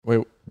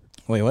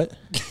Wait, what?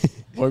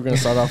 We're gonna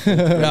start off. All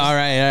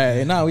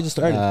right. No, we just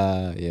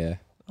started. Yeah.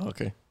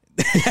 Okay.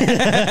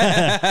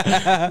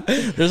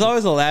 There's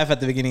always a laugh at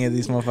the beginning of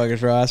these motherfuckers,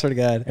 bro. I swear to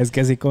God. Es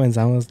que así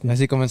comenzamos.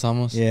 Así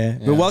comenzamos. Yeah.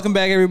 But welcome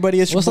back,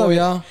 everybody. It's your What's up, boy.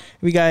 y'all?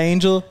 We got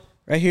Angel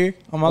right here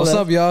on my What's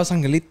left. up, y'all? It's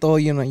Angelito.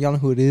 You know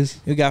who it is.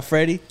 We got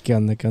Freddie. ¿Qué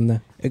onda? ¿Qué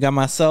onda? We got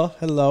myself.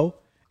 Hello.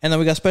 And then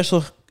we got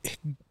special.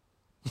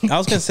 I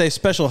was gonna say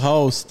special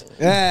host.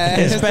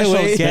 Special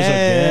guest.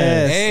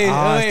 Hey,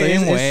 estoy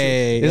en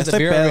güey. Ya It's the estoy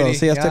beer pedo. already.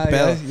 Sí, ya estoy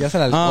pedo. Ya es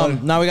el alcohol.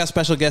 Now we got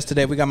special guest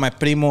today. We got my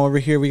primo over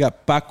here. We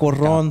got Paco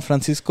Ron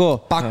Francisco.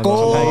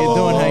 Paco. How you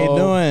doing? How you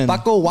doing?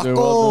 Paco Doing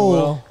Waco.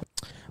 well.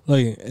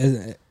 Oye,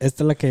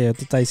 esta es la que yo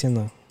te estaba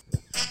diciendo.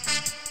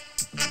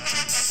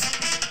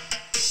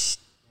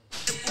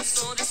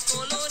 Puso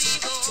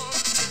descolorido,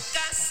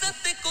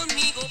 cásate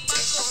conmigo,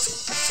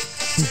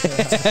 Paco.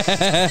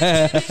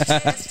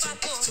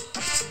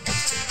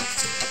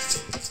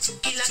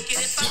 Y la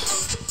quiere Paco,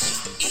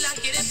 y la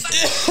quiere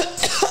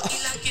Paco, y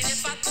la quiere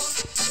Paco,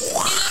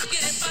 y la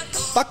quiere Paco.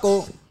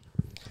 Paco.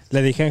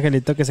 Le dije a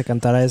Angelito que se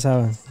cantara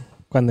esa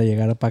cuando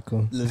llegara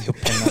Paco. Le dio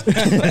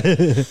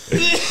pena.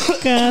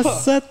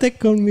 Cásate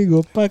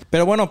conmigo, Paco.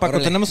 Pero bueno, Paco,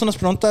 Órale. tenemos unas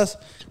preguntas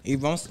y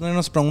vamos a tener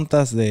unas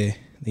preguntas de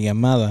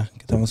llamada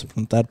que te vamos a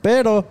preguntar.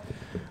 Pero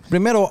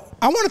primero,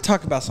 I want to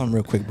talk about something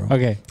real quick, bro.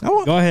 Okay. I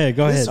want- Go ahead.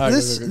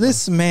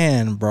 This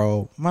man,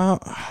 bro.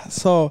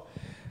 So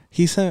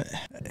he said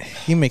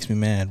he makes me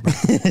mad, bro.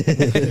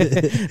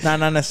 Nah,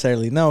 not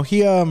necessarily. No,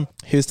 he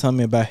was telling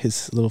me about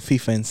his little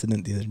FIFA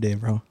incident the other day,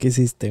 bro. ¿Qué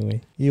hiciste,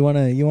 güey? You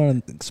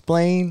wanna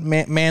explain,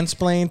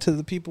 mansplain to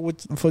the people what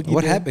the fuck you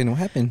What did? happened? What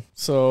happened?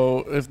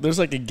 So if there's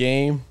like a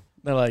game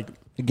that like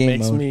The game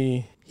makes mode.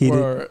 me Heated.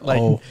 or like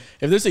Oh.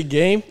 if there's a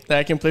game that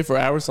I can play for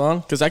hours long,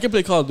 because I can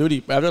play Call of Duty,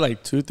 but after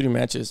like 2-3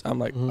 matches, I'm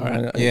like, all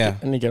right, Yeah.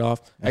 I need to get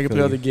off. I can feel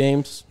play other you.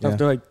 games Yeah.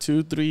 after like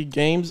 2-3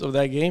 games of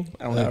that game.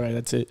 I'm like, Yeah. all right,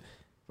 that's it.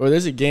 But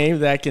there's a game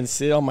that I can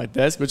sit on my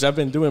desk, which I've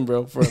been doing,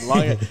 bro, for a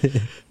long.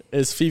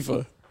 Is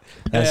FIFA.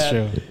 That's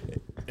And true.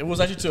 It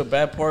was actually to a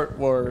bad part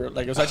where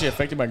like it was actually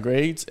affecting my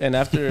grades, and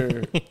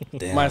after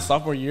my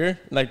sophomore year,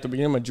 like the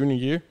beginning of my junior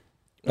year.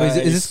 Oh, is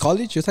I- this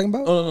college you're talking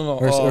about? No.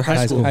 Or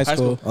high school? High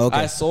school. Okay.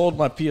 I sold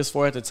my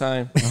PS4 at the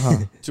time Uh-huh.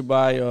 to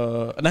buy,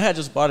 and I had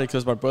just bought it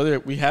because my brother,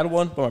 we had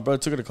one, but my brother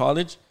took it to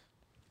college.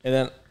 And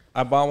then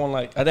I bought one,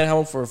 like, I didn't have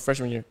one for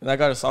freshman year. And I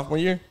got it sophomore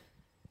year.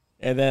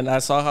 And then I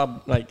saw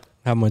how, like,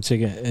 How much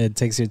it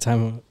takes your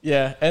time.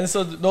 yeah. And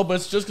so, no, but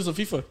it's just because of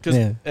FIFA. Because,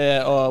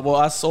 well,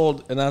 I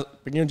sold, and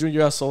beginning of junior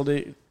year, I sold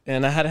it.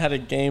 And I hadn't had a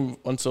game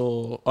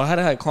until, or I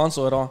hadn't had a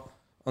console at all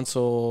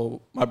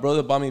until my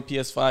brother bought me a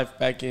PS5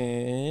 back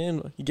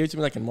in, he gave it to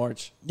me like in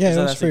March. Yeah, Is it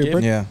that was as a for your gift?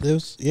 birthday. Yeah. It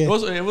was.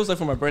 Yeah. It was like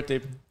for my birthday.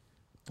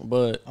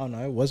 But Oh no,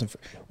 it wasn't for.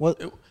 Well,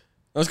 it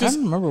was I because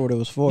don't remember what it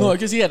was for. no,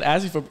 because he had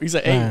asked me for. He's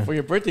like, "Hey, Yeah. for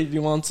your birthday, do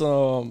you want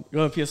some? You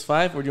want a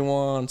PS5 or do you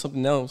want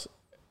something else?"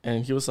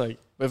 And he was like,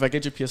 "But if I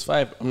get you a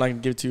PS5, I'm not gonna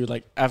give it to you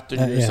like after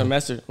your yeah.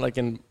 semester, like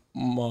in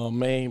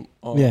May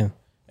or Yeah.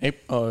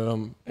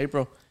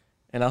 April."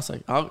 And I was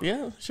like, "Oh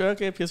yeah, sure,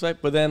 okay, PS5."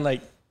 But then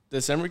like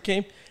December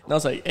came, and I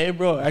was like, "Hey,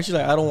 bro, actually,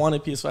 like, I don't want a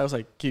PS5." I was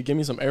like, "Can you give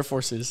me some Air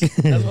Forces?"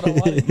 That's what I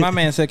wanted. My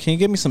man said, "Can you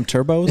give me some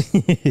turbos?"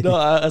 No,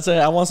 I said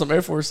I want some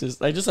Air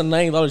Forces, like just a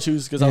 $90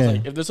 shoes, because I was Yeah.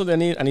 like, if there's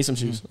something I need some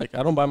shoes. Like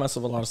I don't buy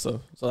myself a lot of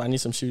stuff, so I need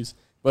some shoes.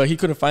 But he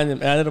couldn't find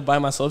them, and I ended up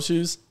buying myself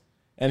shoes.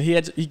 And he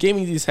gave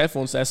me these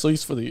headphones that I still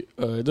use for the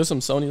there's some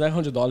Sony, like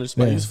 $100,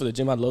 but I Yeah. use for the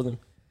gym. I love them.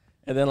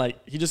 And then like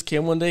he just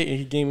came one day and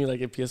he gave me like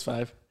a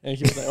PS5, and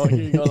he was like, "Oh,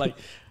 here you go." Like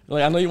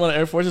I know you want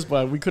Air Forces,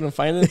 but we couldn't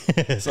find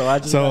it, so I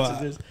just So got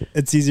to this.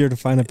 it's easier to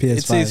find a PS5.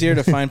 It's easier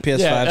to find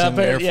PS5s than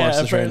Air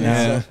Forces right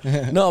now.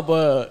 So. No,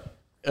 but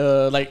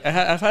like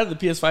I've had the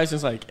PS5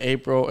 since like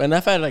April, and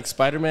I've had like the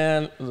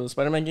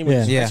Spider-Man game, which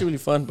is Yeah. actually really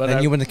fun. But I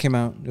I, knew when it came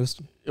out. it was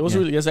yeah.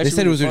 really, it's They actually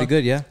said it was really fun.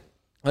 good, yeah.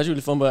 That's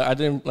really fun, but I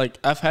didn't like.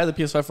 I've had the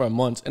PS5 for a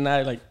month, and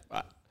I there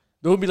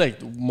would be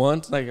like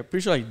months, like I'm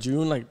pretty sure like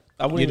June, like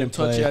I wouldn't You even didn't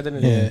touch play. it. I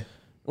didn't. Yeah.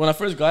 When I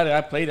first got it,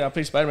 I played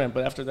Spider-Man,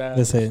 but after that,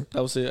 That's it.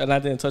 That was it, and I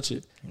didn't touch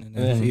it. And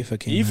then FIFA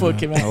came FIFA out.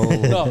 came out. Oh.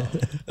 No,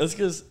 that's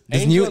because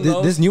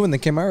This new one that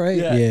came out, right?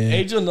 Yeah, Yeah.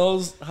 Angel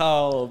knows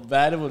how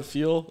bad it would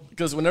feel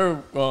because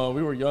whenever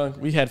we were young,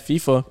 we had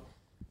FIFA.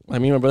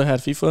 Like me and my brother had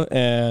FIFA,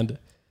 and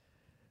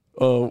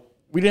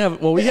we didn't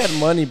have. Well, we had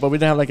money, but we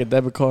didn't have like a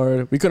debit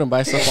card. We couldn't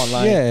buy stuff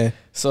online. Yeah.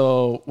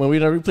 So when we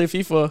play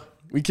FIFA,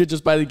 we could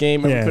just buy the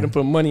game, and Yeah. we couldn't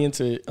put money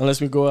into it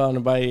unless we go out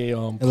and buy a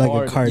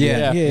Like a card.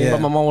 Yeah. Yeah.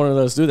 But my mom wanted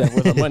us to do that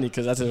with our money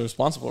because that's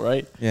irresponsible,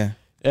 right? Yeah.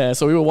 Yeah,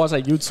 so we would watch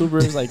like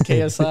YouTubers like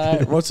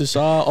KSI, Road to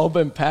Shaw,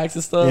 open packs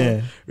and stuff.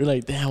 Yeah. We're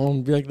like, damn, I want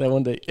to be like that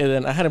one day. And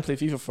then I hadn't played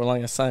FIFA for a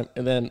long time.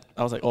 And then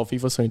I was like, oh,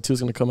 FIFA 22 is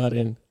gonna come out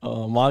in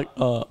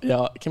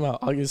it came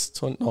out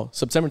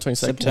September 22nd.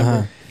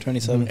 September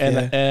 27th. And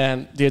yeah.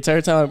 and the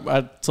entire time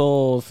I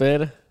told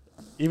Fed,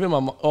 even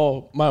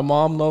my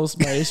mom knows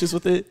my issues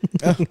with it.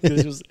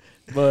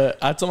 But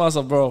I told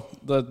myself, bro,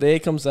 the day it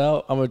comes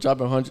out, I'm gonna drop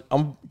 100.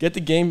 I'm get the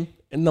game.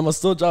 And I'm gonna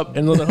still drop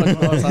another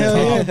 $100. Hell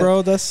yeah,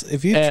 bro. That's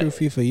if you're And-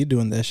 true FIFA, you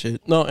doing that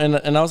shit. No, and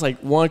I was like,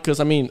 one,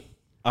 because I mean,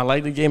 I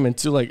like the game, and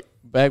two, like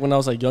back when I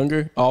was like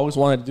younger, I always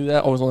wanted to do that. I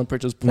always wanted to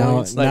purchase Now,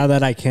 points. now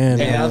that I can.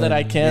 Now that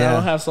I can, I Yeah.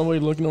 don't have somebody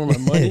looking over my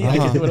money. I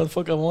can do whatever the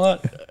fuck I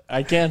want.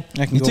 I can.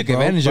 I can You go took broke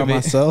advantage by of it.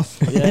 myself.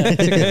 Yeah. Took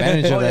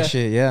advantage Oh, of that yeah.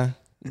 shit. Yeah.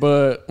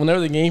 But whenever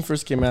the game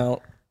first came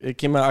out, I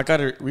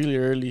got it really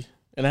early,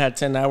 and I had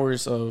 10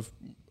 hours of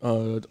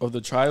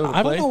the trial to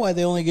I don't play. know why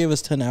they only gave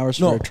us 10 hours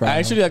No, for a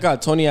trial. I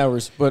got 20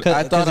 hours, but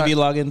I thought if you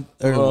log in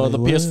early, the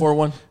what? PS4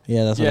 one.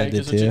 Yeah, that's what I you did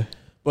can switch too. it.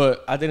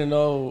 But I didn't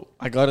know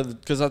I got it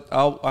because I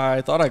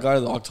thought I got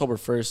it October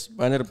 1st,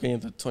 but I ended up being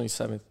the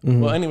 27th.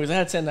 Well, anyways, I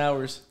had 10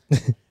 hours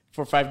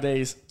for 5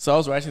 days, so I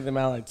was writing them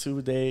out like 2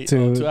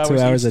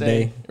 hours each a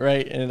day.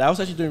 right? And I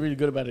was actually doing really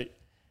good about it.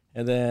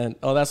 And then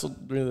that's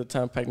what during the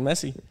time Pac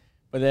Messi.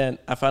 But then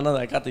I found out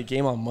that I got the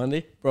game on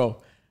Monday, bro.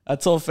 I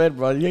told Fed,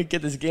 bro, you can't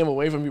get this game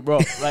away from me, bro.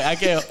 Like I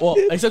can't. Well,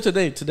 except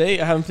today. Today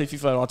I haven't played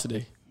FIFA at all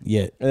today.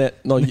 Yeah. And then,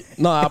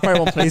 no, I probably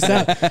won't play.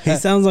 He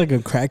sounds like a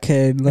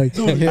crackhead. Like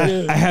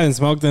I haven't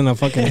smoked in a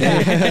fucking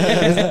day.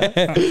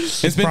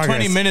 It's been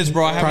 20 minutes,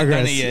 bro. I haven't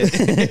done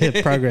it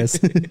yet.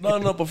 Progress.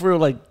 No, but for real,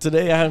 like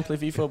today I haven't played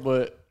FIFA,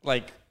 but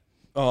like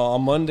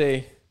on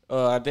Monday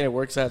I didn't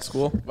work at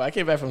school. But I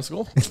came back from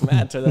school,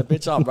 man, turn that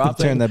bitch off, bro.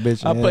 Turn that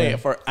bitch, I yeah. play it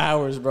for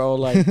hours, bro.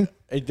 Like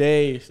a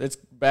day. It's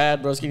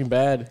bad, bro. It's getting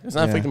bad. It's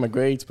not Yeah. affecting my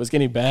grades, but it's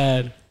getting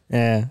bad.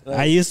 Yeah,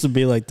 I used to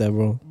be like that,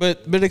 bro.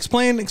 But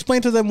explain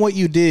to them what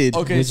you did.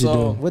 Okay, What'd you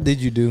so What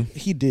did you do?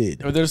 He did.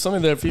 if there's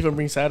something that FIFA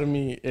brings out of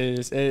me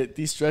is it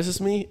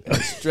de-stresses me and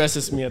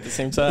stresses me at the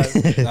same time.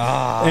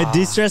 It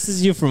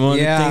de-stresses you from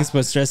other Yeah. things,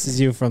 but stresses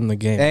you from the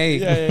game. Hey,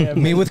 Yeah.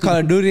 me with Call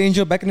of Duty,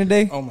 Angel, back in the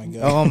day. Oh my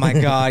god. Oh my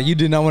god, you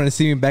did not want to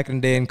see me back in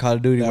the day in Call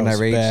of Duty That when I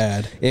was raged.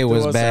 bad. It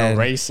was a bad.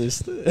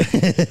 racist.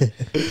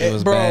 It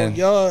was bro, bad.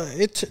 y'all,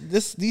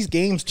 these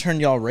games turn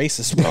y'all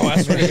racist, bro.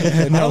 I swear.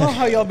 I don't know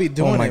how y'all be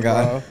doing my it,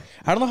 God. bro.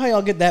 I don't know how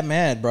y'all get that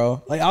mad,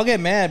 bro. Like I'll get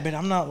mad, but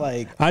I'm not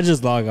like. I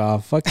just log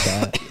off. Fuck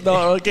that.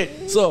 No,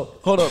 okay. So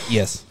hold up.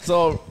 Yes.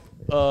 So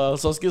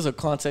let's give some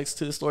context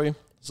to the story.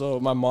 So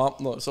my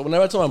mom, so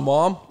whenever I told my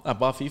mom I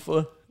bought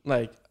FIFA,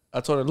 like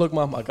I told her, look,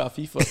 mom, I got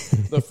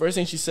FIFA. The first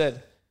thing she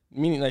said,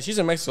 meaning like she's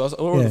in Mexico, I was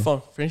over Yeah. the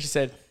phone. First thing she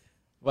said,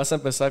 vas a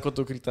empezar con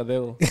tu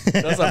gritadero.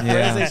 That's the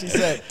first thing she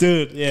said,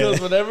 Dude, yeah.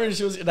 Because whenever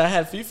she was, and I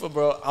had FIFA,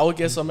 bro, I would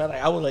get so mad.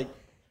 Like I would like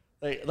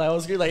I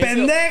was good, like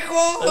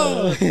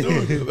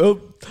Pendejo.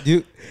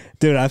 You,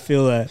 Dude, I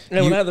feel that.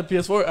 And when I had the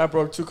PS4, I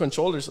broke 2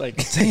 controllers. Like,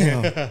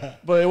 damn.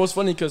 but it was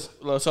funny because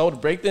so I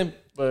would break them,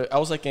 but I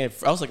was like a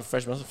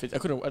freshman.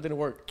 I didn't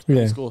work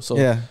Yeah. in school, so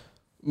Yeah.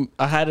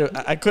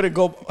 I couldn't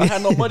go. I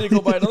had no money to go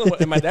buy another one,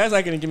 and my dad's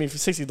not gonna give me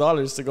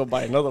 $60 to go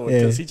buy another one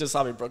because he just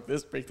saw me break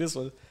this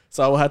one.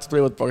 So I would have to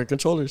play with broken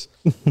controllers.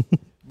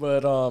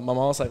 But my mom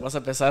was like, "Vas a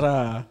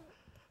empezar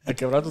a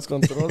quebrar tus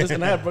controles,"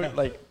 and I had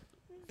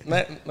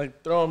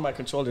like throwing my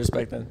controllers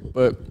back then.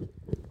 But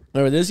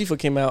whenever this FIFA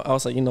came out, I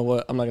was like, you know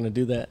what? I'm not gonna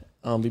do that.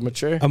 Be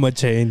mature. I'm gonna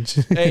change.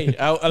 Hey,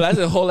 I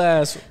lasted a whole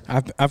ass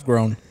I've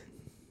grown.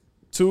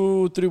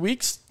 2-3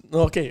 weeks. No,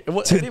 okay. I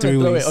didn't 2-3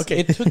 even throw weeks. it. Okay.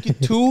 It took you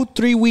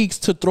 2-3 weeks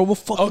to throw a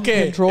fucking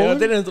Okay,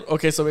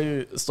 controller. so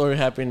maybe the story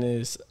happened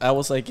is I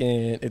was like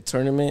in a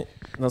tournament.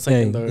 And I was like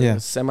in the Yeah.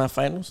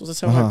 semifinals. Was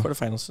it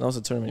quarterfinals? And I was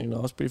a tournament. I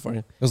was pretty far in.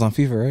 It was on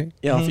FIFA, right?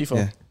 Yeah, on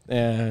FIFA. Yeah.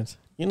 And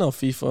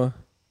FIFA.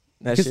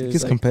 That Gets- shit is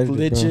gets like competitive,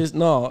 bro. glitches.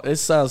 No, it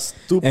sounds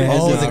stupid. Yeah,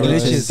 Oh, it's the not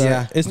glitches, really-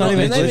 yeah. It's not No,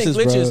 even it's not even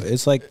glitches, glitches. bro.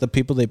 It's like the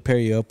people they pair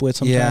you up with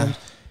sometimes. Yeah.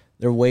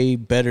 They're way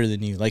better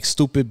than you. Like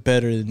stupid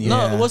better than you.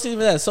 No, it wasn't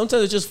even that.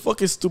 Sometimes it's just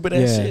fucking stupid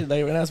ass Yeah. shit.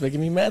 Like when I was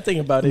making me mad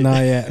thinking about it. No,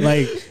 yeah,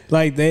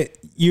 like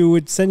you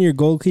would send your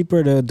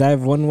goalkeeper to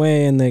dive one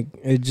way, and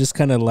it just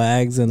kind of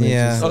lags, and then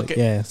Yeah. just, like, Okay.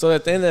 yeah. So the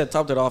thing that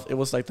topped it off, it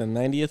was like the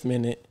 90th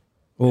minute.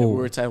 And we Oh,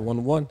 were tied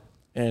 1-1.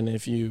 And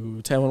if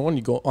you tie 1-1,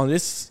 you go on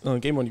this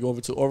game one, you go over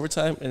to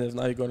overtime, and then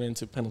now you're going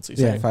into penalties.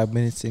 Yeah. right? 5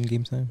 minutes in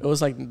game time. It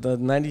was like the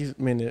 90th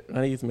minute,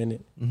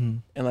 Mm-hmm.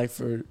 and like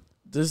for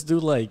this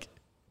dude, like,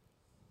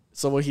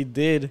 so what he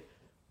did,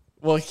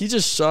 well, he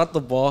just shot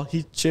the ball,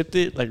 he chipped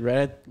it like right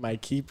at my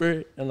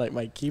keeper, and like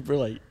my keeper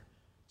like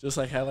just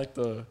like had like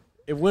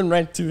it went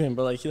right to him,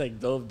 but like he like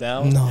dove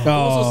down. No. It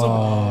was so-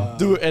 Oh.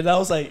 dude, and I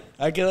was like,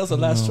 I guess that was the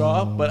last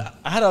straw, but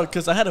I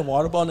had a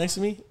water ball next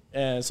to me,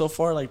 and so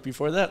far like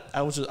before that,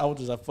 I would just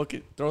like fuck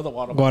it, throw the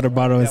water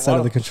bottle Yeah, instead of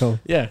water- the control.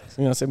 Yeah,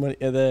 save money.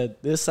 And then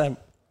this time,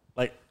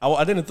 like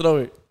I didn't throw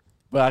it,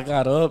 but I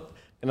got up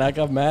and I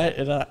got mad,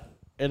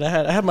 and I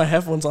had my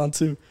headphones on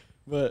too,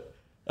 but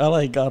I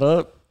like got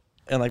up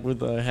and like with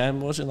the hand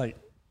motion, like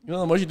you know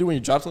the motion you do when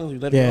you drop something, you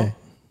let it Yeah. go,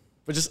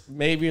 but just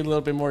maybe a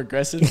little bit more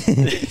aggressive.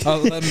 a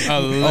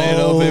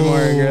little bit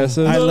more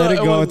aggressive. I No, let no, it it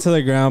go was- to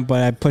the ground,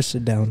 but I pushed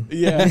it down.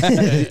 Yeah.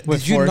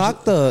 Did you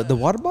knock the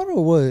water bottle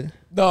or what?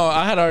 No,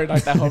 I had already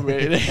knocked that home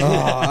already.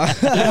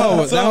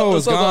 that hoe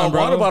was so gone, the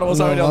water bro. bottle was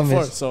No, already on the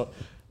floor. mames. So,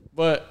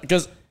 but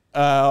because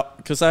I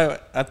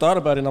thought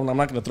about it, and I'm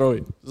not gonna throw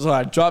it, so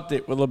I dropped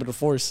it with a little bit of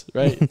force,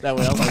 right? That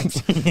way, I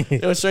was like,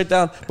 it was straight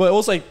down. But it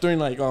was like during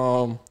like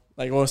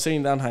I was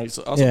sitting down high,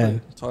 so I was Yeah.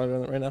 taller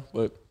than it right now.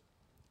 But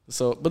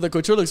the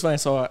controller looks fine.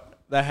 So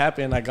that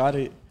happened. I got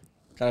it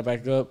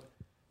back up,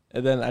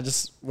 And then I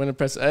just went and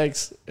pressed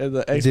X, and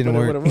the X didn't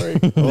button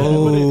wouldn't work.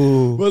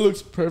 Oh. But it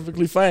looks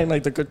perfectly fine.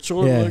 Like the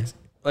controller Yeah. looks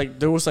like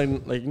there was like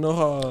you know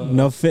how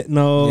No fit,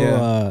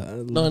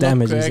 no no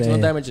damages. cracks, yeah.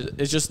 no damages.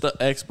 It's just the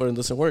X button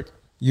doesn't work.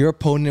 Your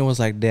opponent was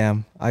like,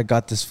 "Damn, I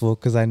got this fool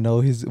because I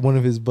know one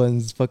of his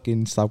buttons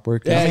fucking stopped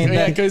working." Yeah, I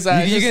mean, because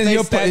I you just can- stayed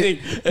your standing.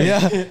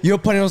 yeah, your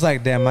opponent was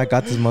like, "Damn, I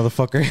got this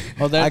motherfucker."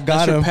 Oh, I got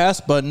that's your him.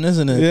 pass button,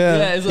 isn't it?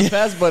 Yeah, it's a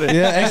pass button.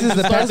 Yeah, X is the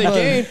Start pass the button.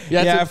 game. You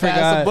have Yeah, to I pass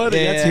forgot. the button.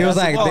 You have Yeah, to He was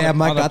pass the like, ball.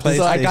 "Damn, I On the got this.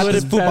 PlayStation. I got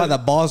this So I fool by couldn't the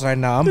balls right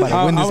now. I'm about to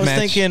I win this was match."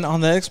 thinking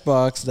on the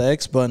Xbox, the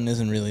X button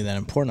isn't really that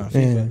important on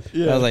FIFA.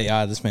 Yeah. I was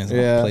like, this man's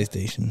Yeah. on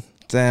PlayStation.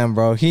 Damn,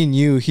 bro, he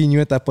knew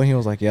at that point. He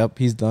was like, "Yep,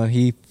 he's done.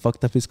 He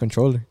fucked up his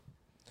controller."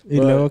 Y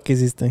luego, ¿qué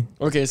hiciste?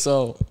 Okay,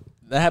 so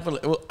that happened.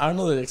 Well, I don't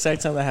know the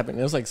exact time that happened.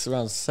 It was like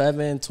around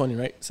 7:20,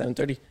 right?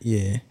 7:30.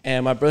 Yeah.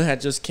 And my brother had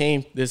just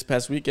came this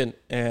past weekend,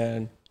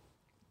 and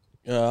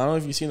I don't know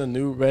if you've seen the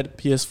new red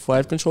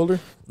PS5 controller,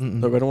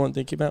 the red one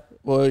they came out.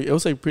 Well, it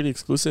was like pretty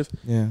exclusive,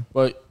 Yeah.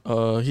 but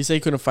he said he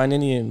couldn't find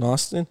any in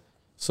Austin.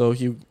 So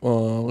he,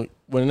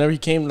 whenever he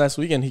came last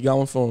weekend, he got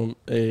one from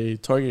a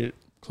Target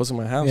close to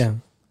my house. Yeah.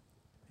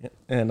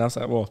 And I was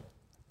like, well,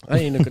 I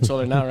need a new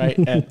controller now, right?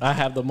 And I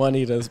have the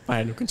money to buy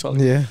a new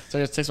controller. Yeah. So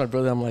I just text my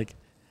brother. I'm like,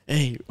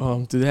 hey,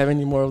 do they have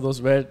any more of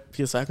those red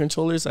PS5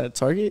 controllers at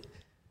Target?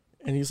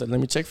 And he said, let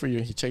me check for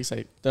you. He checks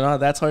like, they're not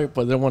that Target,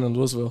 but they're one in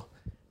Louisville.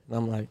 And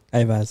I'm like,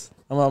 Ahí vas.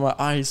 I'm like,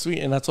 all right, sweet.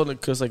 And I told him,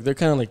 because like they're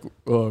kind of like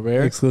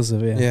rare.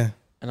 Exclusive, yeah. Yeah.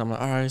 And I'm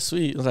like, all right,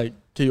 sweet. I was like,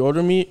 can you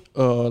order me,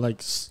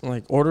 like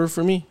order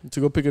for me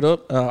to go pick it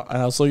up? And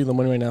I'll show you the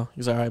money right now.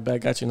 He's like, all right,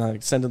 bet, got you. And I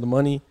like, send him the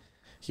money.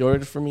 He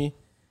ordered it for me.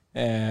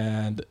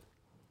 And,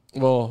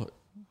 well,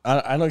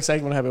 I know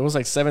exactly what happened. It was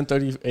like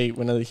 7:38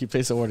 when he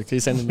placed the order. Cause he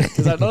sent it me.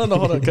 Cause no,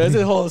 hold on. Cause there's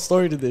a whole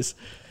story to this.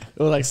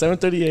 It was like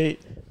 7:38,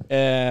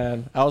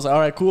 and I was like, all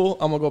right, cool.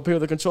 I'm gonna go pick up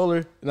the controller,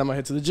 and I'm gonna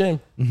head to the gym.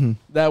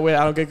 That way,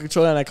 I don't get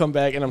controller, and I come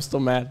back, and I'm still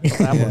mad.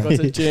 I'm gonna go to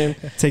the gym,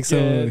 Take some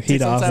take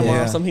heat some off. time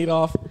Yeah. off, some heat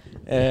off,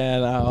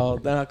 and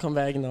then I'll come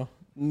back.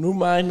 New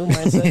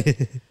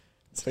mindset.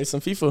 Let's play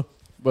some FIFA.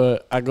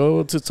 But I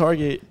go to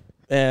Target.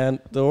 And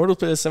the order was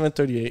placed at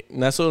 7:38,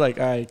 and that's so like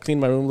I cleaned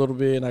my room a little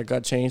bit, and I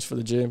got changed for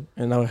the gym,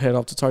 and I would head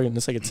off to Target, and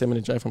it's like a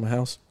 10-minute drive from my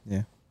house.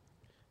 Yeah.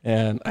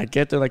 And I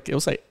get there like it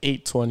was like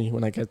 8:20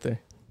 when I get there,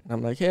 and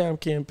I'm like, hey, I'm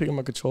picking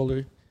my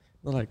controller.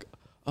 They're like,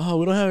 oh,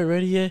 we don't have it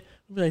ready yet.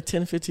 It'll be like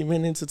 10-15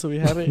 minutes until we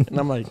have it, and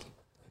I'm like,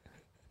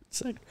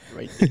 it's like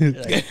right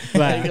there.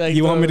 Like,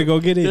 you want me to go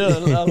get it? Yeah,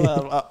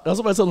 I was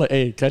about to tell them like,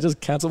 hey, can I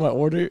just cancel my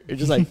order and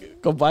just like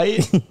go buy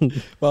it?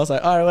 But I was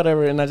like, all right,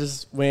 whatever. And I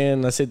just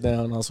went, I sit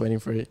down, I was waiting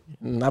for it,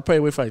 and I probably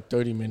waited for like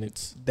 30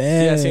 minutes.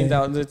 Damn. Yeah, sitting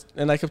down,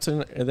 and I kept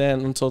telling, and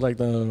then until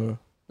like I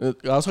was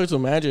talking to a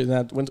manager, and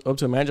I went up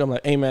to the manager. I'm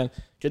like, hey man,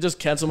 can I just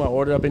cancel my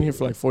order? I've been here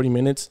for like 40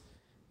 minutes,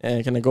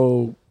 and can I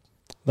go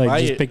Like,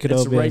 buy just it? pick it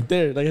It's up. right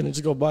there. Like, I can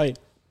just go buy it.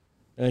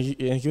 And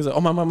he was like,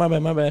 oh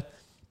my bad.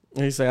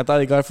 And he's like, I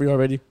thought he got it for you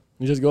already.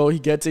 You just go, he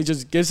gets it, he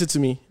just gives it to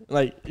me.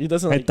 Like, he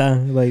doesn't Right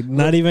like. like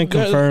not even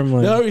confirm. They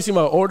Like, already seen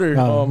my order.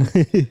 Oh.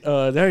 They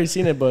already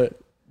seen it, but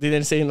they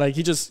didn't say like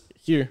he just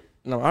here.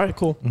 And I'm all right,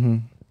 cool.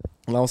 And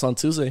that was on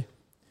Tuesday,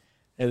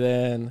 and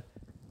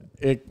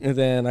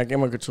then I get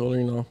my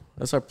controller.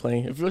 I start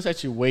playing. It feels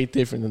actually way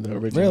different than the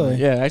original. Really?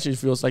 Yeah, it actually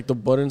feels like the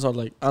buttons are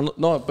like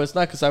no, but it's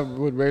not because I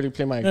would rarely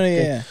play my. No, game.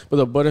 yeah. But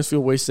the buttons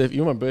feel way stiff.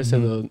 Even my brother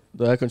said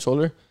the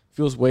controller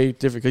feels way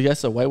different because he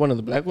has the white one and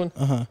the black one.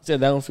 Uh huh. He said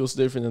that one feels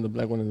different than the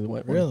black one and the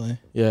white one. Really?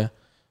 Yeah.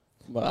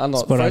 But I don't know.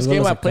 It's por First algo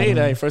game lo I played,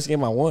 sacaron. first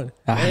game I won.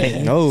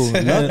 No,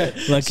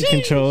 lucky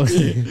control.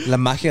 la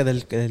magia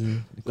del.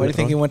 Why do you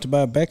think he went to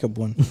buy a backup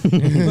one?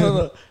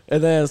 No.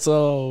 And then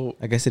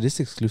I guess it is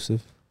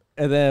exclusive.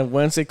 And then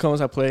Wednesday comes,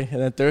 I play.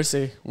 And then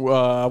Thursday,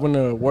 I went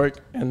to work,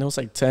 and it was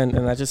like 10,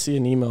 and I just see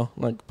an email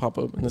like pop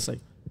up, and it's like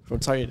from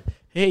Target,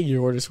 hey,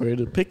 your order's ready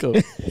to pick up.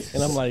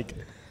 And I'm like,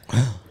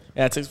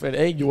 and I text Fred,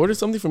 hey, you ordered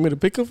something for me to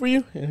pick up for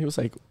you? And he was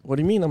like, what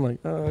do you mean? I'm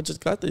like, I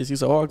just got this.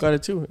 He's like, oh, I got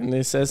it too. And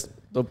it says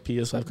the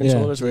PS5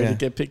 controller's ready to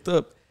get picked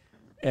up.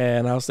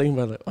 And I was thinking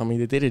about it. I mean,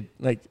 they did it,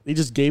 like, they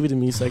just gave it to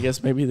me, so I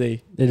guess maybe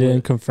they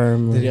didn't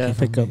confirm. Like, Yeah.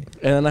 pick up.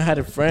 And then I had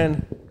a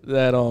friend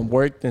that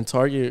worked in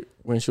Target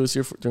when she was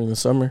here during the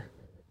summer.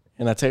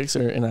 And I text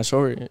her and I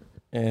show her.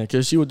 And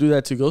because she would do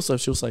that to go stuff,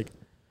 she was like,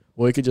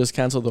 well, you could just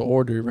cancel the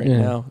order right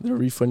now. They'll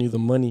refund you the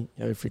money.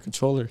 You have a free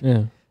controller.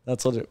 Yeah. I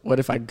told her, what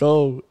if I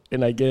go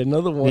and I get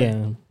another one?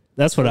 Yeah.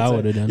 That's what I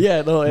would have done.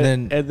 Yeah, no.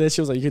 And And then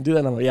she was like, you can do that.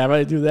 And I'm like, yeah, I'd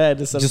rather do that.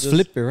 just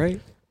flip it,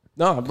 right?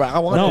 No, bro, I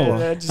want No,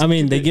 it. I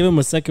mean, they give him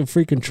a second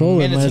free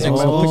controller. And Might it's as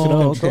well an pick it up.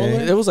 Xbox.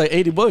 Okay. It was like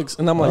 $80,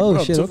 and I'm like, Oh,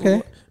 bro, shit, two-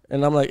 okay.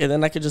 And I'm like, and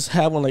then I could just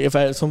have one, like if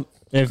I had some.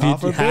 If you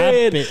God forbid,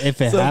 happen,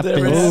 if it something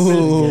ever happens,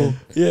 happens.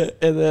 Yeah,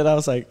 and then I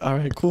was like, all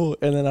right, cool.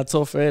 And then I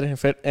told Fred,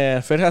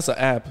 and Fred has an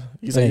app.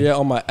 He's like, Hey. yeah,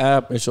 on my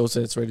app, it shows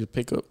that it's ready to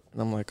pick up.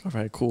 And I'm like, all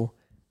right, cool.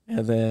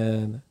 And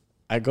then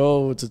I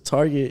go to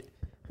Target,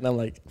 and I'm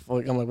like,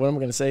 fuck, what am I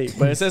gonna say?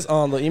 But it says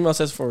the email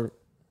says for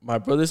my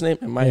brother's name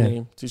and my Yeah.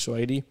 name to show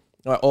ID.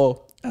 I'm like,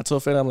 I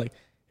told Fred, I'm like,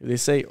 if they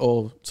say,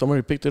 "Oh,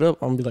 somebody picked it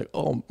up," I'm gonna be like,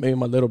 "Oh, maybe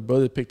my little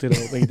brother picked it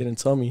up, but he didn't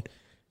tell me."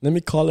 Let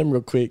me call him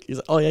real quick. He's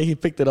like, "Oh yeah, he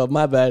picked it up.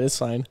 My bad. It's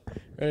fine."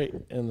 Right?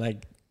 And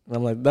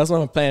I'm like, that's what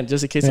I'm planning,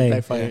 just in case it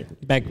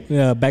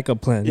backfire.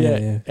 Backup plan.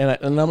 Yeah.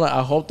 And I'm like,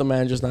 I hope the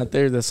manager's not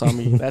there that saw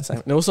me that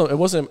time. And it was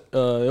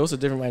a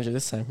different manager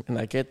this time. And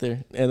I get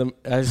there, and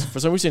for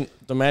some reason,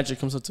 the manager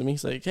comes up to me.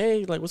 He's like,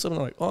 "Hey, like, what's up?" And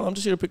I'm like, "Oh, I'm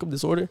just here to pick up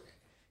this order."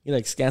 He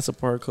like scans the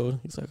barcode.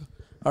 He's like,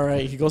 "All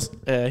right." He goes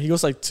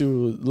like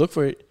to look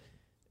for it,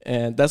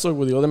 and that's where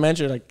the other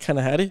manager like kind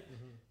of had it.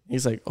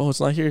 He's like, "Oh,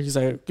 it's not here." He's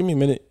like, "Give me a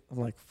minute." I'm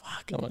like,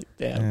 "Fuck." I'm like,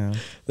 "Damn."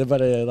 They're about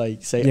to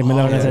like say, Ya me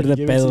la van a hacer de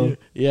give it to pedo. you.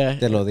 Yeah.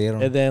 Te lo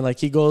dieron. And then like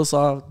he goes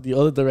off the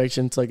other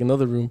direction to like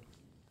another room,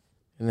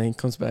 and then he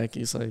comes back.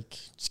 He's like,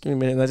 "Just give me a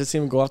minute." And I just see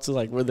him go off to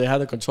like where they had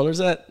the controllers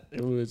at.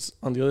 It was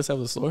on the other side of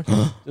the store.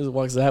 Just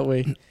walks that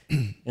way,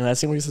 and I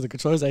see him when he sees the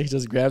controllers at. He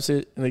just grabs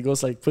it and he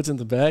goes like puts it in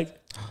the bag.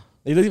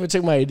 He doesn't even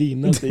check my ID.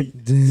 Nothing.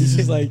 He's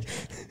just like,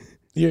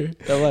 "Here."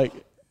 I'm like,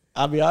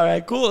 "I'll be all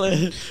right, cool."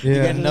 You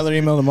get another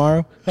email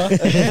tomorrow. I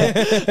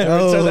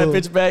return that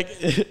bitch back.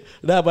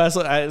 Nah, but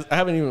I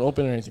haven't even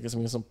opened or anything because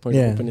I'm some point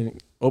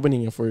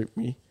opening it for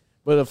me.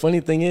 But the funny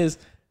thing is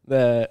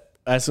that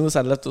as soon as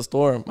I left the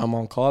store, my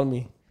mom called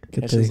me.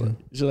 And she's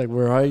like,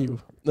 "Where are you?"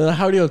 Then I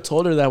already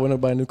told her that I went to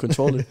buy a new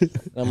controller. And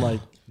I'm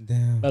like,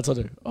 Damn. I told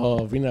her,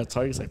 "Oh, being at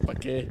Target." She's like, "Pa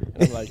qué?"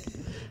 And I'm like,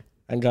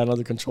 "I got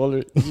another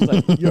controller." She's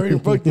like, "You already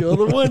broke the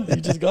other one you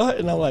just got?"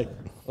 And I'm like,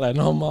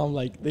 "No, mom,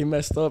 like they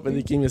messed up and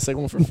they gave me a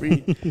second one for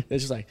free." And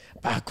she's like,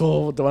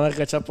 "Paco, te van a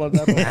cachar por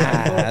that."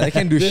 They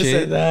can't do This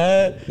shit. and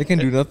that. They can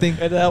do nothing.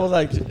 And then I was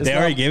like, They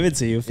already gave it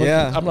to you. Fuck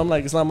Yeah. I'm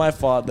like, it's not my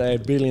fault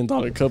that $1 billion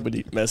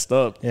company messed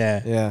up.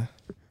 Yeah. Yeah.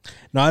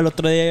 No, el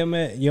otro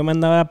día yo me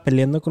andaba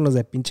peleando con los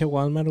de pinche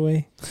Walmart,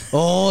 güey.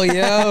 Oh,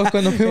 yeah.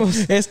 Cuando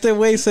fuimos. Este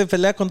güey se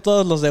pelea con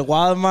todos los de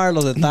Walmart,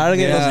 los de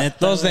Target, Yeah.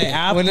 los de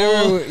Apple.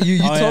 Whenever you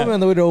Oh, told yeah. me on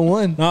the way to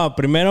 01. No,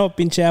 primero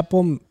pinche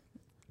Apple,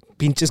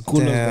 pinches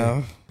culos, Damn.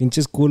 güey.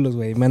 Pinches culos,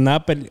 güey. Me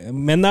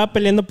andaba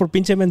peleando por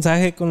pinche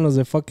mensaje con los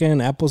de fucking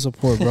Apple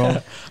support, bro.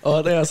 Oh,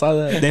 I think I saw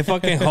that. They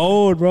fucking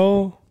hold,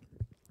 bro.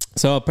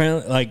 So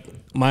apparently, like,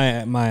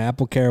 my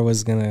Apple Care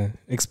was gonna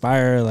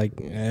expire, like,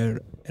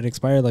 it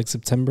expired like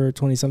September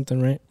 20 something,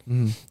 right?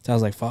 So I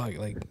was like, fuck,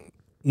 like,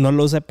 no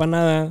lo usé pa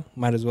nada.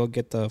 Might as well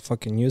get the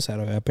fucking use out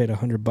of it. I paid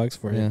 $100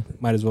 for it. Yeah.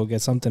 Might as well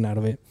get something out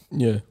of it.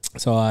 Yeah.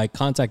 So I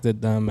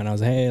contacted them and I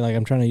was like, hey, like,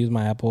 I'm trying to use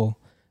my Apple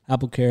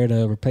Care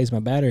to replace my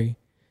battery.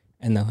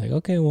 And they're like,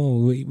 okay, well,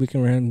 we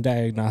can run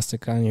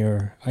diagnostic on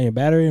your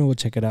battery and we'll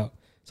check it out.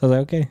 So I was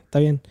like, okay, está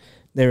bien.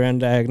 They ran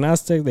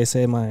diagnostic. They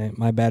say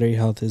my battery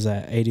health is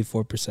at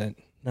 84%. And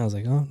I was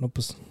like, oh, no,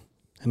 pues,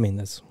 I mean,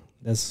 that's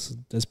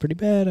pretty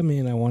bad. I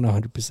mean, I want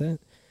 100%.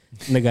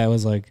 And the guy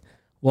was like,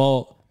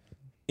 well,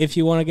 if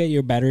you want to get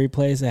your battery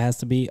replaced, it has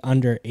to be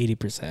under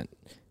 80%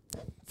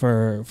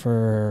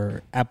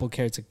 for Apple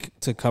Care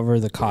to cover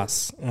the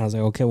costs. And I was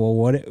like, okay,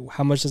 well,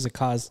 how much does it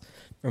cost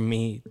for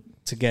me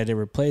to get it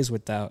replaced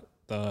without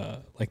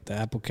the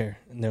Apple Care?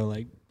 And they were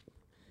like,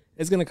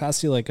 it's gonna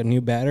cost you like a new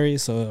battery,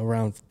 so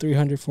around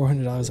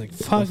 $300-$400. Like,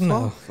 fuck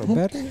no. For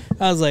battery?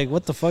 I was like,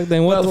 what the fuck?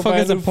 Then what the fuck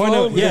is the point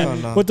of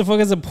No. what the fuck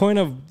is the point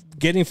of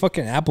getting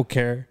fucking Apple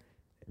Care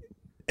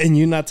and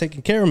you not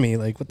taking care of me?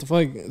 Like, what the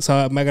fuck?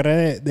 So me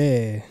agarré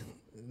de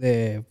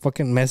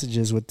fucking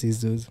messages with these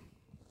dudes,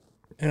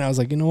 and I was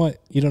like, you know what?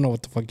 You don't know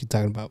what the fuck you're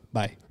talking about.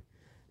 Bye.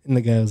 And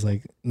the guy was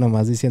like,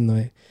 nomás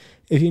diciendo,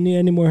 if you need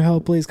any more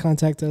help, please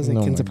contact us.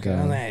 No, Like, my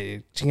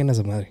God. chinguen a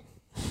su madre.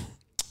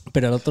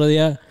 Pero el otro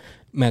día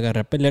me agarré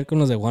a pelear con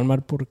los de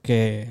Walmart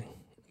porque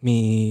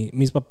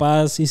mis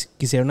papás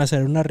quisieron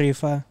hacer una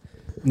rifa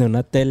de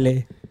una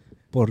tele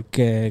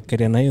porque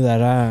querían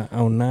ayudar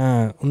a un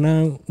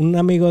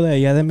amigo de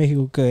allá de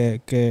México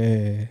que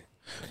he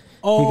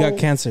got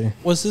cancer.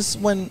 Was this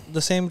when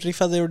the same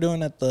rifa they were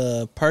doing at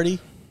the party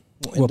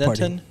in What party?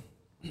 Denton?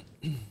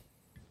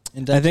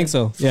 In Denton? I think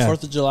so, yeah.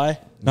 4th of July?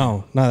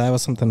 No, that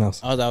was something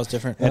else. Oh, that was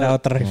different. Era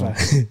otra rifa.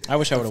 I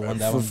wish I would have won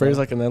that For one. phrase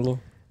like Canelo.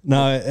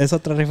 No, es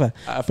otra rifa.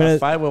 I Pero-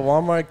 fight with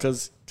Walmart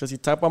because he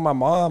typed on my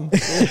mom.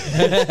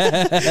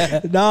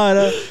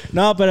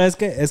 No, pero es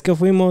que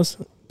fuimos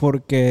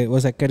porque, o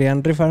sea,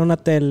 querían rifar una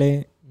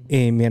tele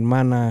y mi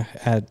hermana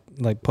had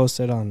like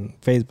posted on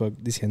Facebook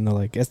diciendo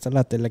like, esta es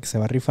la tele que se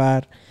va a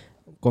rifar,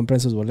 compren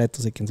sus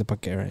boletos y quién sepa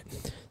qué, right?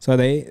 So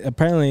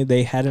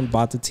they hadn't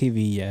bought the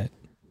TV yet,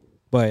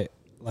 but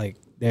like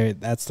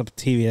that's the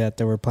TV that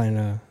they were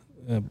planning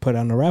to put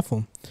on a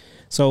raffle.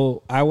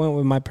 So I went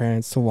with my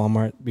parents to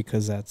Walmart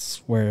because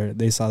that's where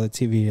they saw the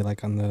TV,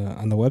 like on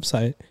the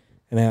website.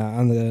 And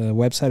on the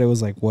website, it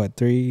was like, what,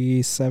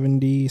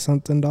 $370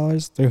 something,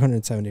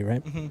 $370,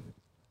 right? Mm-hmm.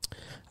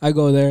 I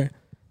go there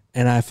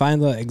and I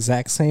find the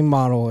exact same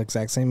model,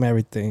 exact same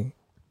everything.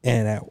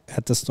 And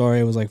at the store,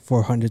 it was like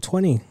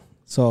 $420.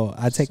 So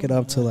I take it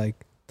up to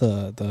like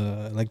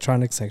the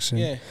electronics section.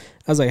 Yeah.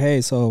 I was like,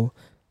 hey, so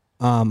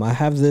I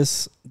have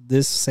this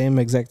same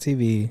exact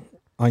TV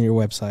on your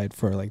website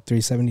for like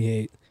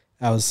 $378.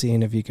 I was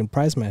seeing if you can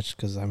price match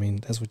because, I mean,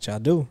 that's what y'all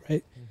do,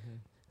 right?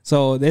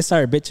 So they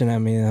started bitching at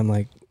me, and I'm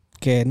like,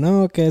 que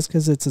no, que es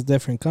because it's a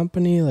different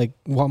company. Like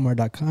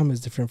Walmart.com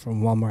is different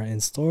from Walmart in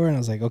store. And I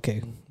was like,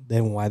 okay,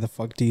 then why the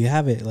fuck do you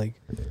have it? Like,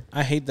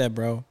 I hate that,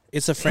 bro.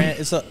 It's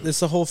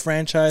a whole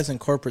franchise and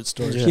corporate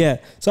stores. yeah.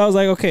 So I was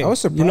like, okay, I was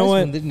surprised you know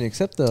what? when they didn't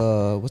accept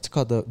the what's it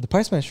called, the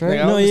price match, right? Like,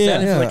 I No,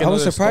 understand yeah. it for, like, I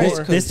was another surprised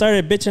store. They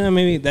started bitching at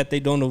me that they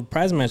don't do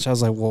price match. I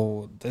was like,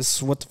 well,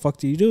 this what the fuck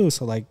do you do?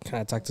 So like, can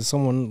I talk to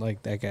someone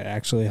like that could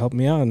actually help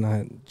me out?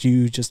 And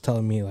you just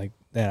telling me like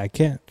that I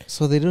can't.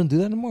 So they don't do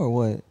that anymore, or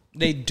what?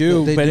 They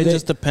do, They but do it that?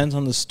 just depends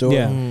on the store.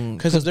 Yeah.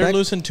 Because if they're back-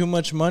 losing too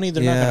much money,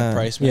 they're not Yeah. gonna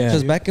price match. Yeah.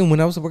 Because you. back when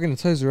I was working at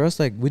Toys R Us,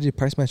 like we did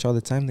price match all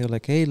the time. They were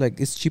like, "Hey, like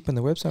it's cheap on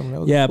the website." I'm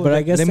like, Yeah, cool. but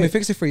I guess let me they-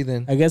 fix it for you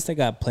then. I guess they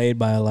got played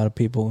by a lot of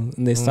people,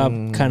 and they stopped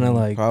kind of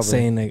like probably.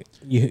 saying like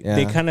you.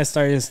 They Yeah. kind of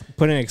started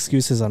putting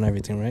excuses on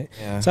everything, right?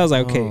 Yeah. So I was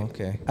like, okay. Oh,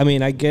 okay. I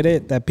mean, I get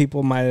it that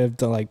people might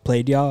have like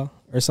played y'all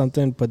or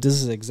something, but this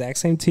is the exact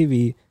same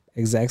TV,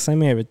 exact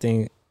same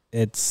everything.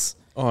 It's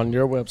On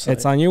your website.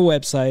 It's on your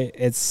website.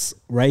 It's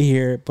right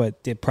here,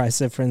 but the price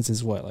difference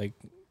is what, like,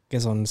 que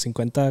son 50,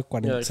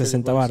 40, Yeah, like 60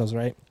 $50. varos,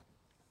 right?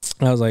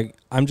 And I was like,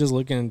 I'm just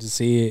looking to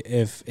see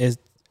if it's,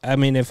 I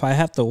mean, if I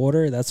have to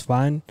order, that's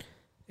fine.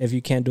 If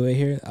you can't do it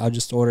here, I'll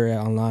just order it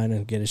online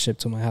and get it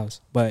shipped to my house.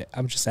 But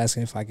I'm just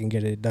asking if I can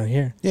get it done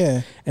here.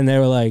 Yeah. And they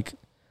were like,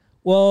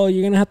 well,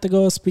 you're going to have to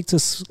go speak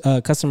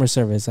to customer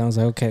service. And I was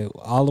like, okay,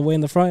 all the way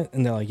in the front?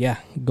 And they're like, yeah,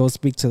 go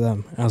speak to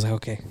them. And I was like,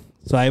 okay.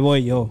 So I voy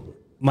yo.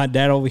 My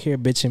dad over here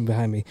bitching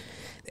behind me.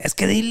 Es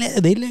que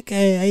dile que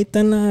ahí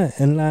está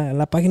en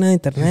la página de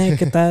internet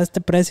que está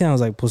este precio. I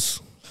was like, pues,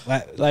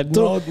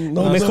 tú,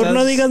 mejor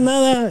no digas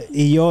nada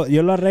y yo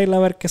lo arreglo a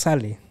ver qué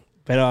sale.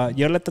 Pero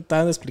yo le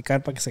trataba de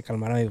explicar para que se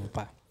calmara mi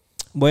papá.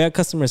 Voy a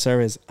customer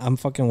service. I'm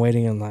fucking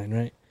waiting in line,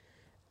 right?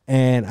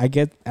 And I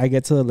get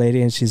to the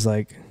lady and she's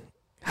like,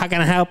 how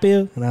can I help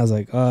you? And I was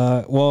like,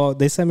 well,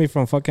 they sent me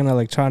from fucking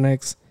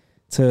electronics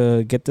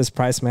to get this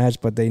price match,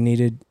 but they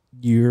needed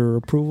your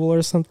approval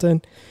or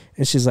something.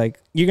 And she's like,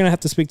 you're gonna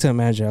have to speak to the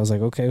manager. I was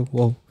like, okay,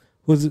 well,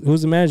 who's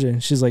the manager?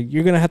 And she's like,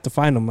 you're gonna have to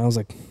find him. I was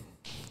like,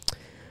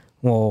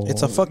 well,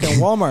 It's a fucking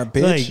Walmart,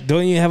 bitch. like,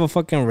 don't you have a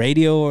fucking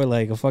radio or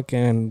like a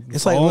fucking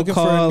It's like phone looking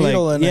for a call?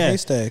 needle Like, in a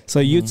haystack. So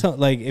you tell,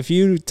 like, if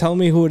you tell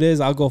me who it is,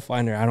 I'll go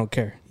find her. I don't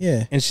care.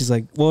 Yeah. And she's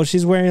like, well,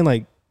 she's wearing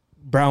like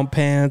brown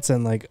pants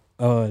and like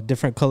a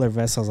different color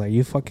vest. I was like,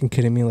 you fucking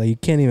kidding me? Like, you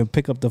can't even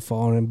pick up the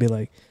phone and be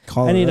like,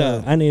 Call I need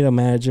her up. a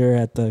manager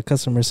at the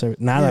customer service.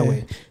 Not that Yeah.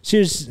 way. She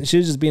was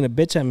just being a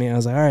bitch at me. I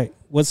was like, all right,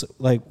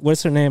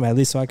 what's her name? At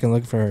least so I can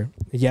look for her.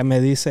 Ya me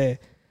dice.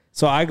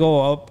 So I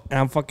go up and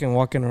I'm fucking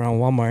walking around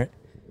Walmart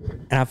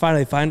and I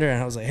finally find her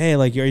and I was like, hey,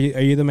 like, are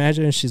you the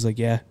manager? And she's like,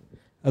 yeah.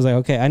 I was like,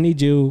 okay, I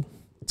need you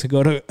to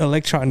go to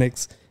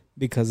electronics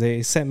because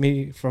they sent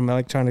me from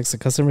electronics to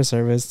customer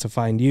service to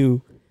find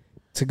you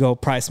to go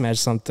price match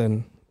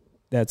something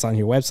that's on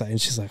your website.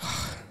 And she's like,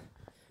 oh,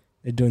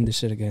 they're doing this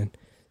shit again.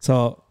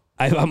 So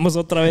ahí vamos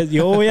otra vez.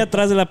 Yo voy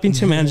atrás de la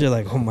pinche manager,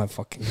 like, oh my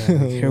fucking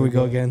God, like, here we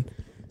go again.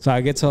 So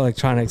I get to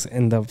electronics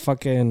and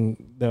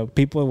the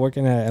people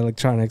working at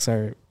electronics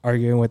are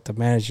arguing with the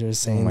managers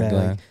saying my that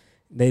God.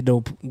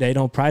 like, they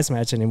don't price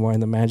match anymore.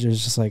 And the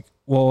manager's just like,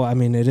 well, I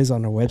mean, it is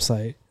on our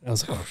website. I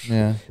was like, oh,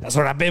 Yeah. that's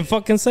what I've been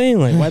fucking saying.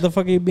 Like, why the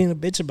fuck are you being a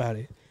bitch about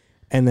it?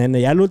 And then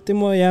ya al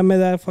último ya me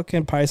da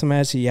fucking price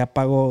match y ya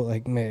pago,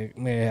 like, me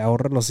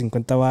ahorro los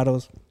 50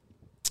 varos.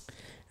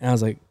 And I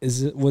was like,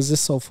 was this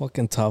so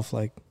fucking tough?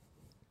 Like,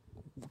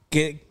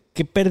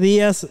 ¿qué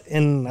perdías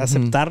en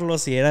aceptarlo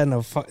si era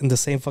in the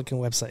same fucking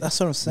website? That's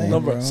what I'm saying, No,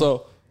 bro. bro.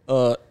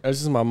 So,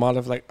 this is my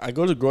motto. Like, I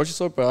go to the grocery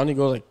store, but I only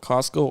go to, like,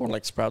 Costco or,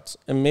 like, Sprouts.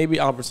 And maybe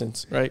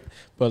Albertsons, right?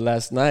 But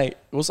last night,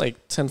 it was,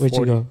 like, 10:40. Where'd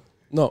you go?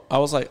 No, I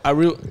was like,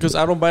 because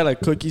I don't buy,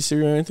 like, cookies,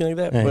 cereal, or anything like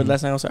that. Yeah. But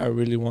last night, I was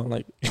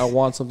like, I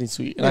want something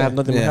sweet. And I have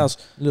nothing in Yeah. my house.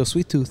 Little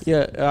sweet tooth.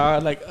 Yeah, I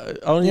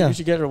only Yeah.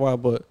 usually get it a while,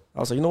 but I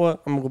was like, you know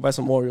what? I'm going to go buy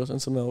some Oreos and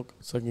some milk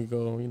so I can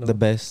go, you know. The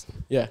best.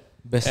 Yeah.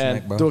 Best And,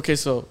 snack, bro. okay,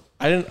 so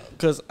I didn't,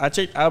 because I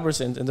checked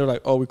Albertsons and they're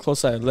like, oh, we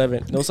close at 11.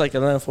 And it was like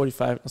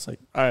 11:45. I was like,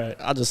 all right,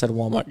 I'll just head to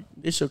Walmart.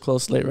 They should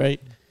close late,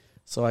 right?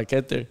 So I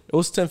get there. It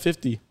was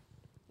 10:50.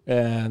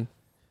 And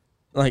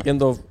like in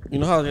the, you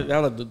know how they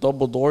have like the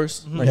double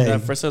doors? Like Yeah.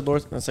 that first set of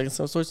doors and the second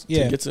set of doors?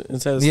 Yeah. To get to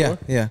inside the Yeah, store?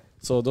 yeah.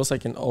 So there was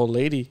like an old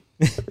lady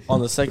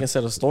on the second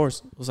set of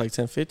stores. It was like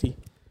 10:50.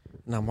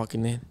 And I'm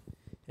walking in.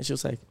 And she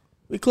was like,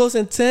 we close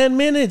in 10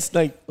 minutes.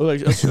 Like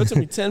she looked at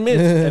me 10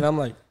 minutes. And I'm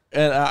like,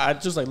 and I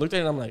just like looked at it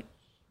and I'm like,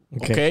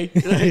 okay.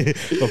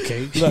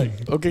 Okay.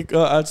 Like, okay,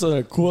 I was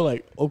like, cool,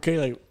 like, okay,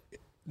 like,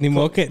 Ni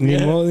modo que Yeah.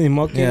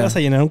 ibas a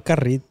llenar un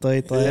carrito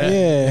y todo.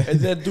 Yeah. And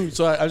then, dude,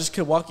 so I just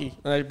kept walking,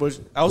 and I was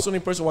the only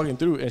person walking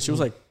through, and she was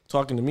like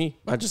talking to me.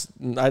 I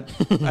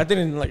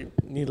didn't like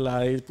need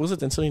like puse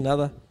atención ni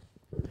nada.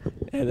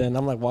 And then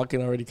I'm like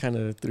walking already kind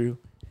of through,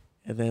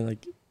 and then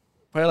like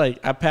probably like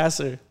I pass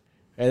her,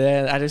 and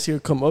then I just hear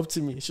her come up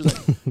to me. She was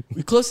like,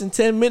 "We close in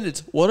 10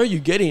 minutes. What are you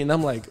getting?" And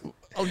I'm like,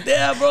 "Oh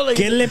damn, bro! Like,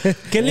 ¿Qué le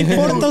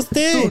importa a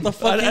usted?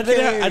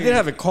 I didn't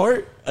have a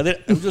cart.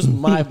 It was just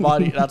my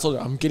body. And I told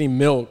her, I'm getting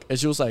milk. And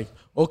she was like,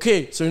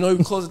 okay, so you know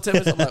you close in 10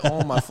 minutes. I'm like,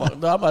 oh my fuck,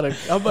 no, I'm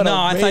about No,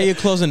 I thought you were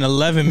closing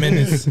 11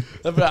 minutes.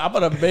 I'm about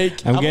to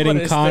make. I'm getting about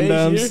to stay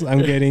condoms. here.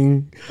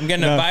 I'm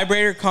getting a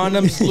vibrator,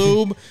 condoms,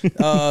 lube,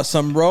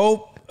 some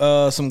rope,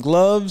 some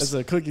gloves, That's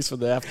the cookies for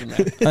the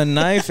aftermath. a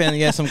knife,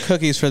 and some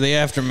cookies for the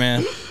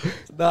aftermath.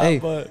 Nah, Hey.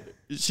 but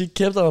she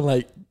kept on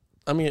like,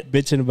 I mean,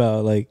 bitching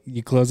about like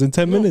you close in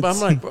 10 no, minutes. but I'm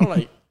like, bro,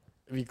 like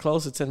if you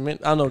close in 10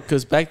 minutes, I don't know,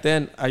 because back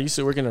then I used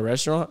to work in a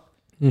restaurant,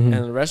 and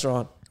in a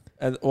restaurant,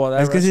 and well,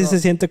 that Es que sí se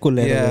restaurant, siente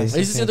culero. Yeah. güey. I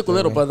used to see the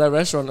culero, but that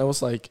restaurant, it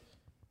was like,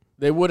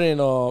 they wouldn't,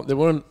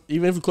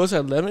 even if we closed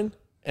at 11,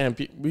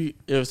 and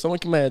if someone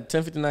came at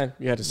 10:59,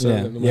 we had to serve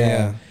Yeah. them.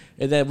 Yeah.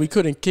 And then we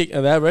couldn't kick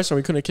at that restaurant.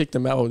 We couldn't kick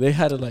them out. They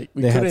had to like.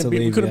 We They had couldn't. to We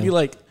leave, couldn't yeah. be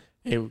like,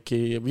 hey,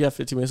 okay, we have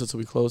 15 minutes until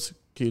we close.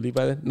 Can you leave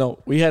by then? No,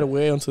 we had to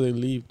wait until they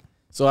leave.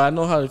 So I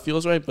know how it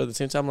feels, right? But at the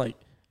same time, like,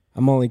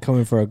 I'm only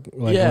coming for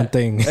one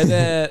thing. and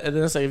then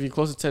it's like if you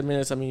close in 10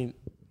 minutes, I mean,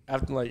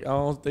 after like I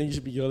don't think you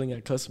should be yelling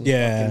at customers.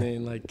 Yeah. And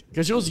then like,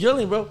 cause she was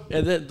yelling, bro.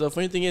 And then the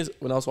funny thing is,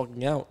 when I was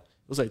walking out,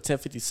 it was like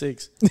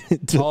 10:56.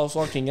 I was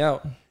walking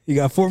out. You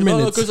got 4 No,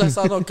 minutes. because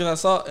I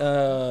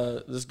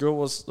saw this girl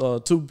was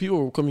 2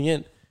 people were coming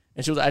in,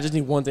 and she was, I just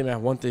need one thing,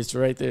 man, one thing, it's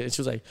right there. And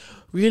she was like,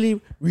 really,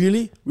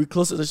 we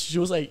close to this. She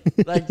was like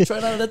try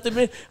not to let them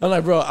in. I'm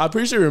like, bro, I'm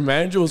pretty sure your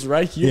manager was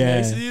right here Yeah.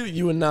 next to you.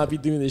 You would not be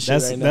doing this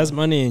shit right now. That's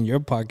money in your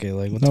pocket.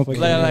 Like what the fuck?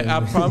 Like I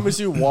promise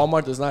you,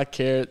 Walmart does not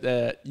care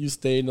that you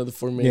stay another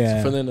 4 minutes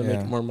Yeah. for them to Yeah.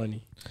 make more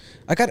money.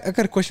 I got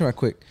a question right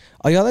quick.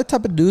 Are y'all that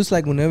type of dudes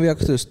like whenever y'all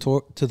go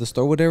to the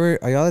store, whatever?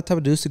 Are y'all that type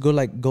of dudes to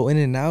go in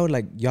and out?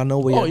 Like y'all know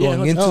what Oh, you're yeah,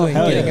 going into oh, and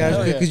hell getting yeah, out as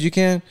hell quick yeah. as you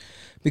can?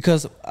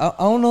 Because I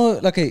don't know,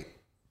 like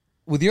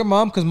with your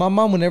mom, because my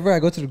mom, whenever I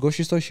go to the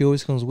grocery store, she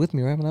always comes with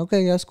me, right? I'm like,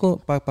 okay, yeah, that's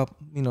cool. Pop,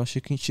 you know, she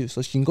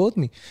can go with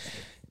me.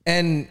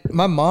 And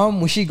my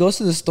mom, when she goes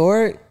to the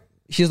store,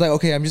 she's like,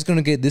 okay, I'm just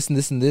gonna get this and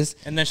this and this.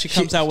 And then she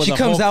comes out with she a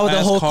comes whole out with a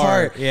ass whole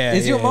cart. cart. Yeah,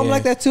 Is your yeah, mom yeah.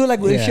 like that too? Like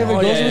if she ever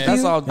Oh, goes yeah, with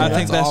that's you? all. I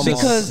think that's almost-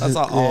 because- that's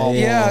all.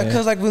 Yeah,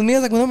 because like with me,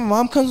 like when my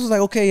mom comes, it's like,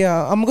 okay,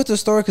 yeah, I'm gonna go to the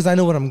store because I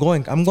know what I'm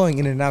going. I'm going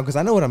in and out because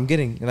I know what I'm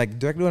getting, like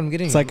directly what I'm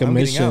getting. It's like a I'm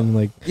getting out. mission.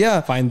 Like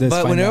Yeah, find this.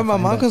 But find whenever that, my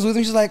find mom that. comes with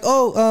me, she's like,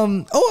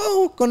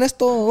 con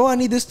esto. Oh, I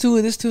need this too.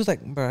 It's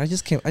like, bro, I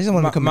just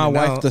want to come My in and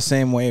wife out. the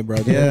same way, bro.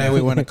 The Yeah. other day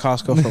we went to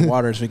Costco for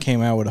waters. We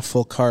came out with a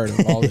full cart of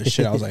all this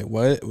shit. I was like,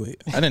 what?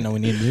 I didn't know we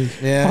needed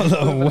this.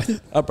 Yeah,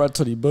 I brought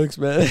 20 books,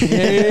 man.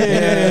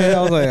 Yeah.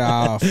 I was like,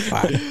 oh,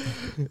 fuck.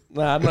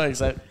 Nah, I'm not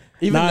excited.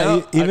 Even Nah,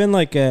 now, even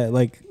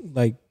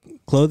like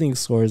clothing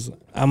stores,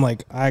 I'm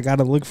like, I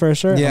gotta look for a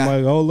shirt. Yeah.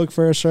 I'm like, oh, look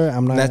for a shirt.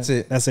 I'm not. That's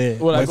it. That's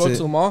it. when I That's go it.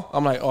 to the mall,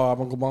 I'm like, oh, I'm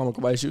gonna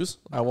go buy shoes.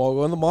 I won't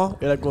go in the mall,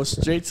 and I go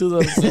straight to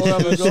the store.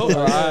 I'm gonna go.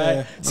 All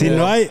right. Si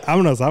no hay,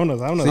 vámonos.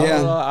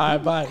 Yeah. I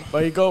buy.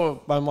 But you go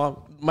with my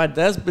mom. My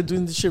dad's been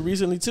doing this shit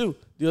recently too.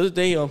 The other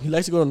day, he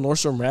likes to go to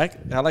Nordstrom Rack,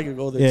 and I like to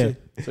go there Yeah. too.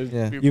 So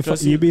Yeah.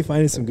 because he- You be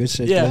finding some good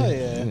shit.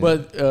 yeah, dude.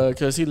 but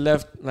because he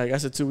left, like I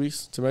said, 2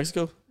 weeks to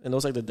Mexico, and it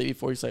was like the day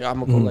before. He's like, I'm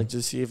gonna go like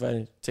just see if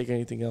I take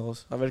anything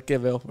else. A ver qué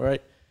veo, all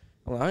right?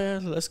 I'm like, oh yeah,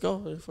 let's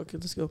go. Fuck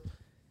it, let's go.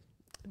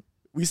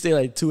 We stayed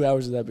like 2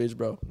 hours in that bitch,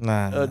 bro.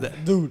 nah.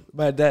 Dude,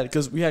 my dad,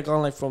 because we had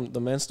gone like from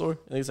the men's store,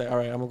 and he's like, all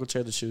right, I'm gonna go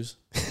check the shoes.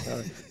 All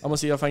right. I'm gonna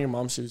see if I find your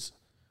mom's shoes.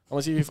 I'm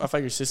gonna see if I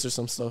find your sister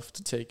some stuff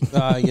to take.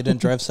 You didn't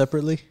drive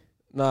separately?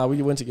 Nah,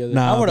 we went together.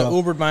 Nah. I would have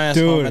bro. Ubered my ass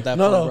Dude. home at that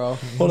No, point, no. bro.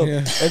 Hold up. Yeah.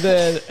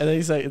 And then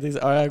he's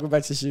like, all right, I go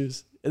back to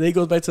shoes. And then he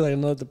goes back to like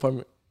another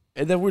department.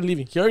 And then we're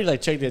leaving. He already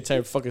like checked the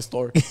entire fucking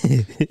store.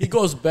 He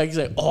goes back. He's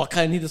like, oh, I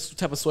kind of need this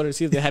type of sweater to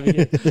see if they have it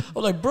here.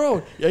 I'm like,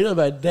 bro, you're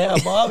my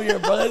damn mom here,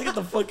 bro. Let's get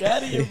the fuck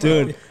out of here, bro.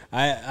 Dude,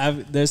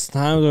 I've there's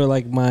times where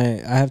like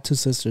I have two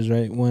sisters,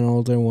 right? One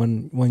older,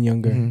 one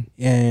younger,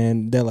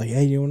 and they're like,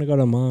 "Hey, you want to go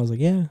to the mall?" I was like,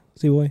 "Yeah,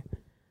 sí,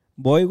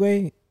 voy,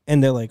 güey."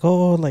 And they're like,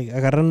 "Oh, like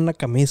agarran una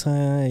camisa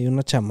y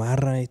una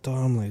chamarra y todo."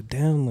 I'm like,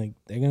 "Damn, like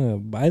they're gonna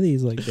buy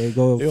these." Like they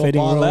go They go fitting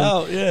ball room,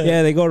 out, yeah.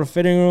 yeah, they go to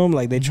fitting room,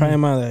 like they try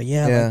them out. Like,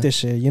 yeah, I Yeah. like this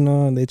shit, you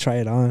know, and they try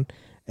it on,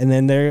 and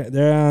then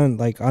they're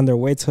on their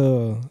way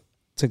to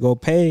go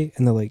pay,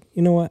 and they're like,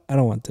 "You know what? I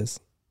don't want this.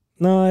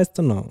 No,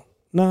 esto no.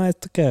 No,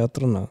 esto que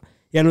otro no."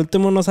 Y al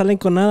último no salen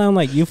con nada. I'm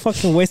like, you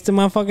fucking wasted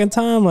my fucking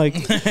time. Like,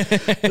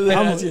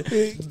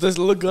 Does it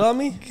look good on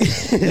me?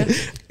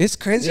 It's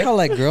crazy how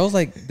like girls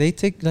like they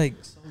take like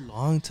so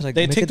long to like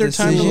They make take a their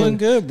time to decision. look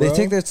good, bro. They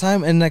take their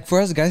time and like for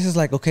us guys it's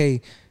like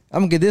okay,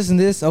 I'm gonna get this and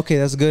this. Okay,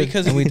 that's good.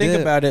 Because and if you think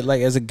did. about it,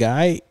 like as a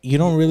guy, you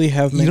don't really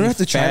have many You don't have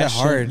to try that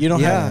fashion- hard. You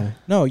don't Yeah.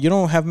 have you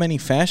don't have many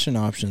fashion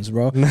options,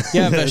 bro. You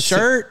have a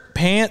shirt,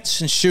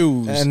 pants, and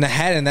shoes. and the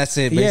hat and that's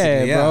it.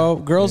 Basically. yeah, bro.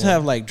 Girls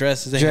have like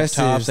dresses, they Dresses,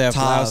 have tops, they have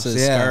tops, blouses,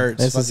 yeah.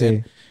 skirts. That's the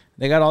fucking- same.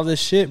 They got all this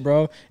shit,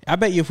 bro. I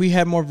bet you if we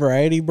had more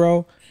variety,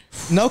 bro,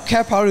 No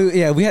cap, probably.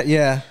 Yeah, we had.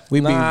 Yeah,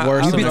 we'd Nah, be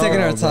worse. We'd than be taking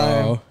tomorrow, our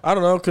time. bro. I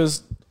don't know,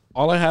 because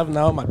all I have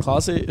now in my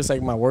closet is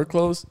like my work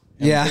clothes.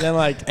 Yeah. And then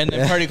like, And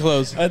then party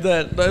clothes. and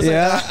then it's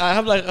Yeah. like,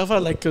 I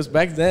felt like, because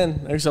back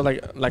then I used to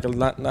have like a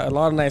lot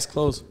of nice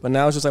clothes, but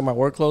now it's just like my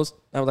work clothes.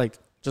 I have like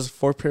just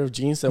 4 pair of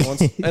jeans that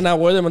once, and I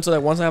wear them until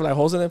like once I have like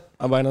holes in them,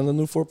 I buy another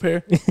new 4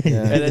 pair, and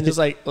then just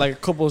like a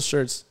couple of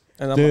shirts.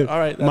 And I'm Dude, like, all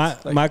right, my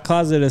that's like, my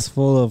closet is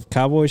full of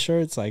cowboy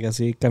shirts, like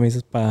así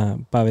camisas pa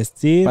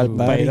vestir, Pa'l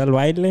pa ir al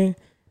baile,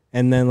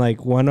 and then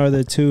like one or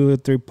the 2 or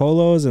 3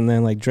 polos, and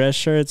then like dress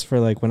shirts for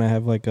like when I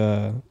have like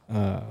a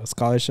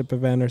scholarship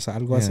event or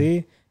algo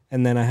así,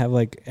 and then I have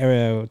like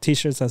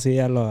t-shirts así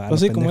a lo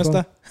Así como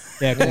pendejo. esta.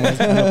 Yeah, como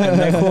esta, a lo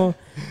pendejo.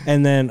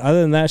 And then other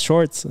than that,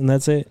 shorts, and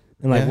that's it.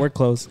 And like Yeah. work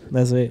clothes,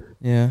 that's it.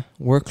 Yeah,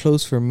 work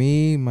clothes for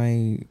me.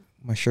 My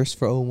shirts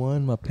for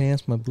 01, my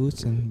pants, my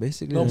boots, and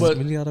basically No, that's but-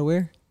 really all I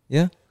wear.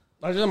 Yeah.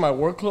 I just have my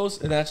work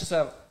clothes, and I just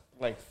have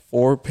like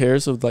 4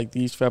 pairs of like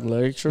these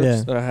Fabletics shirts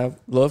Yeah. that I have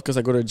love because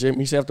I go to the gym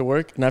usually after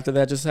work, and after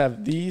that, just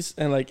have these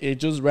and like it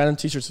just random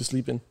t-shirts to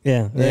sleep in.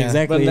 Yeah, Yeah.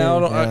 exactly. But now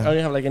yeah. I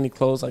don't have like any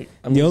clothes. Like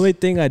I'm The just, only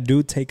thing I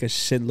do take a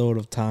shitload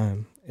of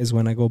time is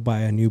when I go buy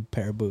a new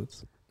pair of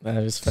boots. that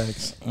is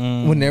facts.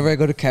 Whenever I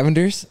go to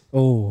Cavender's,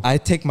 Oh, I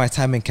take my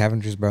time in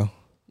Cavender's, bro.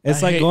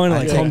 it's I like hate- going to I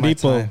like take Home my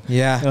Depot. time.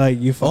 Yeah. Like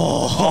you.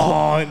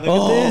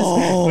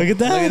 Look at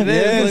that! Look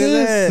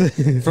at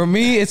this. For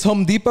me, it's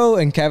Home Depot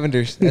and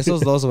Cavender's.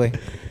 Esos dos, way.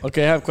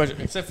 Okay, I have a question,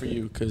 except for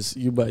you because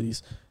you buy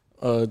these.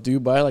 Do you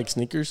buy like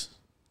sneakers?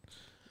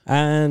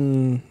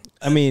 And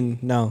I mean,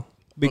 no,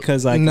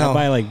 because like No. I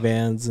buy like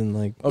Vans and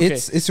like Okay.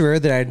 It's rare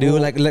that I do.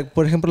 Well- like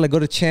for example, like go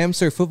to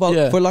Champs or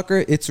Yeah. Foot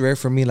Locker. It's rare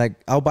for me. Like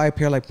I'll buy a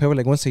pair like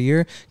once a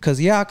year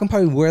because I can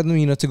probably wear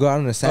them, to go out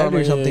on a Saturday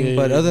or yeah, something. yeah,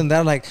 But yeah. other than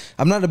that, like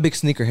I'm not a big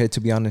sneakerhead, to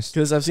be honest.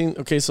 Because I've seen.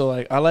 Okay, so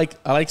like I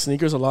like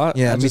sneakers a lot.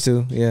 Yeah, I me just-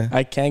 too. Yeah.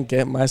 I can't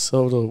get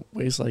myself to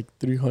waste like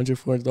 $300,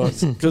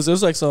 $400 because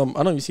there's like some. I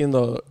don't know if you've seen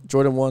the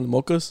Jordan 1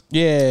 mochas.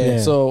 Yeah.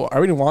 Yeah. So I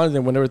really wanted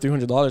them when they were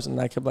 $300, and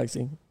I kept like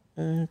saying,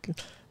 okay,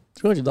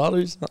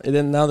 $300, and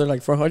then now they're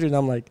like $400, and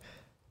I'm like,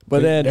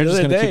 but then they're the just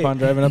other gonna day, keep on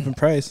driving up in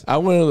price. I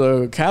went to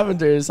the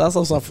Cavender's. I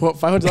saw some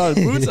 $500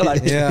 boots. I'm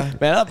like, Yeah.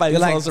 man, I'll buy You're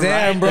these like, ones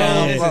damn, right bro.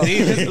 now, bro.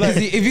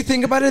 If you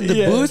think about it, the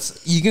Yeah.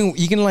 boots you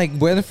can like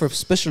wear them for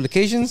special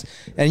occasions,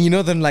 and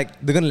then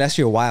like they're gonna last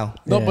you a while.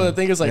 No, Yeah. but the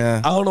thing is, like,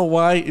 Yeah. I don't know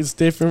why it's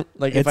different.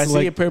 Like, if It's I see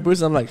like a pair of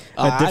boots, I'm like,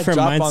 I different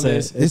drop on mindset.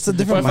 this. It's a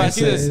different But if I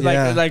see this, mindset.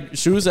 Yeah. like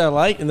shoes that I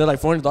like, and they're like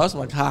 $400, I'm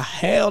like,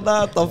 hell,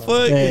 not the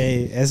fuck.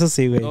 Hey, eso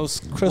sí, güey. Those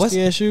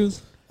crusty ass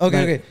shoes.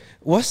 Okay.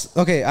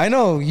 Okay. I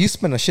know you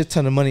spend a shit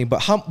ton of money,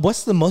 but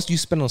what's the most you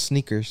spend on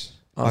sneakers?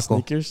 On Paco?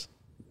 sneakers,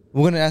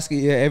 We're gonna ask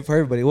you for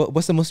everybody.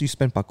 What's the most you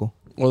spend, Paco?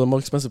 or the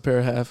most expensive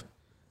pair I have.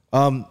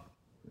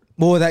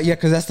 Well,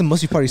 because that's the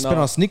most you probably spend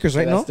No. on sneakers,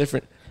 right? That's No.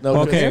 different. No,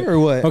 Okay. Or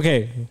what?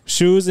 Okay,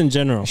 shoes in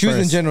general. Shoes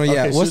in first. general,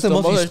 yeah. Okay, What's shoes, the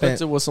most you spent?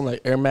 expensive was some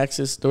like Air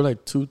Maxes. They were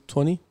like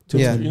 $220.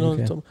 Yeah. You know what I'm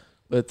Okay. talking about?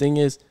 But the thing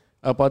is,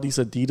 I bought these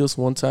Adidas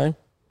one time.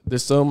 They're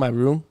still in my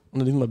room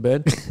underneath my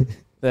bed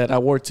that I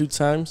wore 2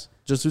 times.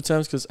 Just 2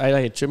 times because I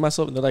like tripped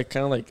myself and they're like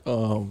kind of like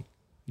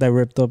That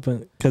ripped up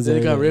because they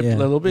got ripped a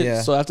little bit.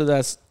 Yeah. So after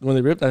that, when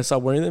they ripped, I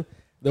stopped wearing them.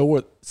 They're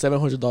worth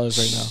 $700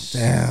 right now.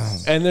 Damn.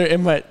 And they're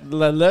in my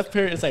left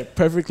pair. It's like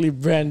perfectly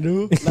brand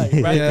new, like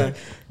right there,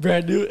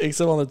 brand new,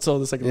 except on the toe.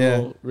 There's like a Yeah.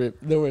 little rip.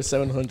 They're worth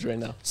 $700 right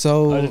now.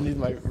 So Underneath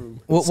my room.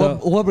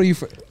 what were you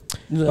for?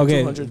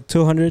 Okay,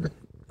 200.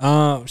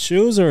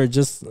 Shoes or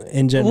just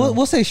in general?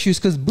 We'll say shoes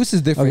because boots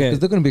is different Okay. because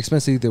they're gonna be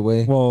expensive either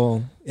way.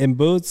 Well, in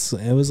boots,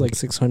 it was like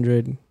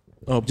 600.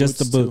 Oh, Just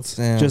the too. boots.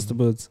 Damn. Just the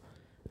boots.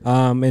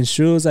 In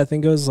shoes, I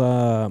think it was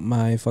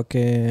my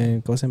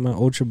fucking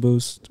Ultra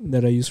Boost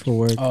that I use for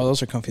work. Oh,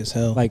 those are comfy as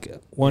hell. Like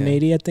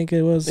 180, I think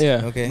it was.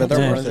 Yeah. Okay. but they're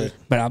Yeah. worth it.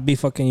 But I'll be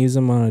fucking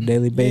using them on a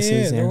daily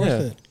basis. they're Yeah,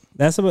 worth it.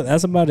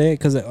 That's about it.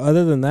 Because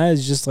other than that,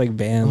 it's just like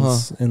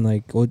Vans and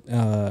like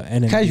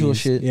NMDs. Casual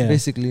shit, Yeah.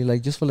 basically,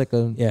 like just for like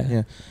a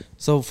Yeah.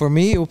 So for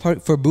me,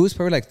 for boots,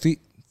 probably like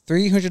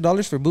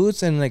 $300 for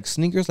boots, and like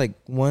sneakers like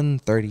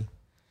 $130.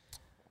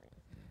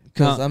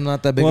 Because No. I'm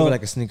not that big of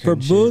like a sneaker. For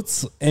and shit.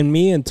 boots and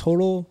me in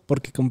total,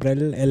 porque compré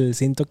el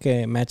cinto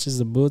que matches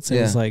the boots, it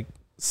was Yeah. like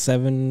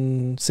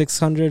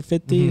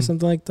 650 Mhm.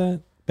 something like that.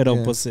 Pero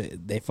Yeah. pues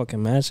they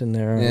fucking match and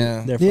they're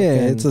Yeah. they're Yeah,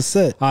 fucking it's a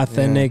set.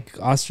 authentic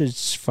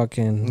ostrich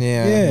fucking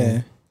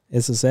Yeah.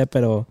 eso sé,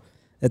 pero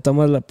de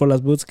todas por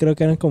las boots creo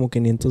que eran como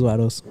 500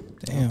 varos.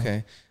 Damn.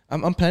 Okay.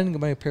 I'm planning to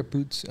buy a pair of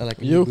boots. I like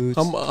You? boots.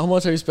 How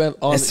much have you spent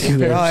on Este a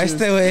pair Oh, of shoes?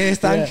 este güey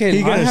está Yeah. Ángel.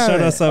 He gotta I shut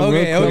have- us up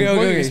Okay, real okay, quick. okay.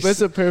 What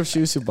expensive pair of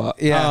shoes you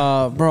bought?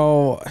 Yeah.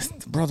 Bro,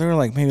 they were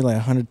like maybe like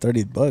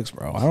 $130,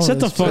 bro. I don't Shut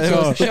the really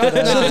fuck up. Shut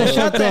the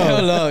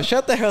hell up.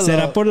 Shut the hell Será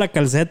up. por la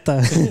calceta.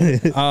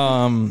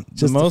 The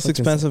Just the most fucking-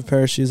 expensive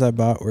pair of shoes I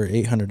bought were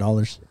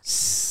 $800.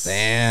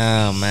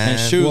 Damn, man. And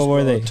shoes, What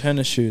were bro, they?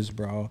 tennis shoes,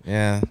 bro.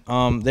 Yeah.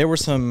 They were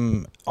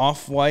some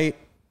off-white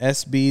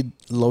SB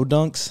low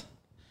dunks.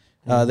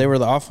 They were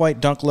the off-white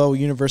Dunk Low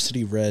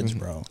University Reds,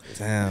 bro.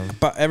 Damn.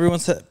 But everyone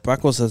said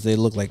Paco says they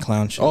look like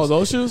clown shoes. Oh,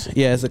 those shoes?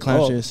 yeah, it's the clown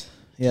Oh. shoes.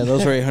 Yeah,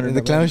 those were $800.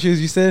 The clown shoes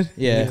you said?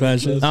 Yeah. Clown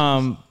shoes.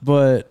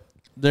 But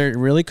they're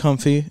really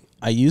comfy.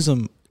 I use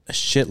them a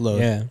shitload.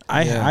 Yeah.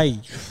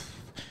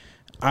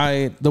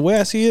 I the way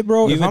I see it,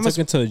 bro. You If even I'm took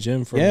it to the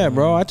gym for yeah,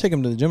 bro. I take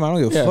them to the gym. I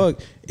don't give a Yeah. fuck.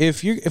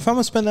 If I'm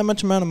gonna spend that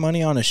much amount of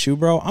money on a shoe,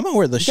 bro, I'm gonna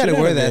wear the shit. gotta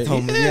out wear of that it.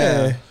 home.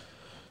 Yeah.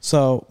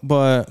 So,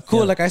 but Cool.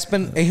 yeah. Like I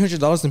spent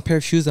 $800 in a pair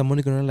of shoes. I'm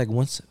only gonna wear like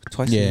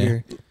twice a Yeah.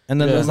 year.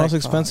 And then Yeah. the It's most like,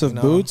 expensive fuck,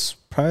 no. boots,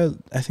 probably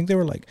I think they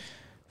were like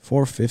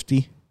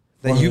 $450.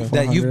 That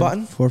you've bought?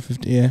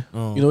 $450. Yeah.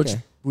 Oh, You know which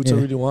okay. boots I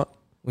Yeah. really want?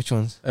 Which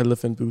ones?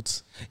 Elephant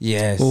boots.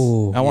 Yes.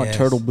 Ooh. I want Yes.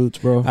 turtle boots,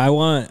 bro. I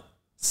want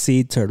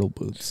sea turtle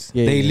boots.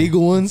 Yeah, The yeah.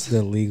 illegal ones.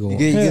 The legal. You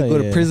get Hell go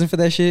to yeah. prison for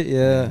that shit.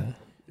 Yeah.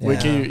 Wait,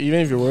 can you, even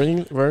if you're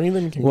wearing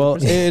them, you can Well, go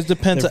to prison? it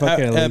depends. They're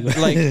fucking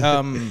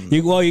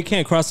illegal. You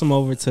can't cross them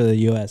over to the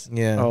U.S.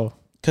 Yeah. Oh,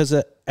 because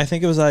I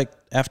think it was like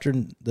after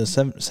the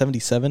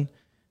 77,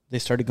 they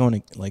started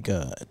going like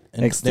and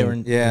they were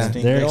Yeah.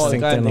 extinct. They're oh, they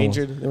extinct got animals.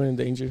 endangered. They were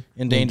endangered.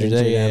 endangered,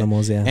 Endangered yeah.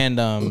 animals, yeah.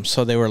 And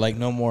so they were like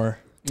no more.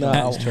 No,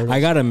 I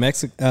got in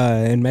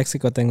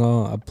Mexico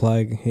tengo a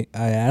plug.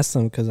 I asked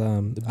him because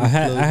I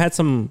had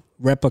some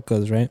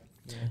replicas, right?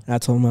 And I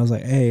told him, I was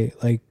like, hey,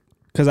 like,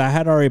 because I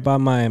had already bought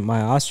my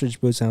ostrich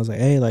boots, and I was like,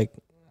 hey, like,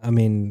 I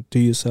mean, do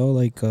you sell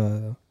like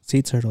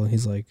sea turtle?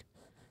 He's like,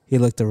 he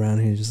looked around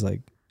and he's just like,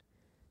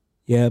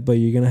 yeah, but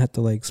you're gonna have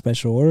to like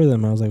special order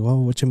them. I was like, well,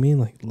 what you mean?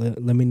 Like,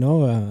 let me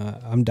know.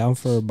 I'm down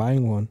for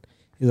buying one.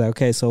 He's like,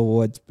 okay, so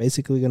what's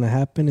basically gonna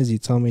happen is you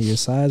tell me your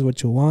size,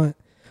 what you want.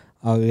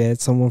 I'll get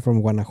someone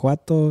from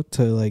Guanajuato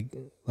to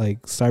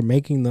like start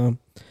making them.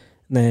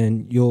 And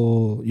then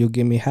you'll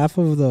give me half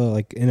of the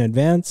like in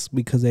advance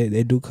because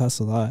they do cost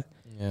a lot.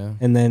 Yeah.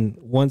 And then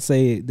once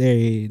they're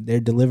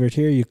delivered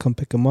here, you come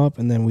pick them up,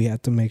 and then we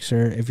have to make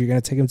sure if you're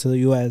gonna take them to the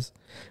U.S.,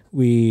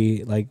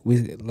 we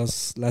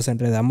las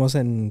enredamos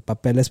en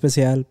papel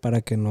especial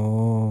para que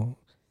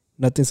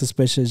nothing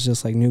suspicious,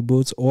 just like new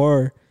boots.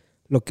 Or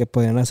lo que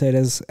podían hacer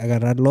es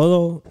agarrar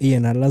lodo y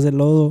llenarlas de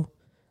lodo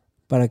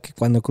para que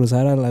cuando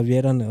cruzaran las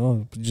vieran,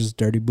 oh, just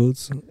dirty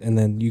boots, and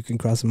then you can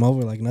cross them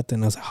over like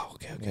nothing. I was like, oh,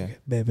 okay,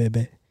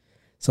 be.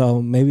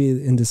 So maybe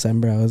in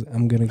December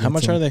I'm gonna get How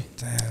much some. are they?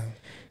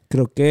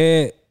 Creo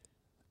que,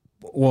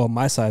 well,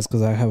 my size,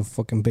 because I have a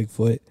fucking big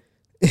foot.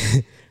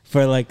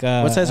 For like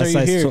What size are you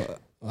here?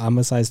 I'm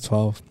a size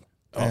 12.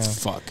 Oh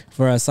fuck!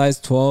 For a size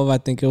 12, I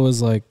think it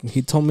was like,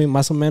 he told me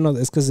más o menos,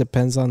 it's because it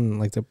depends on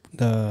like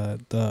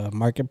the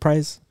market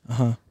price.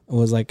 It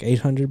was like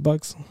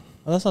 $800.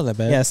 Oh, that's not that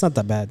bad. Yeah, it's not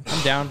that bad.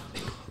 I'm down.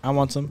 I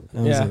want some.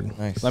 I was Yeah. like,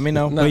 Nice. Let me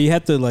know. No. but you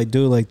have to like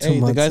do like 2 Hey,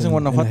 the months. guys in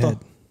Guanajuato, ahead.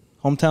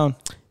 hometown.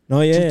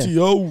 No, yeah.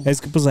 GTO. Es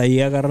que pues ahí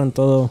agarran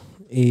todo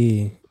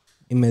y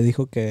me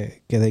dijo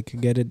que they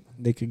could get it.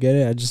 They could get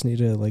it. I just need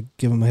to like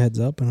give them a heads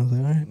up, and I was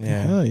like, all right,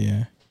 Yeah. Hell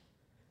yeah.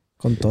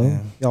 con todo.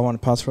 Yeah. Y'all want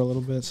to pause for a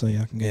little bit so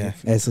y'all can get Yeah. your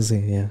food? Eso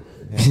sí, yeah.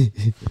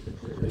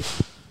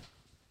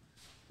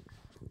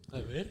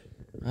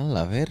 A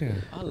la verga.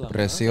 A la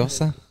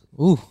Preciosa.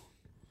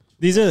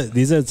 These are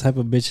the type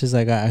of bitches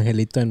I got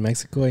Angelito in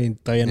Mexico y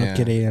todavía no Yeah.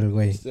 quiere ir al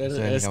güey. Es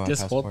got my que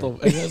es passport. foto.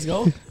 Hey, let's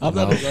go. I'm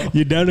down to go.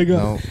 You down to go?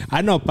 No.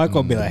 I know Paco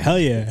will be like, hell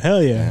yeah.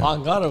 I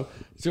got him.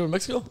 Is you in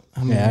Mexico?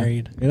 I'm Yeah.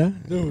 married. You know?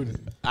 Dude,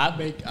 I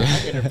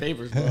get her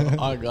favors, bro.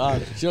 Oh,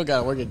 God. She don't got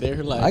to work it there.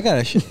 Her like, I got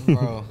a shit,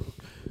 bro.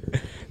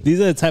 These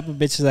are the type of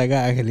bitches I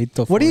got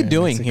Angelito. What are for you in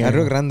doing Mexico. here?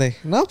 Rio Grande.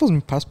 No, pues mi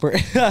passport.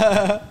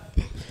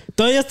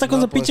 Todavía está con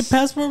No, su pinche pues.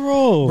 passport,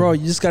 bro. Bro,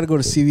 you just got to go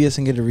to CVS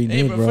and get it hey,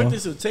 renewed, bro, bro. fuck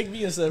this. Take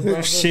me instead,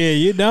 bro. Shit,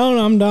 you down?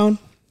 I'm down.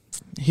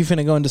 He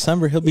finna go in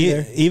December. He'll be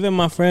there. Even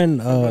my friend,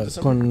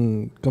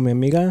 December. con mi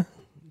amiga,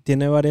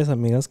 tiene varias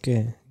amigas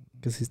que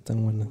sí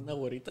están buenas. Una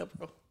güerita,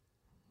 bro.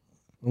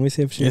 Let me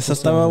see if she Esa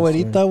posted estaba on her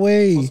güerita,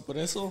 güey. Pues por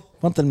eso.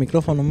 Ponte el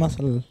micrófono más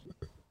al...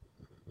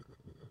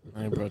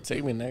 Hey, bro,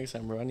 take me next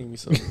time, bro. I need me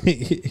some.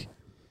 story.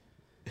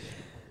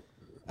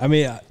 I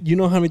mean, you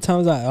know how many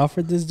times I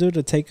offered this dude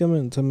to take him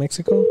into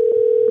Mexico?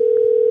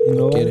 You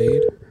know Get what?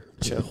 aid.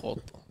 Che joto.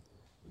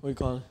 What you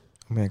calling?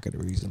 I mean, I got a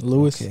reason.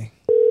 Lewis. Okay.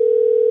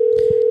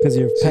 Because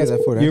your, See,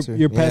 that Ford answer.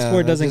 your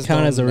passport I doesn't just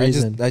count as a don't-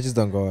 reason. I just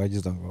don't go. I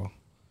just don't go.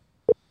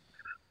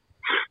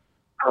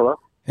 Hello?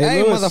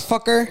 Hey, Lewis,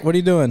 motherfucker. what are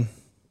you doing?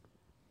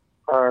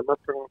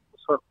 Nothing.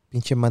 What's up?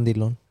 Pinche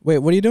mandilón. Wait,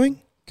 what are you doing?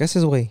 ¿Qué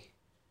haces, güey?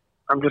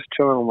 I'm just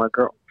chilling with my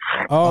girl.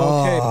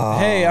 Oh, okay. Oh.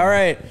 Hey, all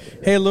right.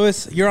 Hey,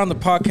 Lewis, you're on the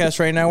podcast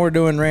right now. We're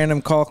doing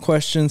random call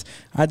questions.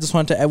 I just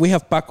want to. We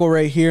have Paco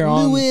right here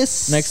on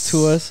Lewis. next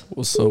to us.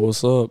 What's up?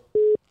 What's up?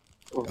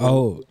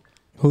 Oh,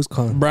 who's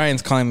calling?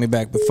 Brian's calling me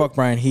back, but fuck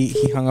Brian. He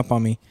hung up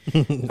on me.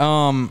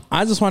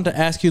 I just wanted to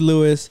ask you,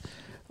 Lewis,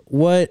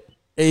 what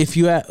if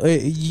you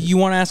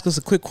want to ask us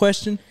a quick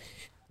question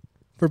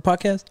for the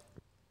podcast?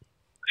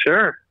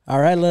 Sure. All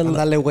right,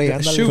 Ándale, güey.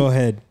 Ándale. Shoot. Go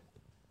ahead.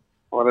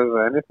 What is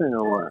it? Anything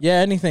or what? Yeah,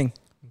 anything.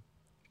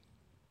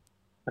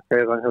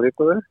 Okay, is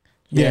Angelito there?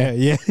 Yeah.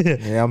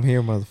 Yeah, I'm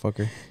here,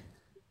 motherfucker.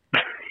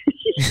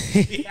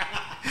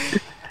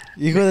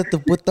 Hijo de tu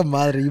puta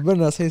madre. You better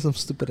not say some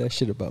stupid ass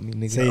shit about me,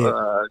 nigga. Say it.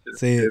 Just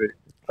Say it.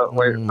 kidding.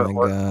 Wait, Oh so my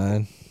what,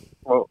 god.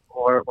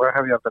 what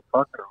have you been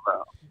talking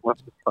about?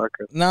 What's the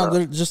talking No, about?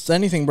 they're just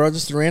anything, bro.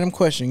 Just a random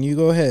question. You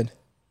go ahead.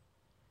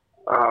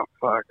 Oh,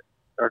 fuck.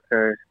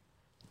 Okay.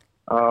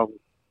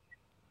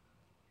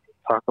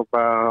 Talk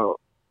about,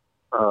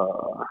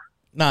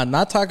 Nah,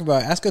 not talk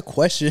about. Ask a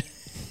question.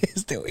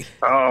 Stewie.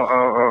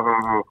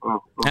 oh.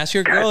 Ask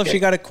your girl if she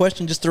got a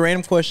question. Just a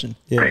random question.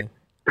 Yeah.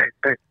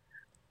 Hey,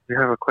 you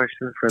have a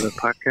question for the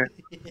podcast?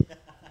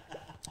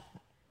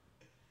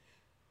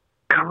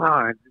 Come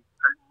on.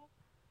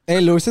 Hey,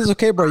 Luis, it's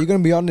okay, bro. You're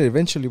gonna be on it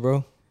eventually,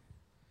 bro.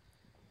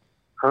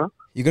 Huh?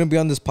 You're gonna be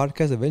on this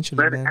podcast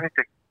eventually, man.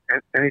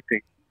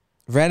 Anything.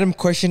 Random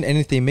question,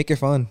 anything. Make it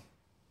fun.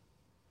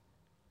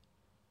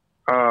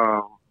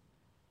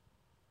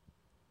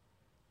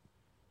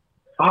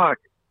 Fuck.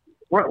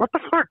 What the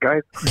fuck,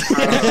 guys?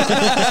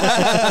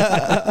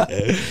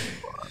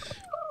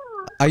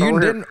 Are you in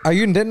Denton? Are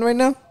you in Denton right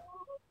now?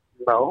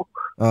 No.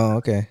 Oh,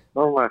 okay.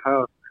 No, my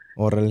house.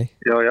 Orale.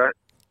 Yo, yeah,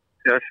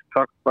 I should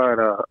talk about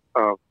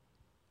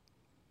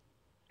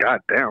God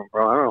damn,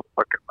 bro. I don't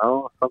fucking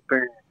know.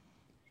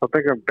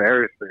 Something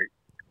embarrassing.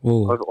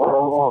 Ooh,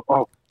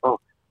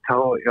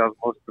 Tell y'all's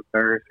most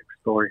embarrassing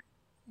story.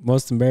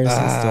 most embarrassing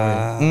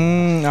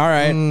story. All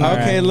right.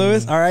 Okay, right.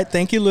 Lewis. All right.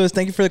 Thank you, Lewis.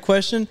 Thank you for the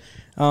question.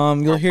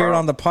 You'll hear it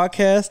on the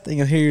podcast, and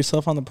you'll hear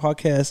yourself on the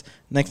podcast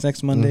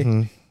next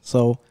Monday.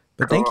 So,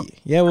 but thank you.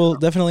 Yeah, we'll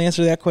definitely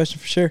answer that question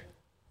for sure.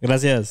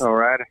 Gracias. All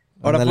right.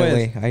 Ahora Ándale,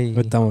 pues. güey. Ahí.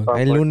 Estamos.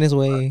 El lunes,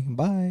 güey.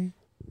 Bye.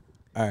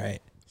 All right.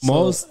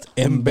 Most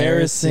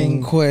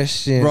embarrassing.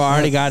 question. Bro, I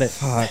already got it.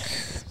 Fuck.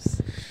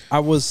 I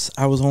was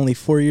only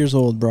 4 years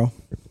old, bro.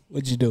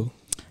 What'd you do?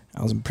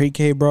 I was in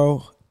pre-K,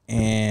 bro,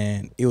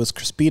 and it was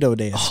Crispito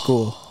Day at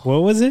school.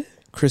 What was it?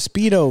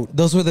 Crispito.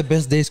 Those were the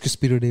best days,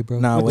 Crispito Day, bro.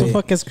 Nah, What wait. the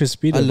fuck is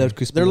Crispito? I love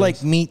Crispito. They're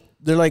like meat.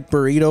 They're like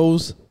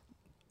burritos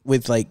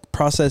with like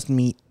processed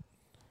meat.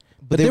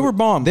 But they were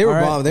bomb. They were all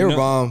right? bomb. They were No.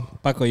 bomb.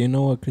 Paco, you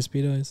know what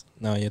Crispito is?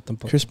 No, yo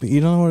tampoco. Crispy.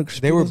 You don't know what Crispitos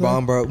They were are?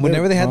 bomb, bro.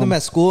 Whenever they had them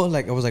at school,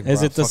 like I was like, Is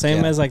bro, it the fuck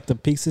same yeah. as like the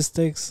pizza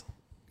sticks?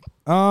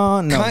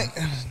 No.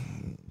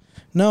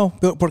 No,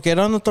 porque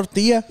era una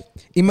tortilla.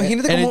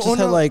 Imagínate And it como just had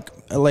una, like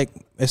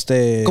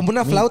como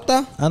una meat.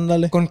 flauta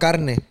Ándale. con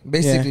carne,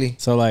 basically.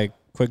 So like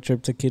Quick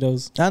Trip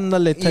taquitos.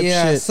 Ándale type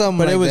Yeah, shit. something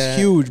But it like was that.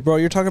 huge, bro.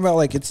 You're talking about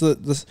like it's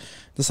the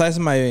size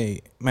of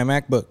my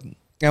MacBook. And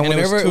And it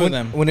was whenever two of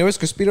them. when it was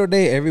Crispito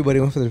Day,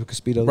 everybody went for the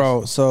Crispitos.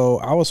 Bro, so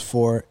I was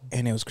 4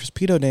 and it was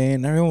Crispito Day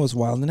and everyone was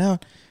wilding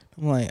out.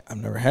 I'm like, I've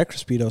never had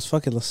Crispitos.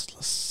 Fuck it, let's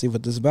see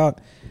what this is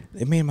about.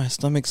 It made my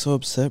stomach so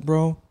upset,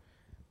 bro.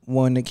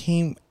 When it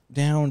came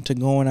down to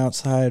going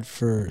outside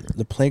for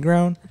the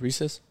playground,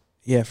 Recess.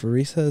 yeah, for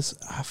recess,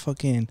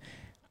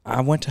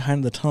 I went to hide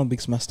in the tunnel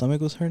because my stomach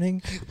was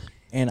hurting,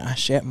 and I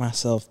shat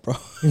myself, bro.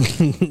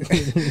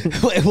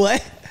 Wait,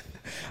 what?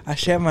 I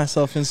shat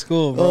myself in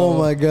school, bro. Oh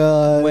my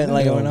god. When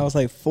I was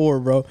like 4,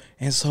 bro,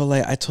 and so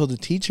like I told the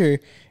teacher,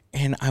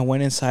 and I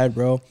went inside,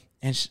 bro,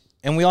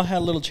 and we all had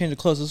a little change of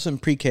clothes. This was in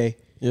pre-K,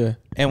 Yeah.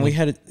 and we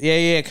had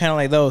kind of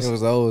like those, It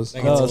was those.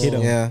 Like it's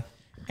keto. Yeah.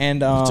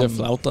 and Jeff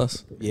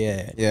flautas.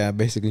 yeah, Yeah,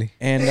 basically.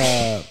 and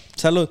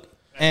salud.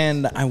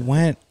 And I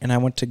went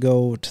to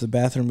go to the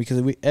bathroom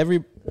because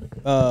every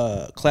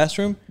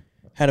classroom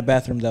had a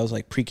bathroom that was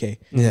like pre-K.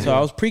 Yeah. So I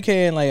was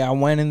pre-K and like I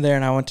went in there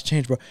and I went to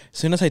change, bro. As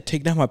soon as I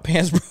take down my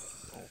pants,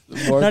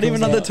 bro, not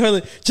even on the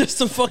toilet,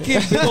 just a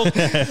fucking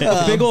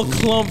big old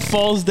clump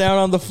falls down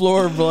on the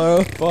floor,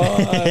 bro.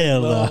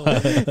 Hell no.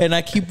 And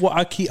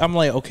I'm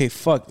like, okay,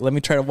 fuck. Let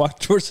me try to walk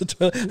towards the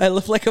toilet. I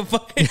look like a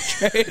fucking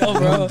trail,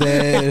 bro. I'm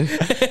dead.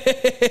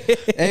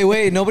 Hey,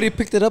 wait, nobody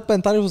picked it up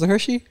and thought it was a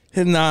Hershey?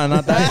 Nah,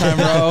 not that time,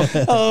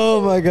 bro.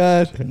 Oh my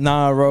god.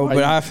 Nah, bro.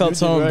 But I felt you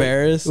so did right.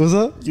 embarrassed. What's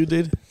up? You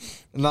did.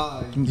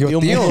 Nah, Tío yo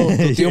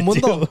tío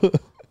Mundo.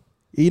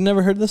 You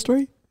never heard this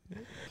story?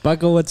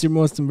 Paco, what's your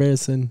most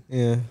embarrassing?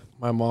 Yeah.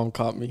 My mom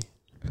caught me.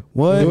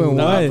 What? Doing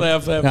No, what?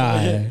 I'm playing.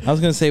 Ah, yeah. I was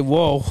gonna say,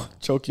 whoa.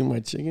 Choking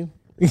my chicken.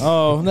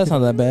 Oh, that's not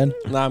that bad.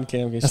 Nah, I'm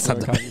kidding. She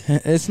never caught me.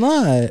 It's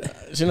not.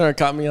 She never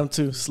caught me. I'm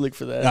too slick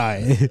for that.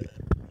 Alright.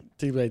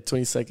 Take like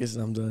 20 seconds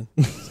and I'm done.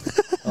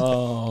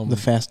 The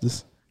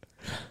fastest.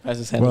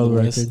 Fastest hand in World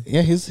the West. record.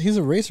 Yeah, he's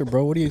a racer,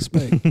 bro. What do you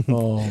expect?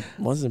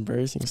 Most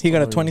embarrassing. He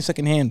got a story.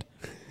 20-second hand.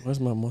 What's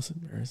my most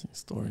embarrassing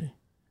story?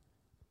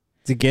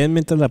 Si quieren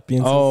mientras la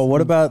piensas. Oh, what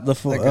about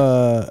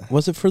the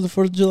was it for the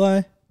 4th of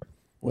July?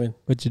 When?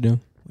 What you do?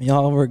 When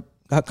y'all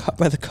got caught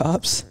by the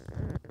cops?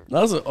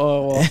 That was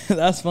well.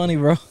 That's funny,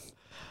 bro.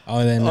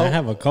 Oh, then I Oh.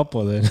 have a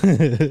couple then.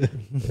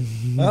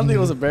 I don't think it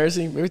was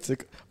embarrassing. Maybe it's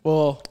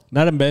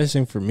Not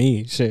embarrassing for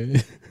me.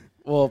 Shit.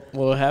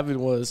 what happened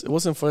was it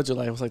wasn't 4th of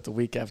July. It was like the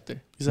week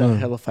after. Because I had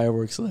hella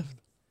fireworks left,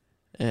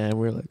 and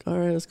we were like, all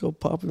right, let's go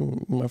pop it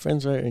with my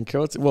friends, right? And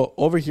Carrollton. Well,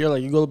 over here,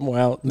 like you go more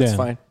out, that's Yeah.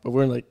 fine. But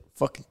we're in like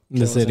fucking In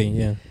the city,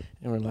 Carrollton. yeah.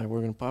 And we're like,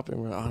 we're gonna pop it.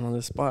 And we're out on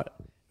this spot.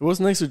 It was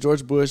next to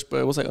George Bush, but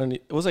it was like to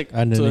the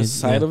Underneath,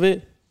 side yeah. of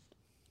it.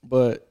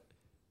 But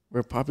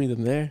we're popping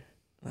them there.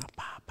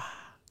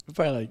 We're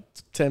probably like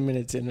 10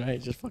 minutes in,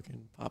 right? Just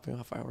fucking popping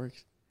off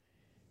fireworks.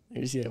 And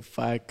you see like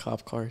 5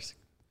 cop cars,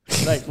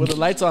 like with the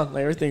lights on,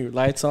 like everything,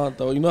 lights on.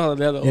 Though you know how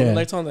they have the Yeah.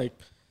 lights on, like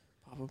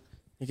pop up,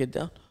 you get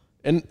down.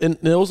 And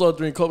it was all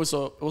during COVID,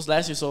 so it was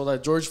last year. So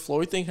that George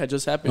Floyd thing had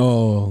just happened.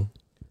 Oh.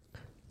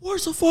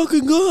 Where's the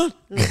fucking gun?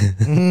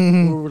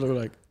 we're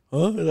like,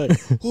 huh? They're like,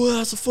 who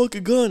has a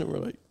fucking gun? And we're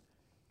like,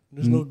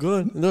 there's no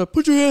gun. And they're like,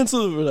 put your hands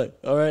up. We're like,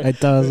 all right. I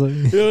thought it was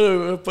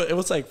like, But it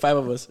was like 5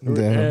 of us.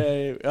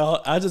 Damn.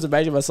 I just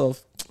imagine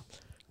myself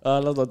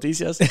Las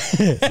noticias.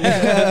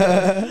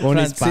 Un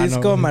Francisco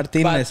hispano.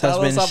 Martinez has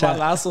been Patados a shot.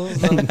 balazos.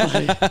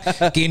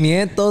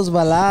 500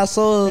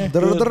 balazos.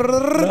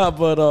 No,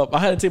 but I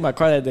had to take my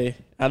car that day.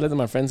 I lived at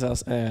my friend's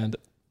house, and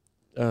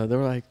they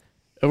were like,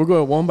 we're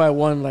going one by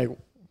one, like,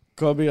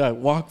 go be like,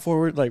 walk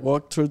forward, like,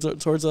 walk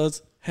towards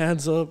us,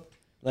 hands up,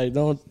 like,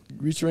 don't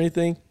reach or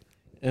anything.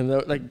 And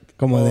they're like,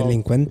 Como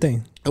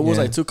delincuente. it was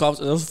Yeah. like 2 cops.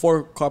 There was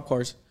 4 cop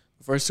cars.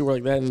 The first 2 were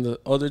like that, and the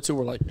other 2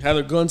 were like had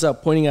their guns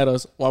out, pointing at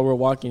us while we were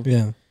walking.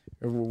 Yeah.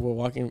 We're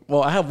walking.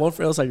 Well, I have one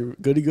friend that was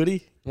like goody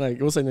goody. Like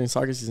it was like in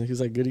soccer season. He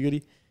was like goody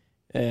goody,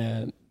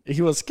 and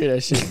he was scared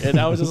of shit. And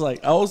I was just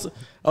like, I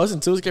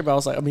wasn't too scared, but I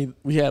was like, I mean,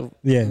 we have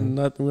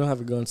nothing. We don't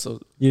have a gun,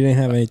 so. You didn't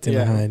have anything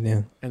Yeah. behind,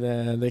 yeah. And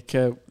then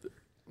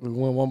we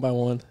went one by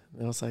one,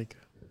 and I was like,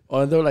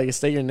 oh, and they were like,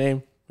 state your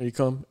name when you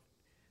come.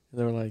 And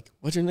they were like,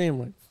 what's your name? I'm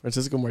like,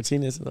 Francisco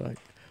Martinez. And they're like,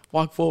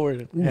 walk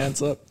forward,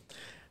 hands up.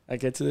 I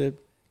get to it.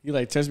 He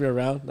like turns me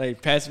around,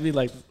 like pats me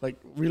like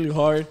really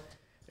hard,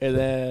 and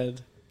then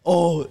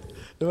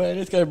man,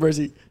 it's kind of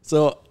mercy.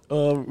 So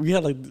we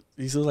had like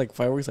these little like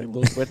fireworks, like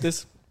little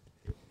fuertes,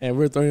 and we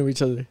were throwing them at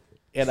each other.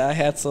 And I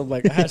had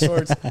I had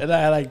shorts, and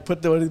I like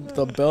put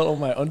the belt on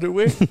my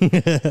underwear.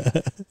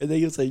 And then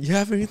he was like, "You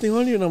have anything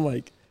on you?" And I'm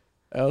like,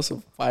 "I have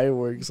some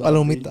fireworks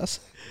on me." Palomitas.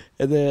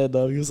 And then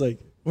he was like,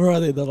 "Where are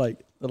they?" They're like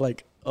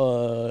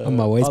on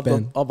my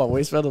waistband. on my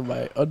waistband of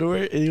my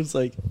underwear. And he was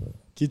like,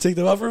 "Can you take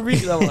them out for me?"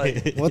 And I'm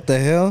like, What the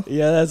hell?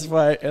 "Yeah, that's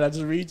fine." And I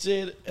just reach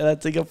in and I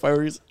take up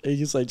fireworks, and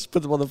he's like, "Just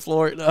put them on the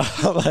floor." And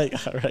I'm like,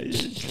 "All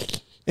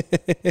right."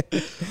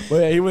 But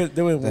yeah, they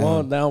went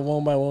one by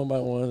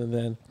one, and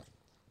then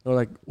they were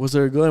like, "Was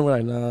there a gun?" We're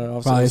like, "No,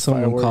 nah, Probably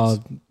someone fireworks."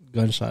 called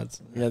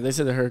gunshots. Yeah, they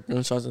said they heard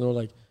gunshots, and they were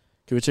like,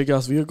 "Can we check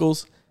y'all's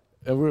vehicles?"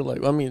 And we were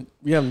like, I mean,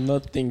 we have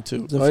nothing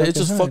to. It's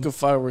just fucking fucking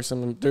fireworks,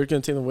 and they're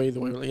gonna take them away.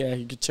 We're like, yeah,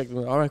 you could check them.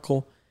 All right,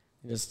 cool.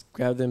 And just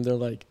grab them. They're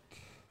like,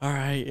 all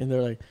right, and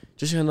they're like,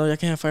 just so you know, y'all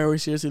can't have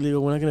fireworks here. It's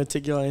illegal. We're not gonna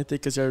take y'all anything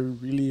because you're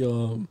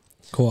really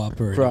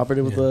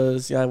cooperative with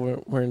us. Yeah, we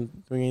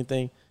weren't doing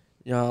anything.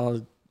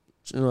 Y'all,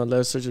 let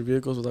us search your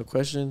vehicles without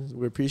questions.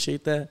 We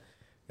appreciate that.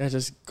 Yeah,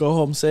 just go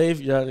home safe.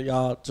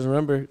 Y'all just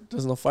remember,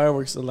 there's no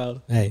fireworks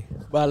allowed. Hey.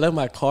 But I left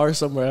my car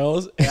somewhere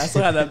else, and I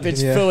still had that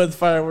bitch filled with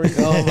fireworks.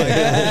 Oh my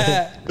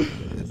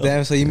god!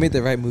 Damn. So you made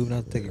the right move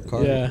not to take your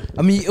car. Yeah.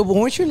 I mean,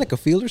 weren't you in like a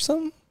field or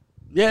something?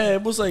 Yeah,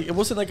 it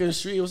wasn't like a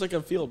street. It was like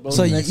a field. Bro.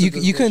 So Next to you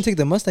the couldn't bush. take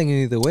the Mustang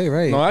either way,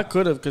 right? No, I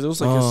could have because it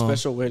was like a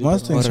special way.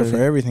 Mustangs are for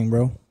everything,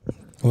 bro.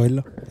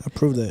 Oílo. I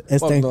proved it.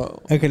 Este, no.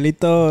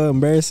 Angelito,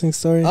 embarrassing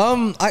story.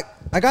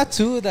 I got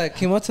 2 that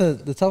came up to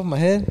the top of my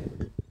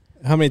head.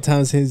 How many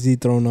times has he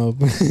thrown up?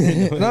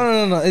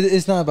 No.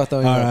 It's not about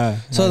throwing All up. right.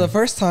 So the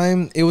first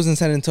time it was in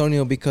San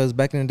Antonio because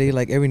back in the day,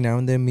 like every now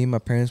and then, me and my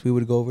parents we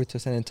would go over to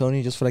San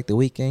Antonio just for like the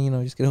weekend,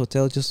 just get a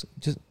hotel, just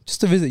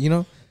to visit,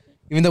 Even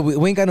though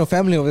we ain't got no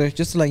family over there,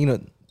 just to like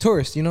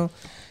tourists,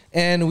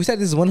 And we stayed at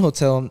this one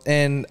hotel,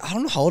 and I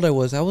don't know how old I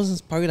was. I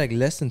was probably like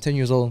less than 10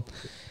 years old,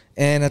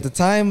 and at the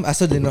time I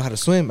still didn't know how to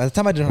swim. At the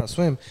time I didn't know how to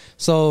swim,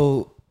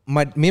 so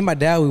me and my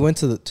dad we went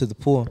to the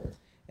pool.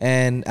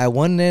 And at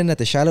one end, at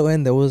the shallow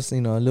end, there was a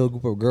little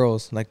group of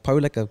girls, like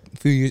probably like a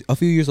few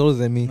years older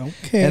than me.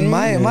 Okay. And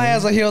my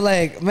ass are here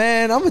like,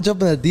 man, I'm gonna jump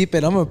in the deep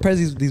end. I'm gonna press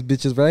these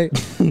bitches, right?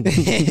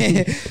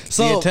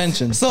 So The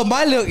attention. So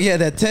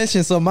the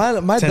attention. So my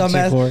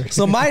dumbass. whore.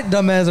 So my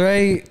dumbass,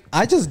 right?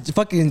 I just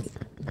fucking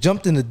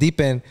jumped in the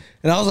deep end,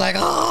 and I was like,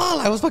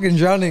 I was fucking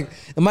drowning.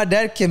 And my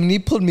dad came and he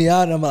pulled me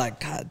out, and I'm like,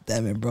 God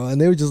damn it, bro. And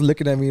they were just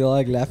looking at me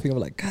like laughing. I'm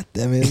like, God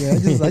damn it,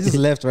 man. I just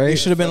left, right? You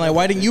should have been like,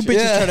 why didn't you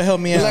bitches try to help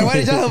me out? Like, why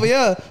did y'all help me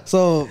out?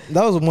 So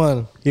that was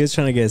one. He was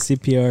trying to get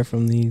CPR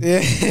from these.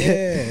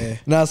 Yeah.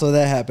 No, so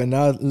that happened.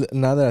 Now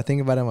that I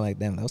think about it, I'm like,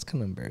 damn, that was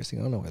kind of embarrassing.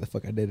 I don't know why the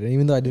fuck I did it,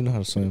 even though I didn't know how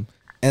to swim.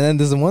 And then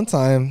there's one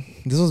time,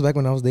 this was back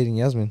when I was dating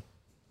Yasmin.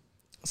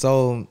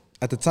 So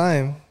at the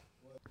time,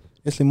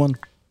 It's limon.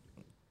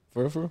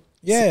 For real?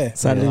 Yeah.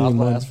 Sale Yeah, I'll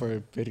limón. ask for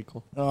a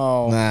perico.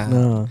 Oh, nah.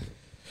 No.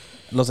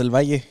 Los del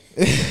Valle.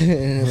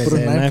 Puro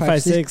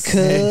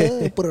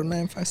 956. Puro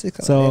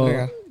 956.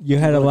 So you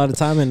had a lot of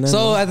time in there.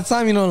 So at the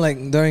time,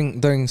 like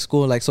during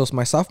school, like so it's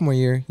my sophomore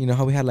year,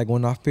 how we had like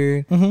one off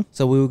period. Mhm.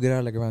 So we would get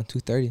out like around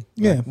 2:30.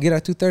 Yeah. Like, get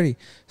out 2:30.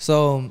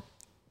 So,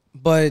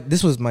 but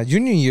this was my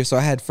junior year, so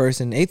I had first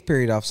and eighth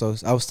period off. So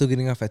I was still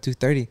getting off at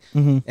 2:30,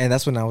 and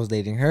that's when I was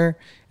dating her.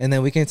 And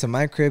then we came to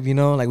my crib,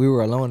 like we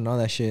were alone and all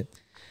that shit.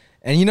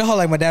 And you know how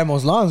like my dad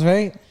mows lawns,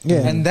 right?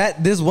 Yeah. And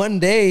this one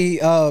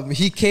day,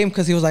 he came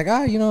because he was like,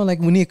 like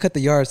we need to cut the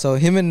yard. So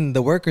him and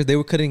the workers, they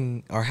were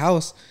cutting our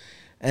house.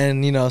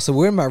 And, so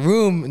we're in my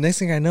room. Next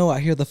thing I know,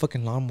 I hear the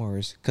fucking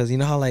lawnmowers. Because you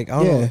know how like,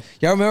 I don't know.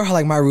 Y'all remember how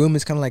like my room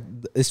is kind of like,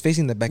 it's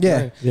facing the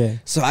backyard? Yeah.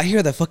 So I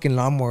hear the fucking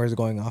lawnmowers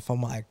going off.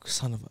 I'm like,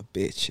 son of a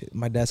bitch.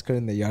 My dad's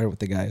cutting the yard with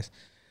the guys.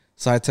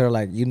 So I tell her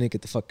like, you need to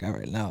get the fuck out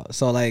right now.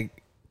 So like,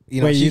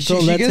 Wait, you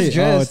told that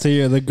to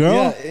you, the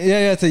girl?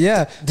 Yeah. So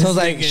I was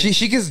like,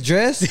 she gets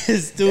dressed,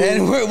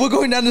 and we're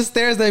going down the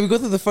stairs. Like we go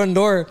through the front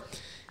door,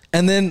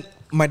 and then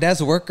my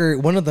dad's worker,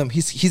 one of them,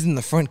 he's in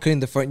the front cutting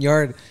the front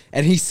yard,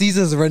 and he sees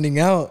us running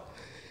out,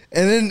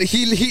 And then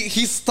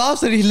he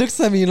stops and he looks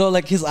at me, you know,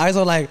 like his eyes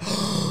are like,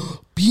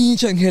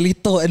 pinche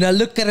Angelito. And I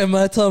look at him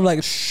and I tell him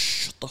like,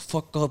 shut the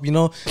fuck up, you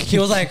know. He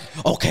was like,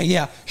 okay,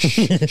 yeah.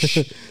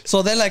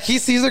 So then like he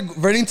sees her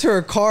running to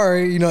her car,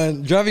 you know,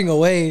 and driving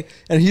away.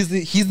 And he's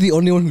the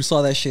only one who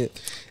saw that shit.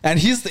 And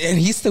he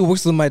still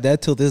works with my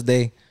dad till this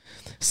day.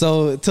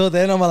 So till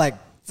then I'm like,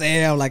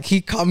 damn, like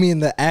he caught me in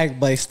the act,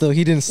 but still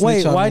he didn't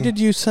snitch on me. Why did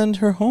you send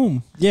her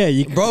home? Yeah,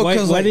 Bro, why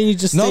didn't you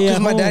just no? stay Because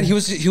at my home? dad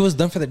he was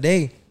done for the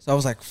day, so I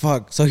was like,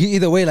 fuck. So he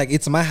either way, like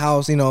it's my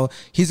house, you know.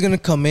 He's gonna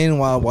come in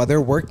while they're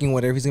working,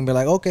 whatever. He's gonna be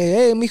like, okay,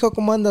 hey, mijo,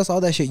 ¿cómo andas?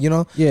 All that shit, you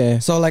know. Yeah.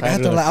 So like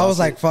I was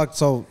like, fuck.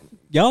 So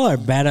Y'all are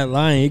bad at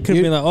lying. You could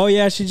be like, oh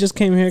yeah, she just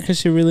came here because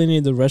she really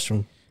needed the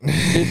restroom.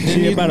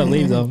 She about to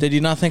leave though. Did you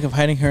not think of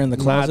hiding her in the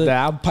closet?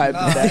 I'm piping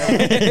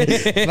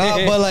that. nah,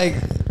 but like.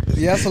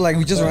 Yeah, so like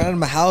we just ran out of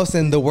my house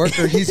and the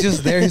worker, he's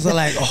just there. He's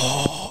like,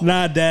 oh,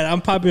 Nah, Dad, I'm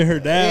popping her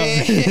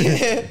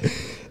down.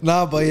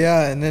 nah, but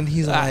yeah, and then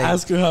he's I like,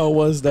 asked her how it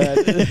was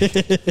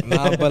that.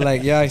 nah, but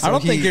like, yeah. So I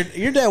don't think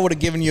your dad would have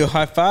given you a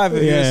high five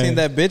if you had Yeah. seen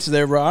that bitch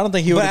there, bro. I don't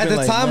think he would. But at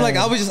the time, like,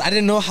 man. I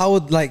didn't know how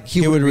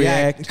he would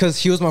react because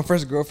he was my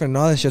first girlfriend and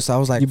all that shit. So I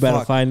was like, You better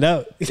fuck. find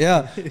out.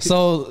 Yeah.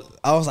 So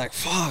I was like,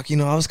 fuck, you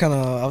know, I was kind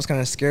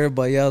of scared,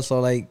 but yeah.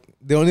 So like,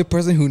 the only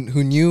person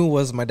who knew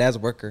was my dad's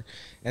worker,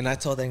 and I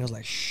told him, he was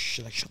like, shh,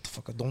 like shut the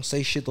fuck up, don't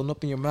say shit, don't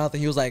open your mouth.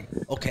 And he was like,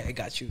 okay, I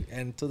got you.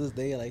 And to this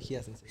day, like he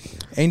hasn't said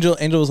it.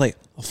 Angel was like,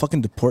 I'll fucking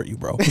deport you,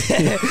 bro.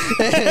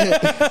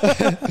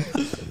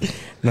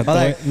 No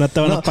te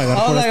van a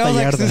pagar por esta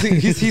yarda.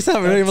 He's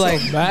Salvadorian, like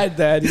Mad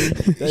daddy.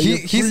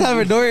 he's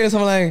Salvadorian, so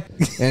I'm like,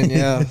 and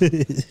yeah.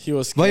 He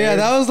was scared. But yeah,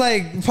 that was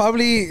like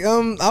probably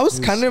I was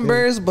kind of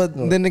embarrassed, but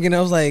then again,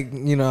 I was like,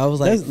 you know, I was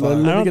like, That's, fuck.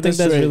 I don't get think this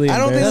that's straight. really I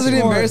don't think that's really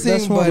embarrassing.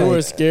 embarrassing, more but You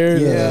were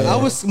scared. yeah, I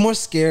was more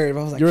scared.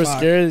 I was like, You were fuck.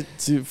 scared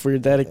for your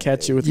dad to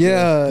catch you with.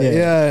 Yeah, Yeah.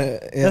 yeah.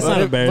 That's not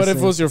But embarrassing.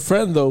 if it was your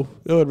friend though,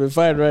 it would have been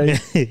fine, right?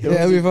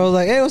 Yeah, before I was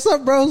like, hey, what's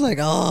up, bro? I was like,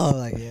 oh,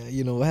 like, yeah,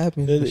 you know what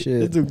happened? It's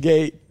Shit. too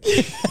gay.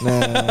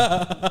 Nah.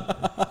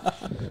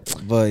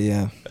 But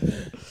yeah.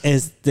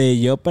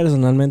 Yo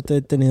personalmente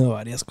he tenido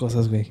varias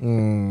cosas, güey.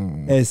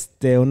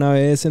 Una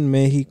vez en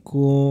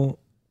México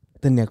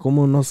tenía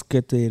como unos,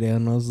 que te diré,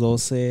 unos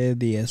 12,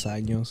 10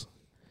 años.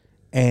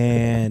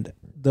 And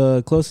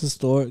the closest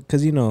store,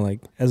 because you know, like,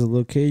 as a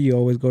little kid, you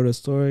always go to the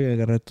store,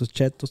 agarrar tus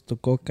chetos, tu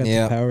coca,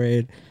 Yeah. tu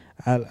Powerade.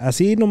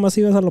 Así nomás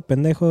ibas a lo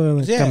pendejo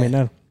a Yeah.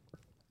 caminar.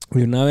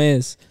 Y una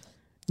vez,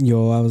 I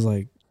was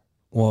like,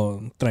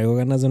 well, traigo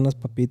ganas de unas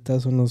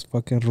papitas, unos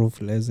fucking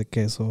rufles de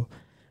queso.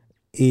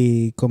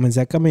 Y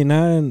comencé a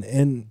caminar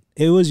and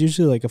it was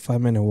usually like a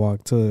 5-minute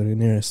walk to the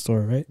nearest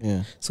store, right?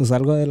 Yeah. So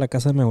salgo de la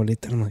casa de mi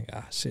abuelita and I'm like,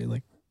 shit,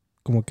 like,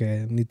 como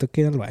que necesito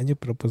que ir al baño,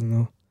 pero pues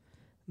no.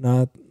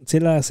 No, sí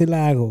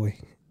la hago, güey.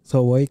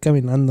 So voy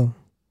caminando.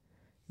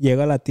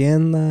 Llego a la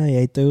tienda y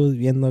ahí estoy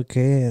viendo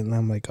que, and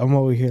I'm like, I'm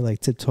over here like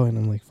tiptoeing.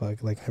 I'm like,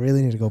 fuck, like, I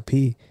really need to go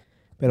pee.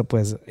 Pero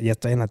pues ya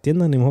estoy en la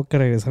tienda, ni modo que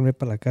regresarme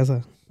para la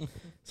casa.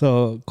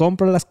 So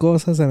compro las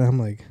cosas and I'm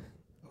like,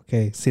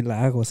 okay, sí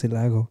la hago.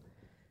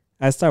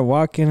 I start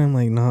walking, I'm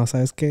like, no,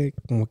 ¿sabes qué?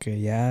 Como que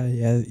ya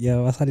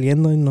va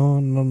saliendo y no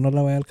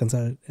la voy a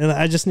alcanzar. And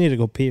I just need to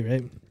go pee,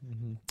 right?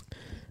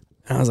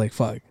 And I was like,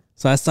 fuck.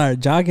 So I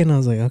started jogging, I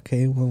was like,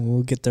 okay, well,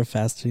 we'll get there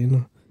faster, you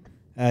know.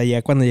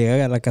 Ya cuando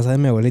llegué a la casa de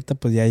mi abuelita,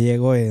 pues ya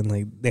llego y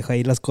like, dejo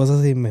ahí las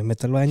cosas y me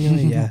meto al baño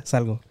y ya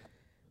salgo.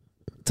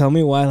 Tell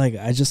me why, like,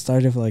 I just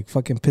started like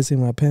fucking pissing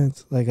my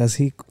pants. Like,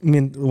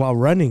 while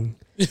running.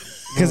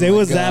 Because it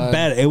was that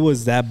bad. It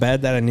was that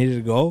bad that I needed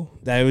to go.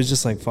 That it was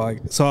just like, fuck.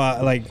 So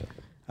I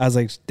was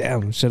like,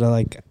 damn, should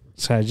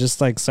I just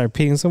like start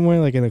peeing somewhere,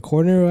 like in a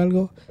corner or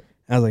algo?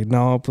 I was like,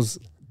 no, pues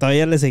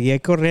todavía le seguía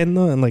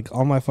corriendo and like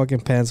all my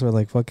fucking pants were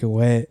like fucking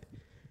wet.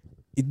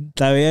 Y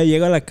todavía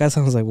llego a la casa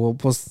and I was like, well,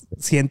 pues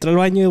si entro al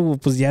baño,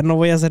 pues ya no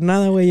voy a hacer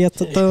nada, güey. Ya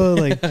está todo,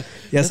 like,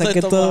 ya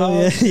saqué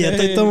todo, ya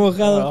estoy todo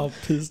mojado. I'm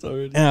pissed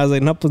already. And I was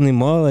like, no, pues ni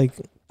modo, like,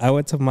 I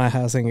went to my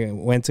house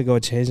and went to go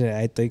change it.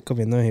 Ahí estoy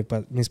comiendo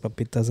mis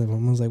papitas. And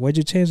mom was like, why'd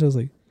you change? I was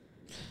like,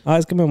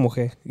 es que me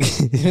mojé.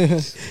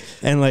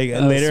 And like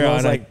later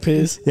on, like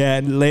piss. Yeah,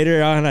 and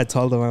later on I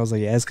told him, I was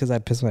like, yeah, it's because I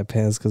pissed my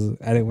pants because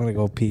I didn't want to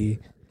go pee.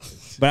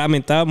 But I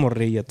mean, estaba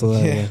morrillo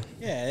todavía.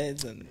 Yeah,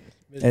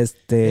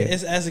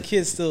 It's as a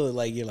kid still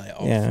like you're like,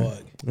 oh yeah.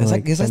 fuck. It's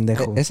like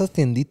pendejo. esas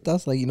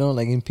tienditas, like, you know,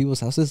 like in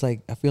people's houses,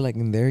 like I feel like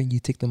in there you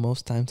take the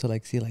most time to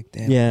like see like,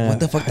 damn, Yeah, what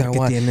the fuck do I ¿qué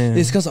want? tiene?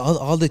 It's because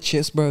all the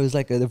chips, bro, is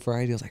like the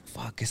variety. I was like,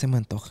 fuck, que se me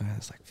antoja.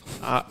 It's like,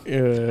 fuck.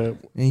 And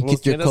you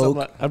get your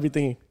Coke. I'd be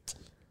thinking,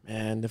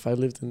 man, if I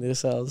lived in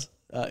this house,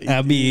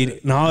 I mean,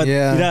 no,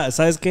 Yeah. mira,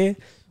 ¿sabes qué?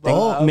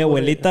 Mi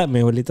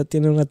abuelita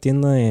tiene una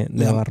tienda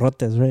de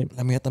abarrotes, right?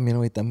 La mía también,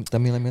 güey,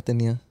 también la mía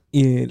tenía.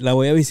 Y la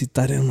voy a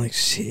visitar y I'm like,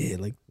 shit,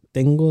 like,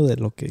 tengo de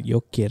lo que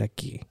yo quiera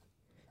aquí.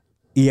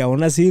 Y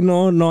aún así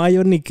no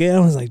hallo ni qué. I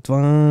was like,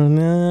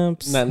 nah,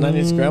 pues,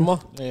 Nani's grandma.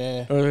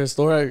 Yeah. Or her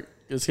store.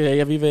 Es que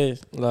ella vive,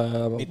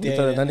 la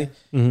abuelita de Nani,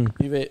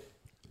 vive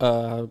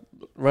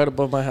right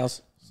above my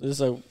house. So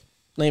it's like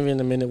not even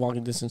a minute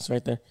walking distance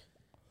right there.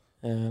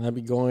 And I'd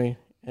be going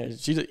And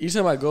each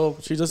time I go,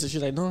 she's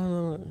like,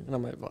 no. And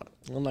I'm like, "Fuck,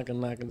 I'm not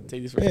gonna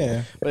take this for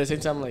Yeah. But at the same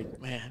time, I'm like,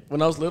 man,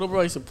 when I was little, bro,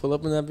 I used to pull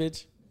up in that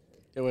bitch,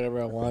 get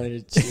whatever I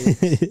wanted, chill.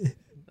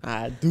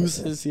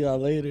 Deuces, see y'all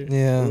later.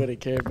 Yeah. Nobody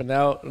care. But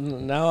now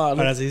I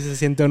Ahora sí se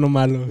siente uno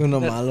malo. Uno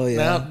malo, Now,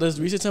 yeah. this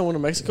recent time I went to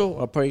Mexico,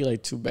 I'll probably get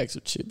like 2 bags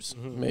of chips,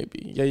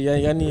 maybe.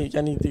 Yeah,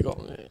 need to go.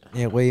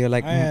 Yeah, where you're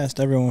like, I asked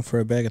everyone for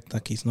a bag of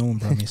Takis. No one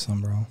brought me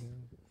some, bro.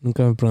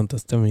 Nunca me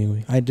preguntaste a mí,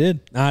 güey. I did.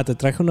 Ah, te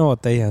traje una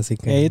botella, así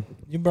que... Hey,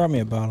 you brought me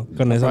a bottle.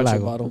 Con eso Brought la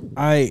you a hago.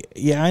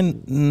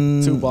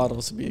 bottle. 2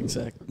 bottles to be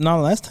exact.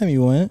 No, last time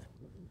you went,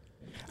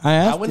 I I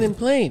asked. went in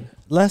plain.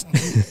 Last,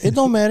 it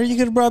don't matter. You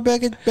could have brought a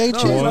bag of No,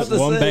 chips. it's not the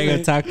One same, bag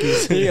of man.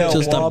 Takis. Yeah,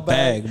 Just a wall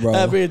bag, bro.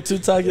 I bring 2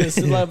 Takis,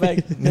 a Ziploc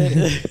bag.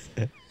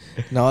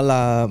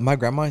 no, my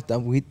grandma,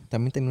 we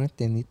también tenía una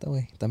tiendita,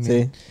 güey.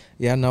 También. Sí.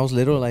 Yeah, and I was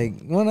little, like,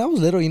 when I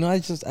was little, you know, I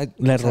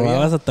Le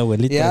robabas a tu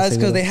abuelita. Yeah, it's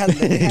because seguro. they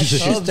had She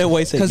tubs. still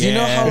wasted Because you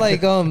know how, gas. like,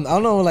 I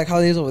don't know, like, how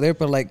it is over there,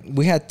 but, like,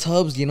 we had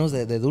tubs, you know,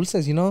 the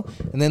dulces, you know,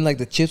 and then, like,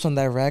 the chips on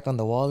that rack on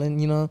the wall, and,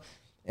 you know,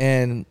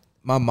 and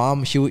my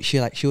mom, she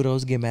would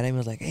always get mad at me. I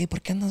was like, hey, ¿por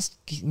qué andas,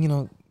 you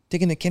know,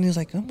 taking the candy? I was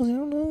like, oh, pues, I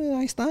don't know,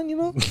 ahí están, you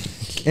know.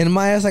 And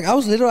my ass, like, I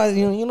was little,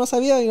 no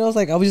sabía, you know, I was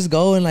like, I would just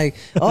go and, like,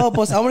 oh,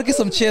 pues, I want to get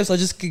some chips. I'll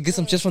just get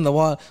some chips from the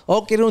wall.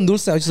 Oh, quiero un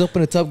dulce. I'll just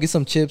open the tub, get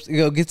some chips,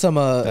 get some,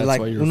 like,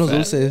 why you're unos fat.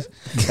 dulces.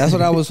 That's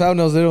what I was found when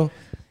I was little.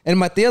 And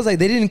my tías, like,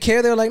 they didn't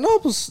care. They were like, no,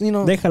 pues, you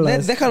know, Déjalo,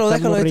 déjalo. está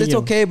It's morrillo.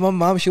 okay. My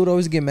mom, she would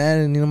always get mad.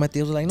 And, you know, my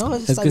tías were like, no,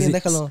 Es está que bien, sí,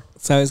 déjalo.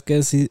 sabes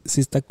que sí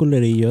está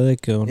culerillo de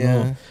que uno...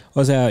 Yeah.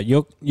 O sea,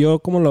 yo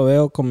como lo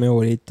veo con mi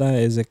abuelita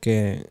es de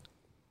que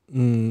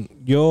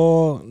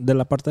yo, de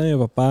la parte de mi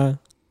papá,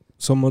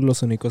 somos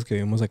los únicos que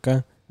vivimos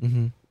acá.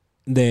 Mhm.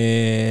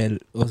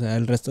 O sea,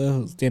 el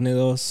resto tiene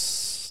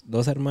dos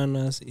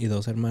hermanas y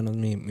 2 hermanos,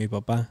 mi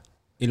papá.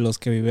 Y los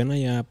que viven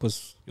allá,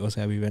 pues, o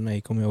sea, viven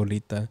ahí con mi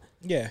abuelita.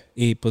 Yeah.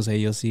 Y pues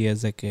ellos sí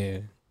es de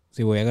que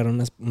si voy a agarrar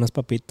unas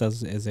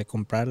papitas, es de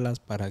comprarlas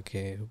para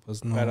que,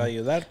 pues, no... Para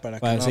ayudar, para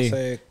que Para- no sí.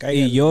 se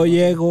caiga. Y yo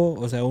llego,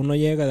 o sea, uno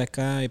llega de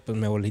acá y pues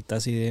mi abuelita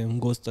así de un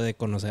gusto de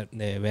conocer,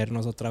 de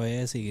vernos otra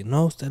vez y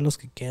no, ustedes los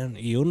que quieran.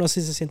 Y uno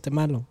sí se siente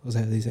malo, o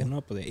sea, dice,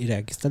 no, pues mira,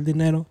 aquí está el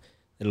dinero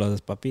de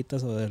las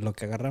papitas o de lo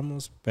que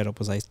agarramos, pero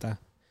pues ahí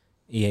está.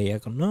 Y ella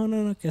con,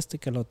 no, que esto y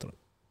que el otro.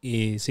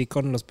 Y sí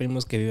con los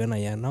primos que viven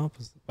allá, no,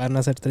 pues van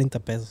a ser 30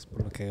 pesos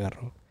por lo que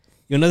agarró.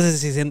 Y uno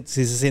sí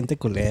se siente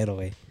culero,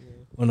 güey.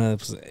 Uno,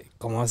 pues,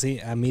 como así?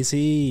 A mí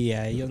sí y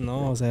a ellos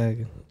no, o sea...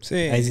 Sí.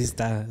 Ahí sí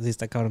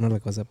está cabrón la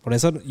cosa. Por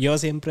eso yo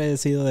siempre he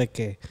sido de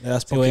que Le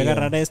das si voy a poquillo.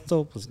 agarrar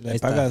esto, pues ahí Le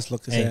está. pagas lo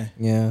que Ey, sea.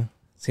 Yeah.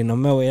 Si no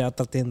me voy a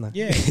otra tienda.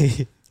 Yeah.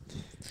 I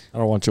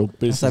don't want your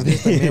business.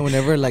 ¿Sabes? También,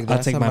 whenever, like, I'll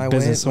last take time my I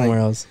business went, somewhere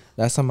like, else.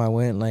 last time I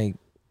went, like,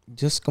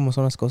 just como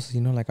son las cosas,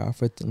 you know, like, I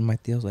offered my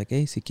tíos, like,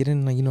 hey, si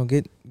quieren, like, you know,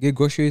 get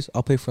groceries,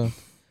 I'll pay for them.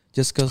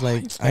 Just because,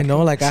 like, I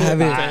know, like, I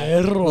have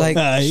it, like,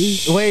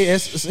 wait,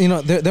 it's, you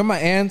know, they're my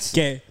aunts.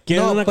 ¿Qué?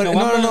 ¿Quieren No, una but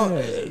caguama? no.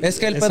 Es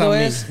que el Es a pedo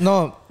mí. es,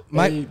 no,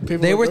 Hey, pay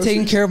for they my were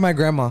taking groceries? care of my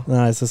grandma.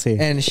 No, eso sí.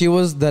 And she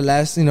was the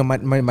last, you know,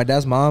 my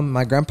dad's mom.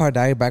 My grandpa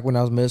died back when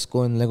I was middle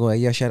school, and luego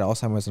ella, she had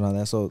Alzheimer's and all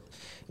that. So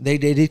they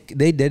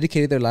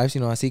dedicated their lives,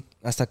 you know, así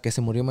hasta que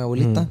se murió mi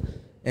abuelita.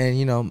 And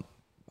you know,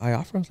 I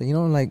offered, I was like, you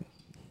know, like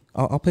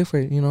I'll pay for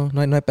it, you know,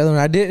 no hay pedo. And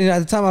I did. And at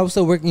the time, I was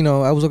still working, you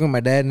know, I was working with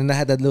my dad, and I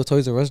had that little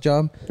Toys R Us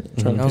job.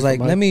 And I was like,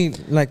 let me,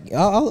 like,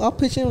 I'll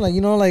pitch in, like,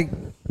 you know, like.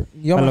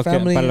 Y'all Pa' my lo que-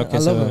 family, pa' lo que I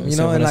love se- them, you se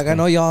know, and like I ofrezcan.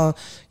 know y'all,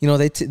 you know,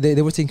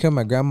 they were taking care of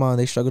my grandma and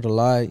they struggled a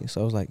lot,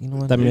 so I was like, you know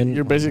what, También,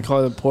 You're basically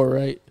calling them poor,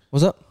 right?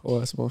 what's up? Oh,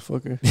 that's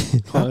motherfucker.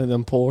 Calling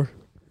them poor.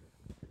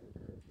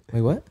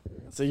 Wait, what?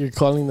 So you're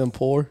calling them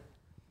poor?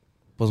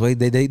 Pues wait,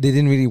 they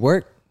didn't really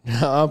work.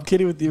 I'm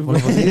kidding with you. Bueno,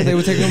 pues sí, they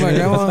were taking care of my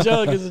grandma. It's a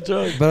joke. It's a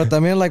joke. But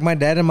también, like, my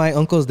dad and my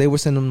uncles, they were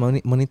sending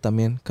money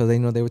también, because they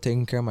know they were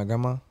taking care of my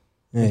grandma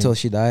Ey, until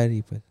she died.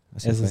 Y pues,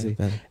 así Eso fue, sí.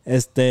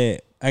 pero-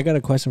 I got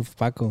a question for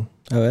Paco.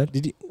 A ver.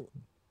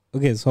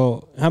 Okay,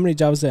 so how many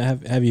jobs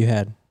have you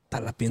had?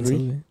 La pienso, 3.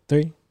 güey.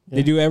 3? Yeah.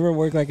 Did you ever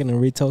work like in a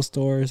retail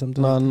store or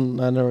something? No,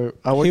 I never.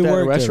 I worked He at a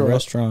worked at a restaurant.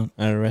 restaurant.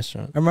 At a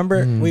restaurant. I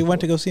remember Mhm. we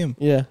went to go see him.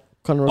 Yeah.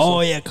 Conor Oh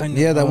Russell. yeah, Kanye.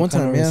 Yeah, that one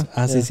time, yeah.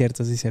 Ah, sí, Yeah.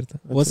 cierto, sí, cierto.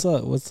 That's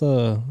What's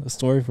the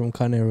story from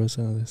Kanye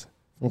Russell?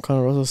 From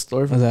Conor Russell's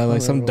story. Was that like Conor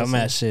some Russell.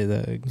 dumbass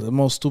shit? The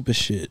most stupid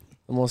shit.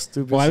 The most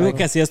stupid. O algo shit.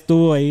 que hacías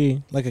tú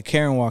ahí. Like a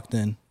Karen walked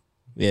in.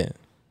 Yeah.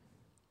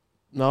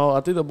 No,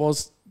 I think the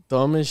most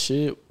dumbest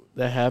shit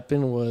that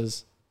happened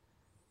was,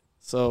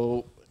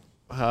 so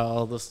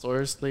how the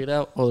store is laid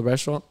out, or the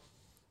restaurant,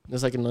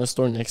 there's like another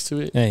store next to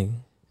it, Hey.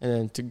 and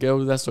then to go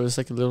to that store, it's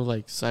like a little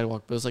like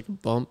sidewalk, but it's like a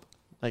bump,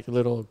 like a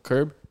little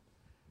curb.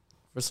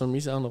 For some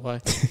reason, I don't know why.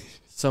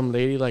 Some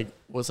lady like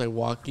was like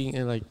walking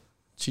and like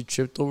she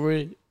tripped over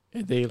it,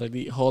 and they like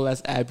the whole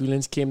ass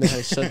ambulance came that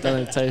had shut down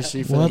the entire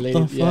street for What the lady.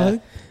 the fuck? Yeah,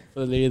 for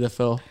the lady that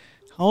fell.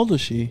 How old is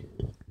she?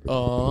 I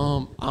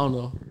don't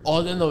know.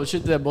 Oh, then the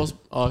shit that most.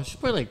 Oh, she's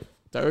probably like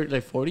 30,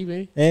 like 40,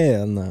 maybe.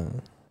 Hell no.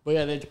 But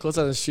yeah, they closed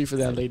down the street for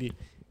that lady.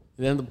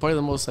 And then probably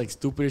the most like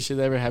stupidest shit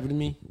that ever happened to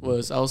me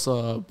was I was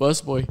a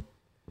busboy,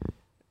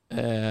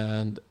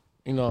 and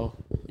you know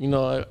you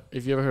know,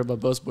 if you ever heard about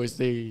busboys,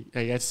 they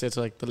I guess it's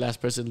like the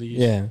last person leaves.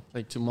 Yeah.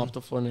 Like to mop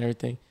the floor and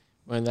everything.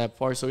 We're in that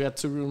part. So we had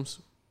 2 rooms,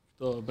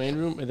 the main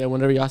room, and then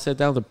whenever y'all sat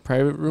down, the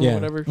private room Yeah. or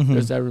whatever, Mhm.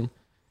 there's that room.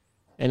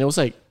 And it was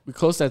like we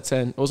closed at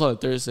 10. It was on a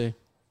Thursday.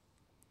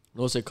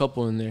 There was a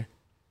couple in there.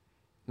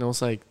 And it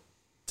was like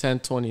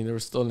 10:20. They were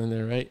still in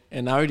there, right?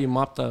 And I already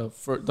mopped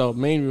the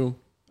main room.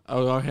 I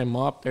already had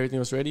mopped. Everything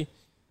was ready.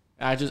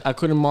 I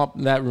couldn't mop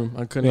that room.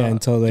 I couldn't. Yeah,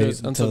 until they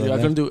I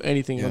couldn't do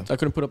anything. Yeah. I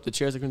couldn't put up the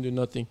chairs. I couldn't do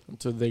nothing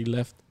until they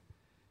left.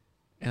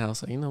 And I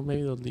was like,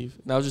 maybe they'll leave.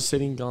 And I was just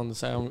sitting on the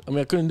side. I mean,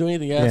 I couldn't do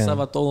anything. Yeah, Yeah.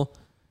 estaba todo.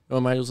 And my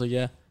manager was like,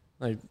 yeah,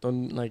 like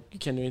don't you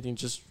can't do anything.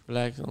 Just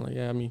relax. I'm like,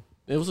 yeah. I mean,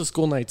 it was a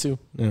school night too.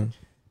 Yeah.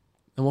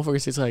 The motherfucker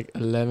stays like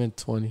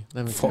 11:20,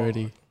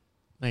 11:30,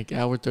 like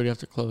hour 30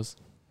 after close.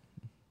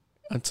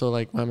 Until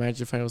like my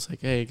manager finally was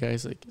like, hey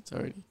guys, like it's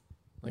already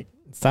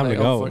It's time to like,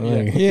 go.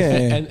 Like,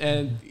 Yeah.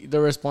 And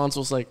the response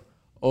was like,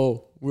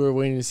 oh, we were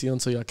waiting to see you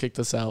until y'all kicked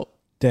us out.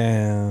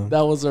 damn.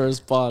 That was the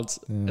response.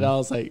 And I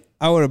was like,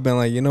 I would have been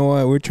like, you know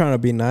what? We're trying to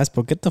be nice,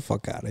 but get the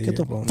fuck out of here. Get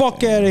the bro.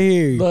 fuck out of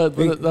here. but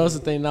that was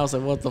the thing. And I was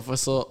like, what the fuck?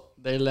 So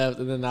they left,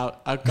 and then I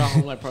got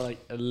home like probably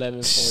like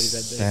 11:40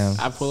 that day. Damn.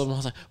 I pulled them. I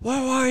was like, where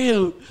are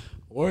you?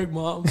 Work,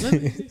 mom.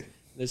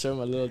 They showed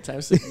my little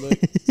time slip.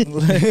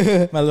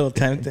 Look, My little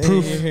time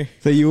thing.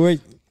 So you work.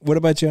 What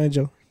about you,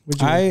 Angel?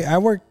 What'd you work? I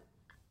worked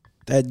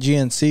at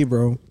GNC,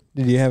 bro.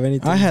 Did you have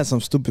anything? I had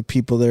some stupid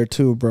people there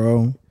too,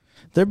 bro.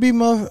 There be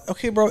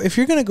okay, bro. If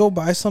you're gonna go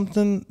buy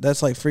something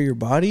that's like for your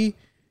body,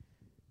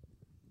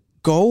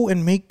 go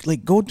and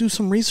go do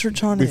some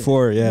research on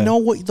Before, it. yeah. Know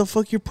what the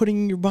fuck you're putting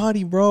in your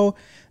body, bro.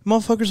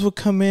 Motherfuckers would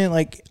come in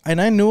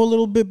and I knew a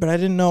little bit, but I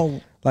didn't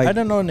know. Like, I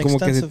don't know an como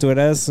que si extensive. tú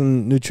eras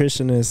un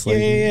nutritionist. Like,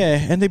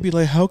 Yeah. And they'd be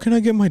like, "How can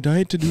I get my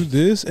diet to do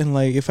this?" And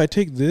like, if I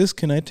take this,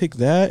 can I take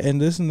that and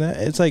this and that?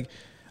 It's like,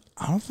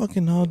 I don't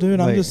fucking know,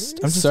 dude. I'm Like,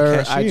 just a sir,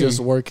 I cashier. just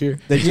work here.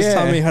 They just Yeah.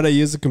 taught me how to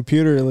use a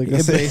computer. Like, Yeah,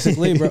 that's it.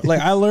 basically, bro. Like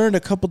I learned a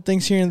couple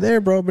things here and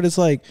there, bro. But it's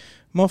like,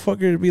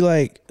 motherfucker to be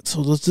like,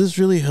 so does this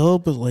really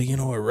help with like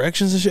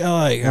erections and shit? I'm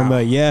like, I'm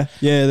like, yeah,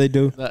 they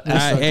do. The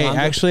extra hey, condom.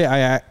 actually,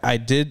 I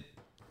did.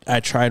 I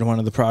tried one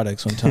of the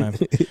products one time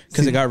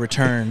because it got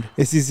returned.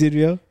 Is he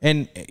serious?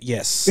 And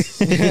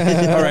yes.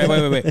 All right,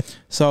 wait.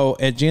 So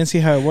at GNC,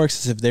 how it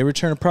works is if they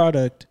return a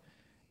product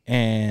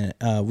and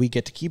we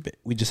get to keep it,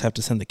 we just have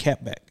to send the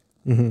cap back.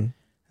 Mm-hmm.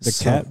 The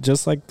So- cap,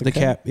 just like The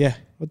cap, yeah.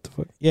 What the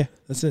fuck? Yeah,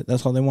 that's it.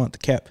 That's all they want, the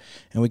cap.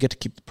 And we get to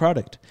keep the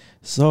product.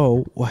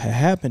 So what had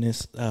happened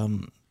is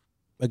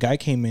a guy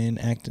came in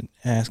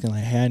asking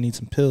like, hey, I need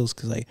some pills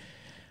because like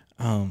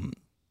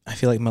I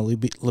feel like my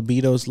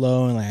libido's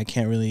low and like I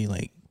can't really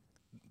like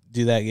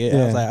do that yet.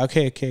 I was Yeah. like,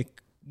 okay,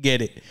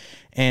 get it.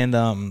 And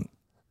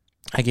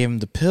I gave him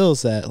the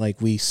pills that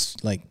like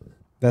like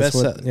That's best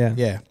what. sell- Yeah.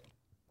 yeah.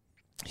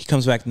 He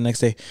comes back the next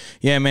day.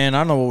 Yeah, man, I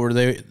don't know what were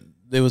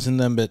they was in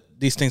them, but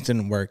these things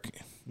didn't work.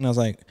 And I was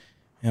like,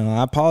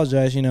 I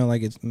apologize.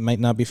 Like it might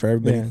not be for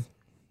everybody. Yeah.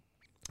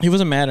 He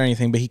wasn't mad or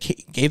anything, but he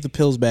gave the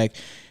pills back,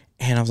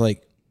 and I was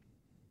like,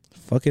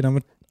 fuck it, I'm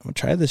gonna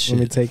try this shit,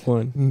 Let me take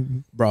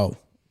one. bro.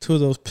 2 of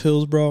those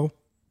pills, bro.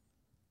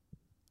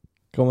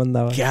 ¿Cómo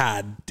andaba?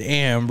 God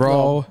damn,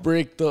 bro.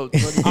 Bricked up.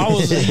 I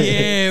was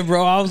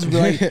bro. I was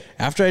like,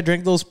 after I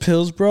drank those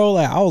pills, bro,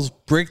 like I was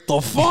bricked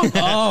the fuck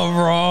up,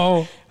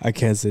 bro. I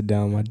can't sit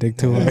down. My dick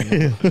too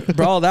hard.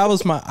 Bro, that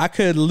was I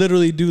could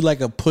literally do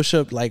like a push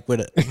up like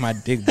with my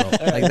dick, bro.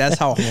 Like that's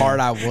how hard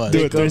I was.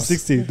 Do it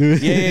 360. Do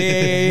it.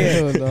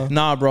 Yeah. No.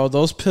 Nah, bro,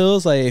 those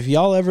pills, like if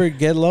y'all ever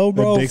get low,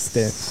 bro, A big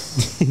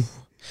stand.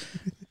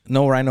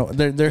 no rhino.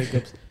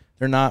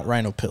 They're not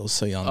rhino pills,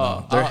 so y'all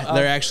know.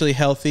 They're actually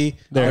healthy.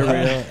 They're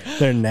real.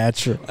 They're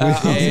natural. I was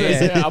gonna Yeah.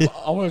 say,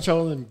 I want to try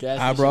one of them gas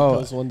station Bro.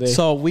 pills one day.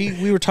 So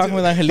we were talking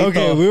with Angelito,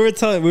 Okay, we were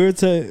telling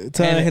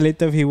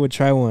Angelito if he would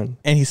try one.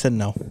 and he said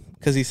no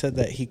because he said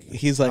that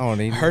he's like I don't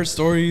need heard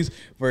stories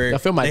where I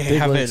feel my they dick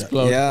have will it.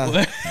 explode.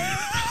 Yeah.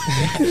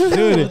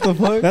 Dude,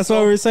 that's what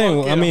we were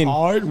saying. I fucking mean,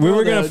 hard, we bro,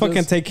 were gonna that fucking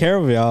just- take care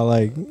of y'all.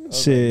 Like,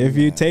 shit, if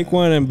you take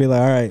one and be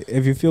like, all right,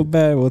 if you feel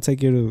bad, we'll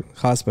take you to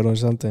hospital or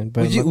something.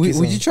 But Would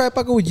you try,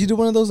 Paco? Would you do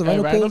one of those Hey,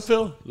 rhino random pills?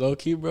 pill, low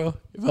key, bro.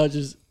 If I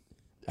just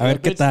A ver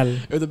if the qué bitch- tal.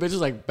 If the bitch is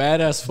like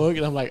badass fuck,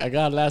 and I'm like, I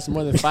gotta last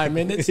more than 5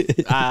 minutes.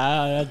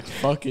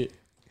 Fuck it.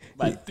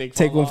 My dick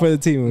Take fall one for off.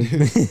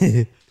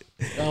 the team.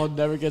 Oh,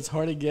 never gets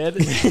hard again.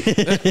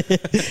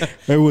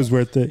 It was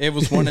worth it. It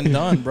was one and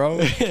done, bro.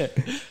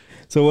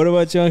 So what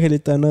about you,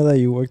 Angelita? I know that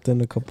you worked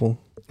in a couple.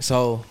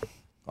 So,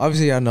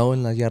 obviously, I know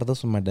in Las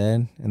Yardas with my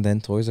dad, and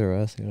then Toys R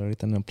Us.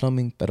 Ahorita in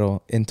plumbing,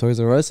 pero in Toys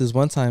R Us is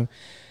one time.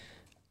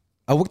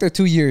 I worked there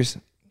 2 years,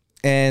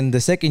 and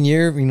the second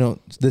year,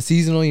 the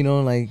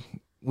seasonal, like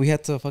we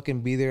had to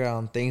fucking be there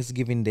on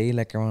Thanksgiving Day,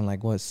 like around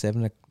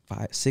 7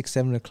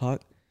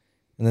 o'clock,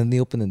 and then they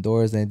open the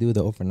doors and they do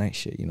the overnight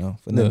shit, and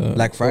then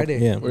Black Friday,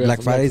 yeah.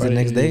 Black Friday's the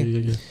next day.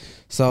 Yeah.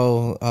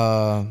 So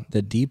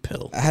The D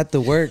pill. I had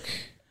to work.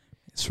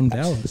 It's from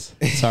Dallas.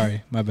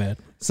 Sorry, my bad.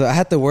 So I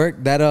had to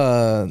work that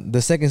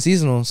the second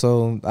seasonal.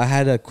 So I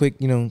had a quick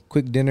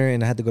dinner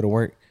and I had to go to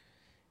work.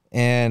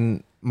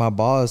 And my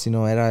boss, you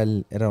know,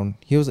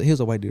 he was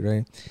a white dude,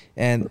 right?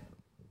 And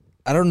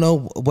I don't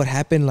know what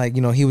happened. Like,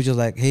 you know, he was just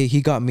like, hey,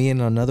 he got me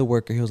and another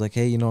worker. He was like,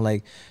 hey, you know,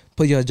 like,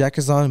 put your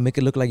jackets on, make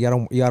it look like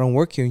y'all don't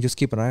work here, and just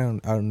keep an eye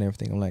on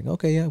everything. I'm like,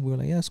 okay, yeah. We were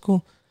like, yeah, it's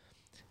cool.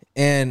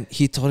 And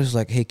he told us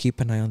like, hey, keep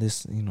an eye on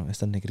this, you know,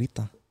 esta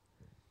negrita.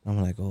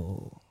 I'm like,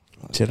 oh.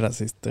 Che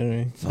racista,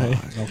 güey. So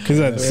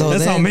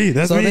That's then- on me.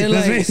 That's so me. then,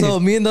 That's like, me. So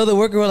me and the other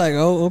worker were like,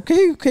 oh,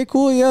 okay,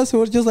 cool, yeah. So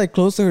we're just like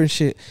close to her and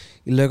shit.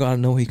 You look, I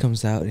know he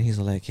comes out and he's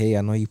like, hey,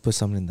 I know you put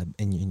something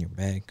in your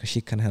bag, cause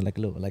she kind of had like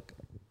a little like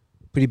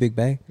pretty big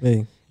bag,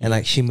 Hey. and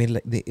like she made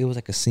like it was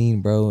like a scene,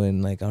 bro.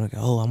 And like I'm like,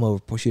 oh, I'm gonna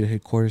report you to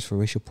headquarters for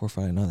racial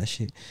profiling and all that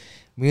shit.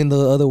 Me and the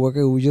other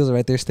worker, we just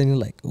right there standing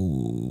like,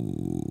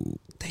 ooh,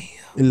 damn.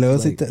 Y luego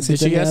Like, si did she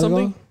tenía get algo?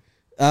 something?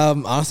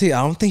 Honestly,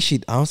 I don't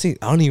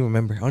even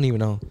remember. I don't even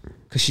know.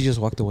 Cause she just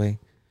walked away.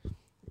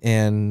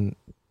 And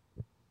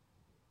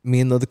me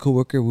and the other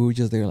coworker, we were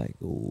just there like,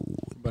 ooh.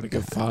 About to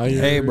get fired.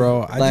 Hey,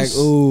 bro.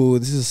 Ooh,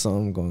 this is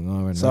something going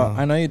on right So now.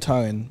 I know you're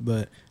talking,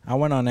 but I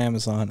went on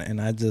Amazon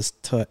and I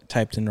just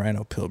typed in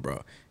rhino pill,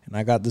 bro, and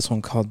I got this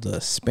one called the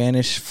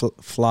Spanish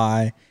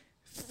Fly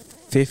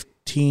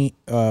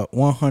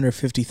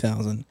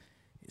 150,000.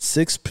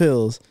 6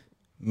 pills,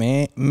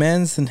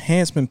 men's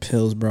enhancement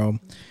pills, bro.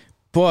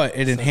 But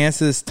it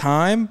enhances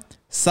time,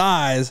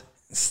 size,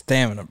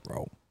 stamina,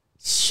 bro.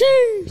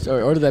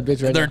 Sorry, order that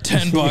bitch right They're now.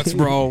 $10,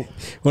 bro.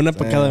 Una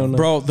pa cada uno.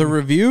 Bro, the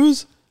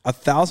reviews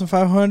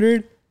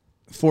 1,500,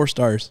 4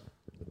 stars.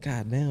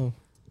 God damn.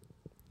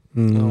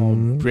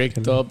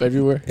 Bricked up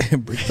everywhere.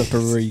 Bricked up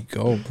everywhere you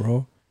go,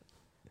 bro.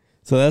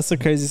 So that's the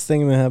craziest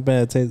thing that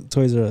happened at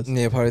Toys R Us.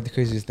 Yeah, probably the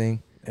craziest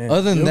thing. Yeah.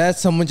 Other than that,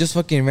 someone just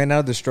fucking ran out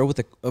of the store with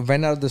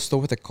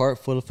a cart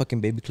full of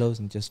fucking baby clothes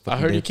and just. I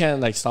Fucking heard you did. can't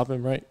like stop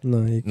him, right? No,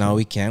 No,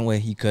 we can't.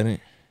 Wait, he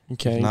couldn't. You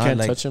can't. You Nah, can't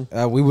like, touch him.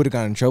 We would have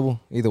gotten in trouble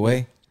either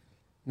way.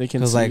 They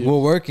can Because see like you. we're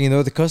working,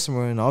 they're the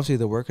customer, and obviously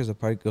the workers are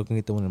probably gonna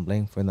get the one to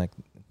blame for like,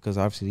 because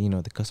obviously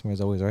the customer is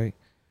always right.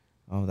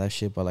 Oh, that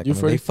shit. But like, You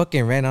they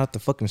fucking ran out the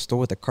fucking store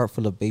with a cart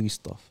full of baby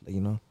stuff. Like,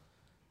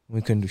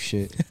 we couldn't do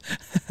shit.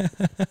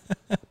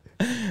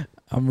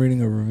 I'm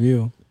reading a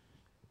review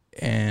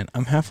and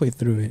I'm halfway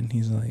through it, and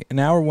he's like, an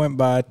hour went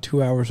by,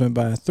 2 hours went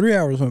by, 3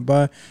 hours went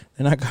by.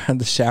 Then I got in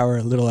the shower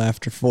a little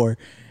after 4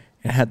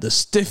 and had the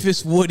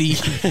stiffest Woody.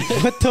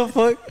 What the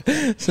fuck?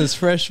 Since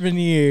freshman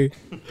year.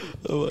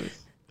 So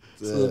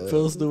the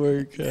pills to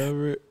work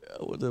ever.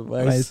 What I was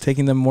advice?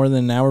 taking them more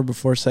than an hour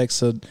before sex,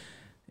 so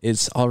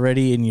it's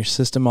already in your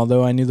system.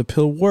 Although I knew the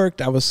pill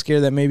worked, I was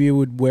scared that maybe it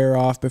would wear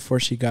off before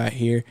she got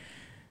here.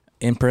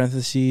 In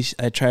parentheses,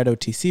 I tried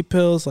OTC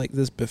pills like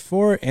this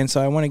before, and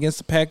so I went against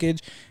the package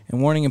and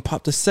warning and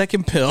popped a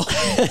second pill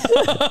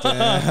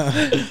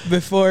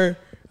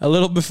a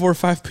little before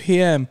 5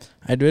 p.m.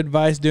 I do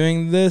advise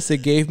doing this. I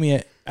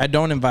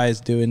don't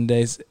advise doing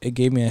this. It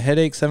gave me a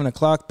headache. 7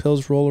 o'clock,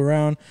 pills roll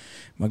around.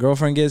 My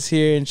girlfriend gets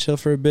here and chill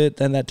for a bit.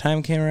 Then that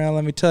time came around.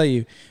 Let me tell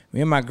you,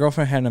 me and my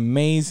girlfriend had an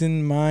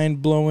amazing,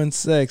 mind-blowing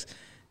sex.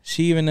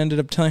 She even ended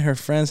up telling her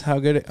friends how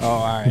good it... Oh,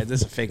 all right.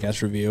 This is a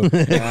fake-ass review.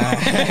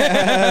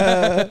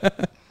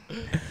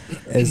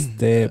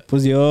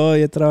 Pues yo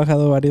he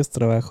trabajado varios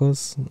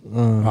trabajos.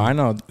 Oh, I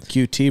know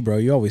QT, bro.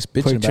 You always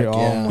bitching Quick Trip, about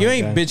oh You my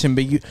ain't God. bitching,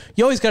 but you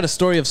always got a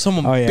story of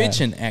someone Oh, yeah.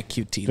 bitching at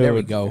QT. There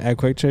we go. At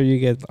Quick Trip, you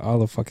get all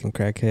the fucking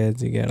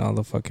crackheads. You get all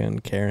the fucking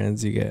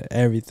Karens. You get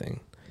everything.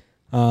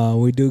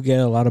 We do get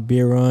a lot of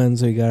beer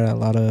runs. We got a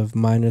lot of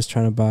minors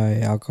trying to buy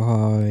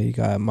alcohol. You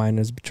got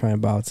minors trying to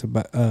buy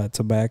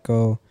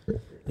tobacco.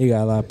 You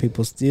got a lot of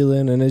people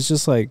stealing. And it's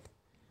just like,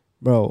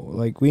 bro,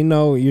 like, we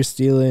know you're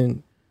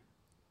stealing.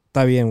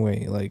 Está bien,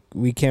 güey. Like,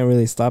 we can't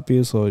really stop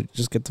you, so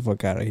just get the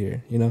fuck out of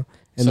here, you know?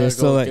 And So I they're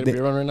still go like, get a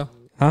beer run right now.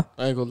 Huh?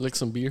 I go lick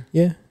some beer.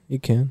 yeah, you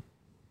can.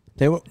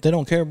 They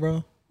don't care,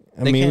 bro.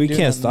 I They mean, can't we do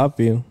can't nothing. stop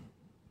you.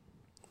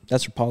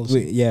 That's your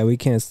policy. We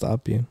can't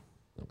stop you.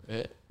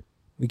 Yeah.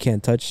 We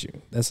can't touch you.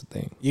 That's the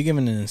thing. You're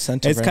giving an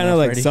incentive. It's right kind now, of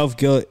like Freddie.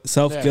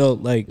 self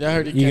guilt. Like, Yeah, I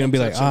heard you you're gonna can't be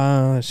like, touch it.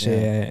 ah,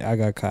 shit, I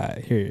got caught.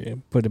 Here,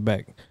 put it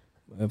back.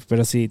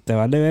 Pero si te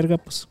vale verga,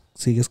 pues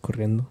sigues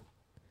corriendo.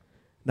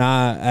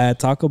 Nah, at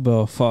Taco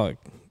Bell, fuck.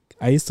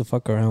 I used to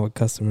fuck around with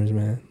customers,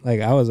 man.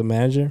 Like, I was a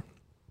manager.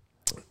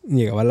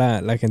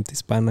 Llegaba la gente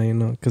hispana, you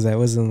know, because I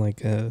was in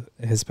like a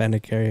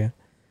Hispanic area.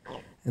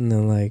 And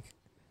then like,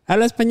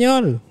 habla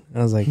español. And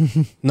I was like,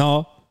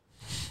 no.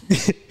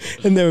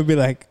 And they would be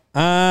like,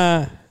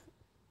 1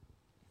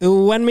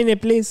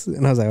 minute, please.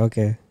 And I was like,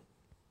 okay.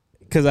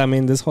 Because I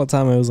mean, this whole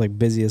time I was like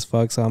busy as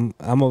fuck. So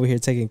I'm over here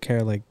taking care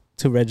of like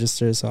 2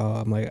 registers. So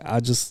I'm like,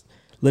 I'll just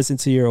listen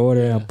to your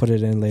order and I'll put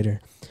it in later.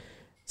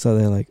 So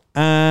they're like,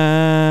 can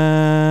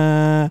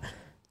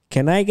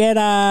I get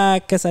a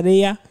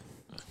quesadilla?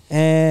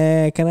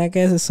 Can I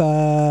get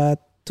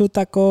 2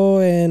 taco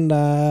and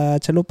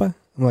chalupa?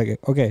 I'm like,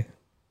 okay.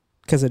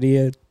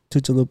 Quesadilla, 2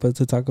 chalupas,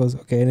 2 tacos.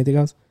 Okay, anything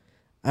else?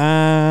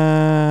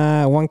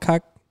 1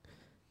 cock.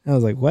 I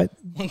was like, what?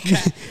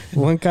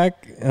 1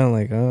 cock? And I'm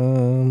like,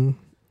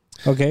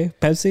 okay.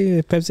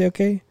 Pepsi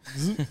okay?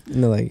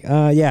 And they're like,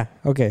 yeah,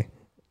 okay.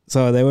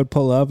 So they would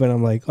pull up and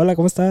I'm like, hola,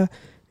 ¿cómo está?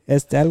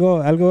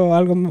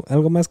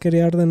 Algo más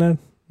quería ordenar.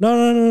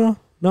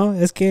 No,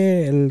 es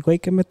que el güey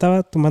que me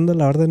estaba tomando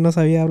la orden no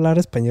sabía hablar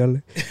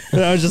español.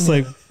 And I was just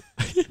like,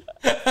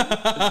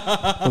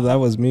 well, that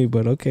was me,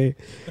 but okay.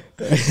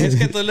 Es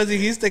que tú les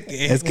dijiste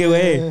que. Es que,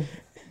 güey,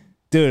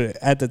 dude,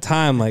 at the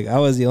time, like, I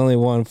was the only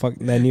one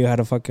that knew how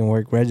to fucking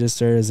work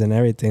registers and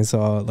everything.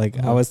 So, like,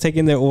 I was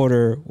taking their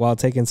order while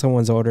taking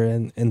someone's order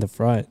in the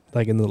front,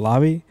 like, in the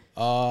lobby.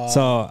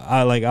 So,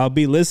 I'll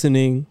be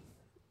listening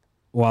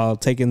while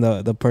taking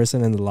the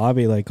person in the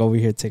lobby, like, over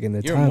here taking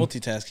their You're time.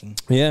 multitasking.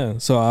 Yeah.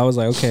 So, I was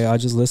like, okay, I'll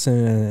just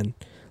listen and,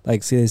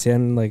 like, si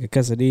decían, like, a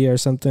quesadilla or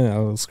something,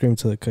 I'll scream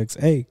to the cooks,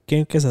 hey,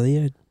 ¿quieren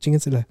quesadilla?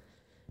 Chíngensela.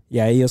 Y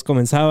ahí ellos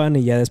comenzaban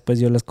y ya después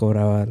yo les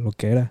cobraba lo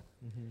que era.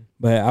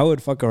 But I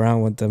would fuck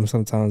around with them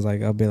sometimes.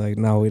 Like, I'll be like,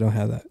 no, we don't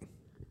have that.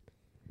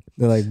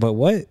 They're like, but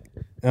what?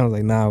 And I was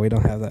like, nah, we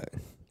don't have that.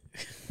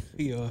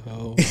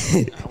 Yo.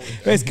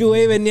 Es que,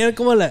 güey, venían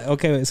como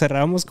okay,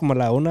 cerramos como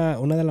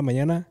una de la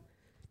mañana.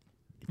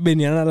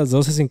 Venían a las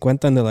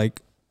 12:50 and they're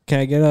like, can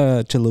I get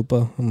a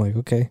chalupa? I'm like,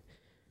 okay.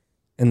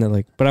 And they're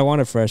like, but I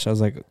want it fresh. I was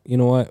like, you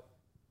know what?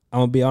 I'm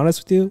going to be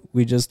honest with you.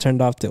 We just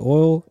turned off the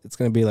oil. It's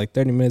going to be like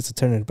 30 minutes to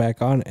turn it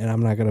back on. And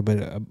I'm not going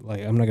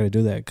to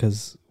do that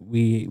because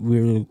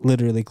we're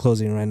literally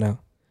closing right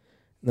now.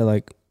 And they're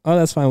like, oh,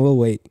 that's fine. We'll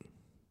wait.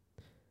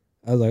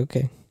 I was like,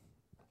 okay.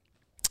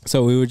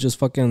 So we would just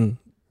fucking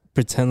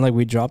pretend like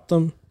we dropped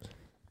them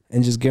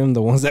and just give them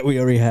the ones that we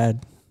already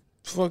had.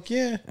 Fuck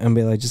yeah. And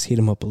be like, just heat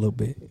them up a little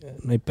bit.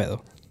 No hay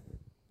pedo.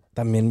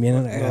 También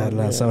vienen a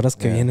las horas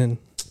que vienen.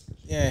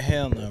 Yeah,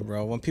 hell no,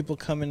 bro. When people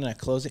come in at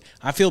closing,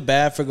 I feel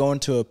bad for going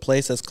to a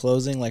place that's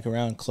closing, like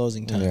around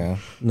closing time. Yeah.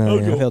 No,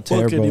 I I feel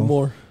terrible.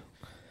 anymore.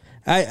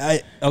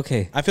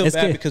 Okay. I feel Es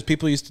bad que- because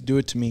people used to do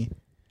it to me,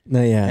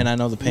 No, yeah. and I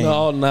know the pain.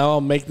 No, now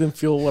I'll make them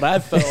feel what I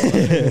felt.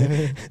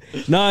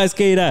 No, es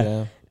que mira,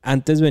 Yeah.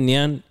 antes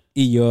venían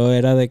y yo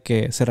era de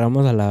que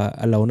cerramos a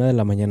la 1 de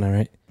la mañana,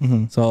 right?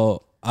 Mm-hmm.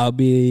 So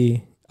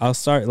I'll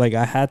start, like,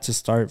 I had to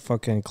start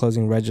fucking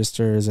closing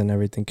registers and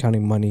everything,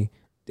 counting money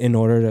in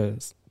order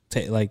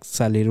to like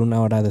salir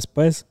una hora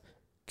después,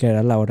 que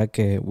era la hora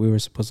que we were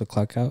supposed to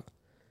clock out.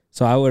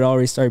 So I would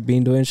already start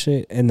doing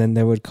shit, and then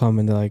they would come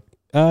and they're like,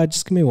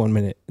 just give me 1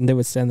 minute. And they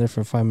would stand there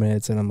for 5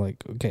 minutes, and I'm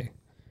like, okay,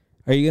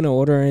 are you gonna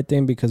order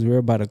anything? Because we're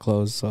about to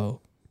close, so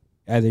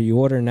either you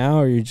order now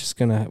or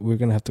we're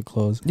gonna have to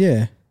close.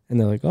 Yeah. And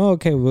they're like, oh,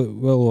 okay,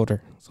 we'll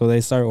order. So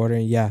they start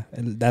ordering. Yeah,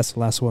 and that's the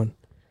last one.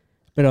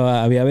 Pero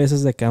había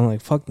veces that I'm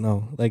like, fuck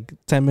no. Like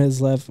 10 minutes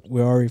left.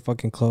 We're already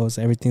fucking closed.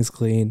 Everything's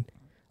clean.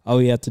 All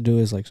we have to do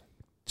is like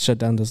shut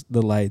down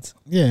the lights.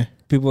 Yeah.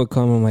 People would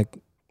come. I'm like,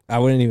 I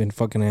wouldn't even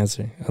fucking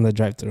answer on the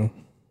drive-thru.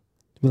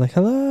 Be like,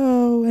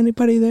 hello,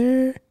 anybody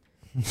there?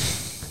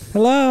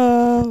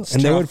 Hello.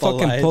 And they would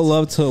fucking pull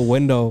up to a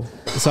window.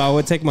 So I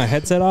would take my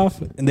headset off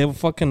and they would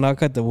fucking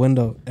knock at the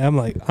window. And I'm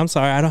like, I'm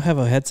sorry, I don't have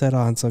a headset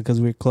on, so because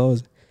we're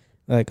closed.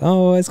 They're like,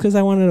 oh, it's because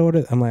I wanted to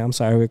order. I'm like, I'm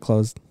sorry, we're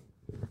closed.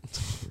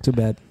 Too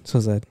bad.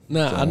 So sad.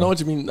 Nah, I know what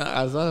you mean.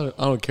 Nah,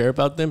 I don't care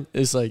about them.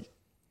 It's like,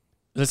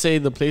 let's say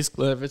the place,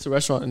 if it's a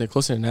restaurant and they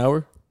close in an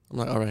hour, I'm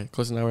like, all right,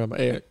 close in an hour. I'm like,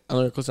 hey, I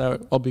know close in an hour.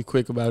 I'll be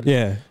quick about it.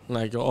 Yeah. I'm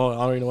like, oh, I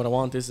already know what I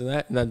want, this and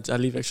that. And then I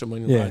leave extra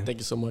money. Yeah. All right, thank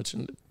you so much.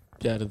 And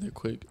get out of there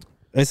quick.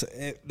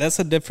 That's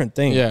a different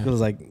thing. Yeah. Because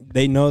like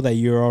they know that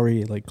you're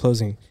already like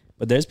closing.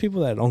 But there's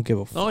people that don't give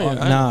a fuck. Oh, yeah.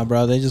 Nah,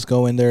 bro. They just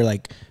go in there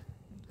like,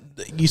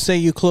 you say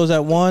you close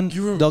at 1,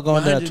 You they'll go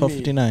in there at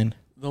reminded me. 12:59.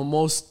 The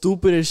most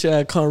stupidest shit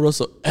at Con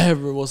Russell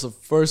ever was the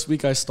first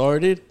week I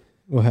started.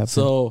 What happened?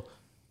 So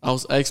I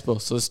was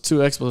expo. So it's 2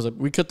 expos. Like,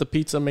 we cut the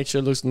pizza, make sure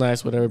it looks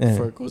nice, whatever, Yeah.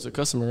 before it goes to the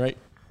customer, right?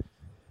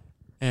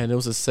 And it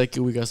was the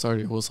second week I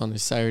started. It was on a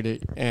Saturday.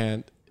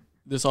 And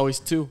there's always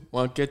 2.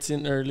 One gets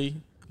in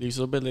early, leaves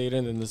a little bit later,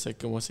 and then the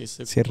second one says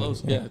Cierra,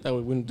 close. yeah. Yeah, that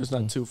way there's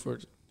not 2 for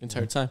the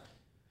entire time.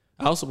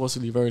 I was supposed to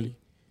leave early.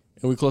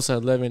 And we closed at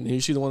 11. And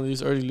usually the one that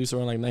leaves early leaves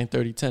around like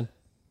 9:30, 10.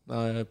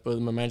 But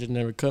my manager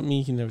never cut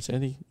me. He never said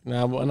anything. And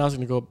I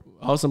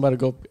was about to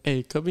go,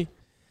 hey, cut me.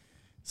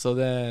 So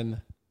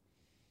then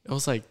it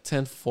was like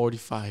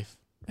 10:45.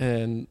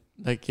 And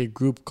like a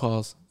group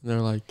calls. And they're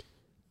like,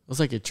 it was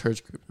like a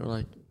church group. They're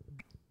like,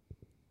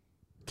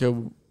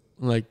 okay,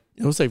 like,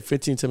 it was like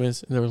 15, 10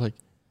 minutes. And they were like,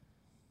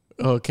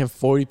 oh, can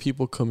 40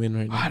 people come in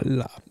right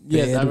now?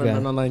 Yes, I remember.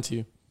 I'm not lying to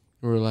you.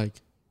 We were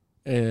like,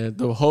 and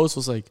the host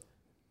was like,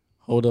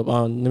 hold up,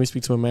 let me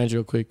speak to my manager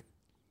real quick.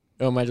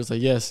 And my manager was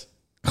like, yes.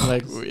 I'm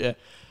like, yeah,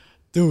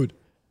 dude.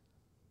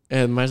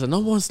 And my manager's like, no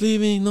one's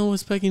leaving, no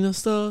one's packing up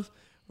stuff.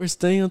 We're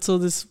staying until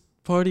this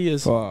party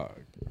is. Fuck.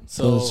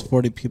 So there's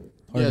 40 people.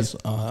 Yes.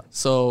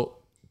 So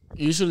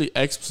usually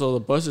so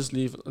the buses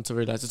leave until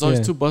very last. It's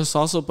always 2 buses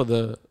also, but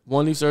the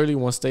one leaves early,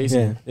 one stays.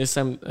 Yeah. This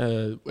time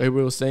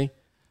everybody was staying.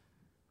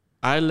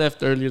 I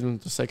left earlier than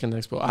the second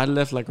expo. I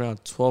left like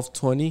around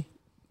 12:20,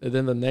 and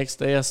then the next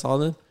day I saw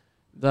them,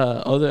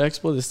 The other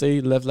expo, they say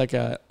left like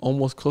at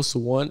almost close to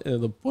 1,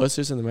 and the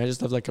busters and the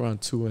managers left like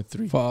around 2 and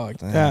 3. Fuck.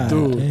 God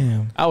Dude.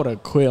 damn. I would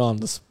have quit on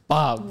the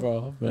spot,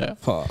 bro. Yeah.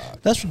 Fuck.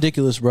 That's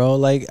ridiculous, bro.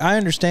 Like, I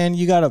understand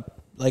you got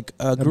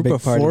a group big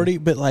of party. 40,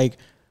 but like,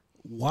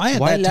 why at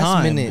Why that last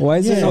time? minute? Why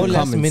is it Yeah. no So last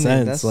common minute.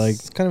 sense? That's Like,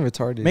 it's kind of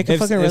retarded. Make a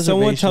fucking if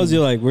someone reservation. tells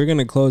you like we're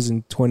gonna close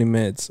in 20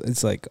 minutes,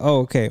 it's like, oh,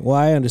 okay. Well,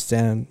 I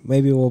understand.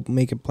 Maybe we'll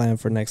make a plan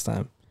for next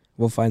time.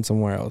 We'll find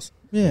somewhere else.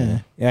 Yeah.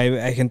 Yeah,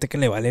 hay gente que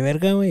le vale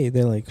verga, güey.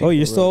 They're like, oh,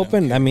 you're still really don't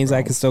open? care, That means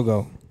I bro. can still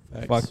go.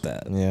 Facts. Fuck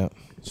that. yeah.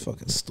 It's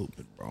fucking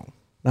stupid, bro.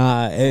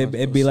 Nah,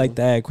 it'd be like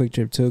that at Quick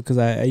Trip too, because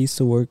I used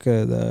to work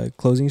the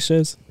closing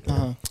shifts,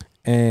 Uh-huh.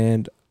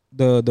 and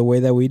the way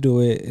that we do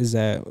it is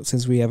that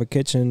since we have a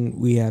kitchen,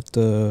 we have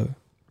to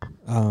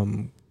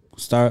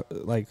start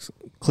like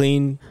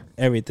clean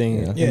everything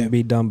and Yeah.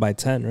 be done by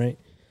 10, right?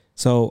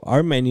 So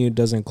our menu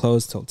doesn't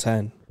close till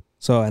 10.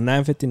 So at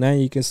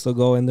 9:59 you can still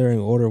go in there and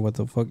order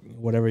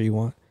whatever you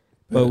want.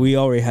 But we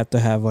already have to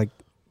have like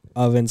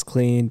ovens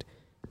cleaned,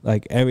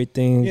 like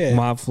everything, Yeah.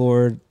 mop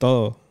floor,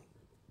 todo.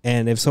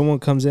 And if someone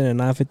comes in at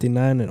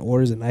 9:59 and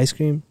orders an ice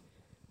cream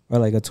or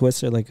like a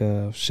twister, like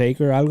a shake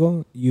or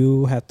algo,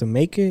 you have to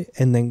make it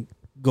and then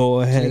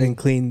go ahead and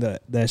clean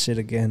that shit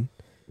again.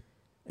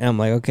 And I'm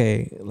like,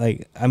 okay,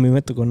 like, I mean, me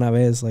tocó una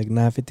vez, like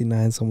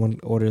 9:59, someone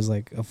orders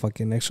like a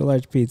fucking extra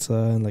large pizza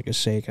and like a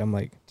shake. I'm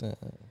like, I'm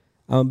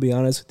gonna be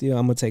honest with you,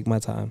 I'm gonna take my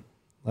time.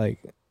 Like,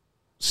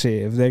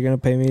 shit, if they're gonna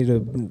pay me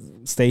to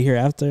stay here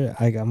after,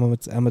 I'm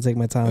gonna take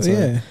my time. So,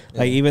 Yeah.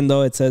 like, even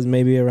though it says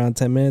maybe around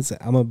 10 minutes,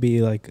 I'm gonna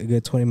be like a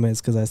good 20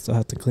 minutes because I still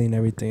have to clean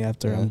everything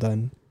after I'm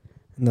done.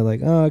 And they're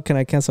like, oh, can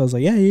I cancel? I was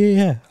like,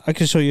 yeah. I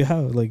can show you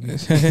how. Like,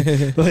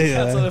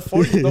 Cancel it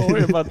for you. Don't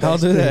worry about that. I'll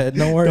do that.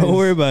 Don't worry. don't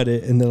worry about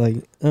it. And they're like,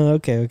 oh,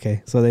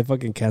 okay. So they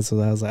fucking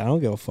canceled. I was like, I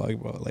don't give a fuck,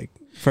 bro. Like,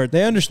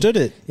 They understood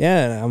it.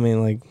 yeah, I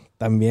mean, like,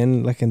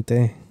 también la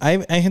gente,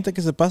 Hay gente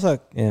que se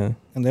pasa yeah,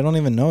 and they don't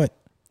even know it.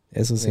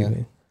 eso sí, Yeah.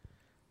 güey.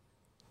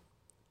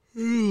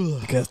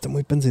 Quedaste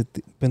muy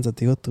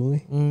pensativo tú,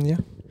 güey. Yeah.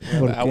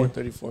 ¿Por Hour qué?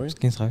 34 in?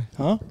 ¿Quién sabe?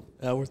 Huh?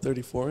 Hour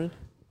 34 in?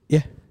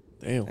 Yeah.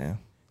 Damn. Yeah.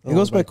 It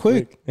goes by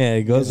quick. Yeah,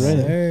 it goes right.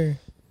 Sir.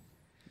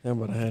 Yeah,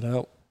 I'm about to head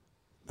out.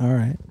 All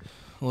right.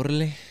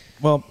 Órale.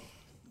 Well,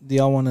 do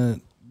you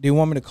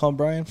want me to call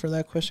Brian for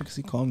that question? Because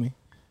he called me.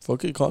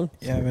 Fuck it, call him.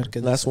 Yeah, a ver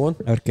qué Last one.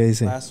 A ver qué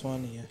dice. Last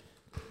one, yeah.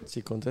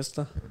 Si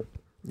contesta.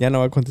 Ya no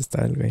va a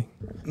contestar el güey.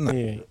 No.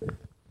 Yeah.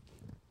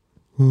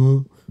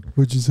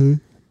 What'd you say?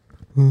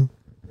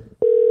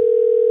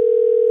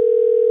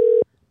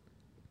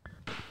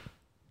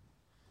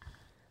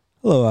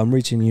 Hello, I'm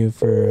reaching you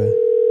for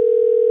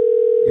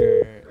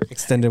your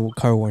extended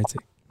car warranty.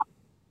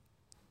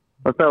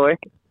 What's that way?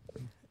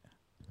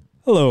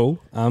 Hello,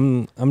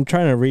 I'm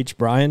trying to reach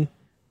Brian.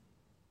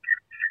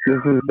 This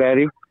is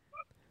Betty.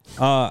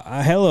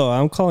 Hello,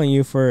 I'm calling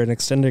you for an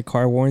extended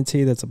car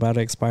warranty that's about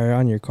to expire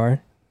on your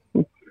car.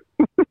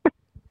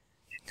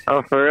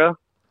 Oh, for real?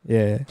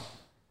 Yeah.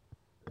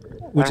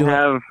 Would you I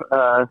have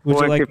would you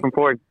warranty like- from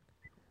Ford.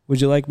 Would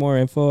you like more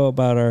info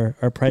about our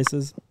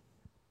prices?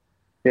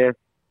 Yes.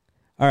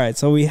 All right,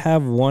 so we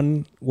have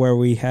one where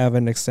we have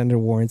an extended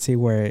warranty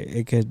where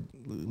it could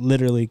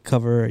literally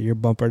cover your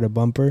bumper to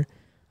bumper.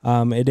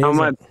 It is. How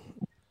much?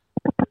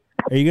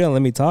 Are you gonna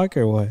let me talk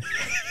or what?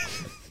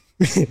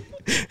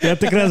 Ya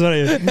te creas,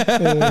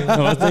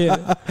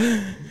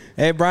 Brian.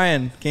 Hey,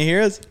 Brian, can you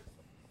hear us?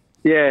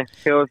 Yeah.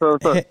 Hey, what's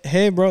up?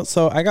 Hey, bro.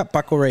 So I got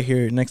Paco right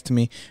here next to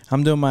me.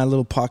 I'm doing my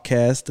little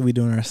podcast. We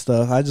doing our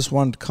stuff. I just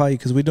wanted to call you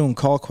because we're doing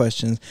call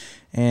questions,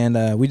 and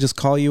we just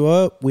call you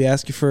up. We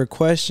ask you for a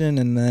question,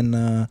 and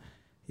then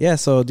yeah.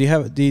 So do you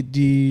happen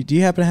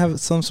to have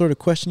some sort of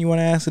question you want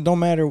to ask? It don't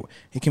matter.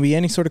 It can be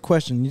any sort of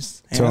question. You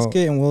just So- ask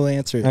it, and we'll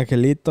answer it.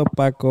 Angelito,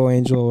 Paco,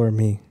 Angel, or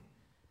me?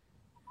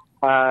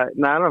 No, it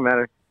don't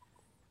matter.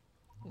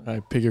 All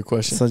right, pick your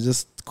question. So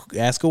just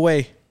ask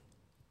away.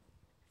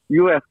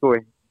 You ask away.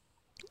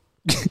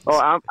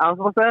 Oh, I'm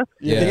supposed to ask?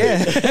 Yeah.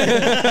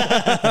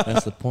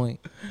 That's the point.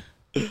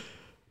 You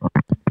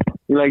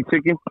like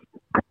chicken?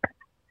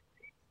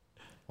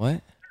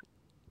 What?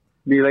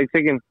 Do you like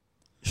chicken?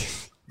 Do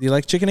you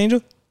like chicken,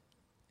 Angel?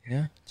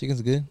 Yeah.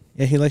 Chicken's good.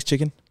 Yeah, he likes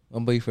chicken.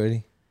 What about you,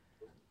 Freddy?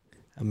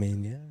 I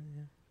mean,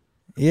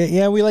 yeah.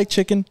 Yeah, we like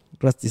chicken.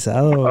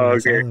 Rostizado. Oh,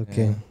 okay. asado,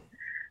 ¿qué?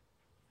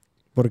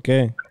 ¿Por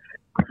qué?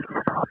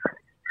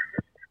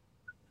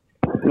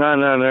 No,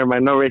 never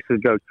mind. No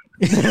racist jokes.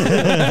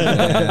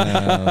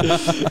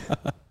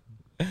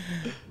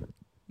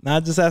 Nah,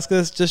 just ask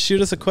us. Just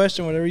shoot us a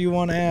question, whatever you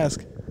want to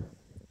ask.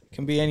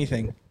 Can be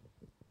anything.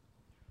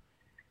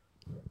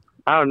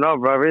 I don't know,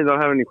 bro. I really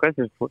don't have any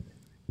questions.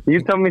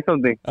 You tell me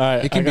something. All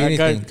right, It can be I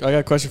got anything.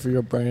 a question for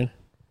you, Brian.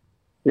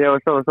 Yeah,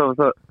 what's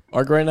up?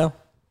 Arc right now?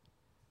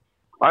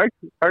 Arc?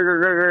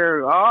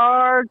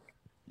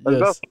 Let's Yes.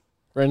 go.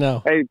 Right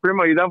now. Hey,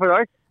 Primo, you down for the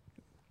arc?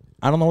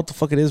 I don't know what the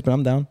fuck it is, but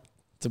I'm down.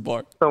 It's a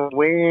bar. Some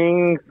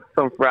wings,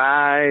 some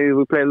fries.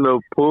 We play a little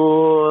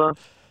pool.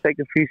 Take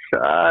a few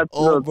shots. a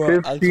Oh, little bro,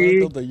 I tipsy.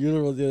 clogged up the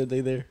urinal the other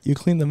day there. You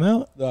cleaned them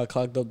out? No, I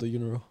clogged up the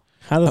urinal.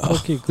 How the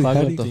fuck you fuck,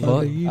 what the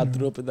fuck? I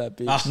threw up in that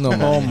bitch. No,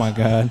 Oh my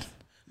god.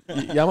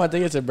 Y'all might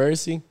think it's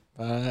embarrassing,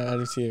 but I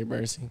didn't see it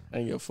embarrassing. I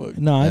didn't give a fuck.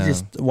 No, I Yeah.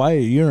 just why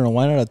urinal?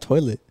 Why not a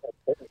toilet?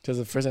 Because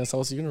the first thing I saw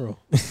was a funeral.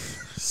 All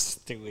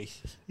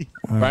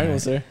Brian right.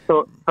 was there.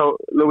 So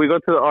we go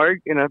to the ARC,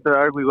 and after the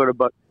ARC, we go to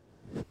Buck.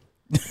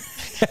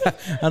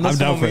 I'm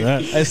down for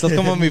that. Esto es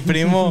como mi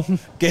primo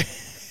que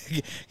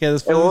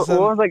después Hey, what de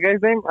was that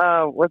guy's name?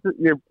 What's it?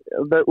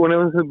 When it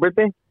was his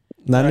birthday,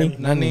 Nani?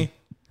 Nani.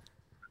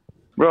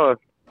 bro.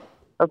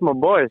 That's my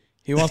boy.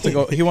 He wants to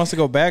go. He wants to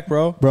go back,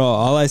 bro. Bro,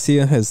 all I see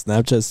on his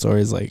Snapchat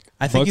story is like.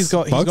 I think he's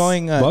Bucks?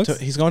 going. Bucks?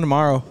 He's going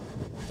tomorrow.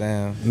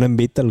 Damn. No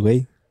invita el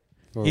güey.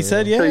 He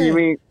said, "Yeah." So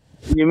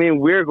you mean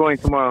we're going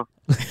tomorrow?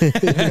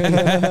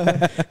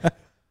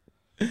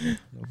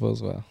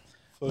 Feels well.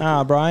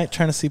 Nah, bro. I ain't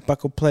trying to see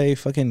Paco play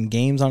fucking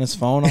games on his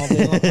phone all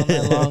day long. All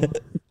night long.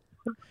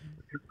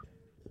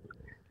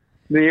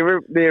 Did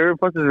you ever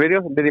post his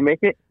video? Did he make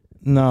it?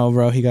 No,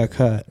 bro. He got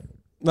cut.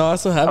 No, I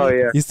still have Oh it.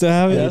 yeah. You still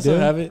have it? Yeah, I You still do?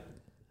 have it.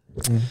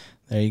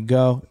 There you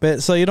go.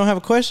 But so you don't have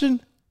a question?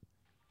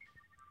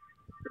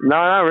 No,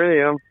 not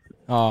really.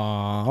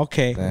 Oh,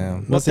 okay.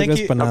 Damn. No Well, thank sirves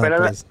you. para nada,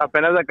 Apenas, pues.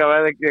 apenas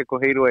acabé de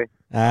coger, güey.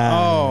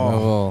 Ah,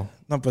 Oh.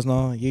 No, pues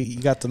no. You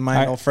got the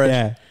mind all I- fresh.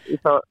 yeah.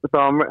 So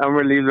I'm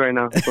relieved right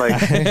now. Like,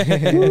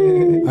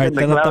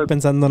 Ahorita no está clouds.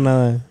 pensando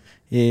nada.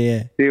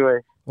 Yeah. sí, güey.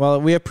 Well,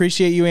 we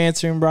appreciate you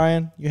answering,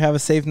 Brian. You have a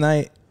safe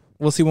night.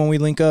 We'll see when we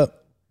link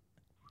up.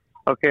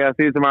 Okay, I'll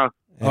see you tomorrow.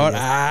 Ahora,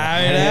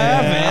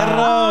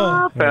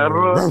 Ah,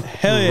 perro. perro.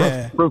 Hell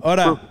yeah.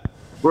 Ahora.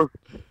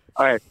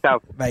 All right,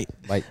 ciao. Bye.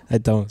 I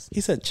don't.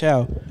 He said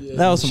ciao.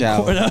 That was some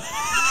Ciao. corn.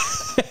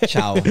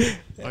 Ciao.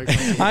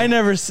 I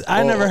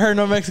never heard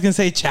no Mexican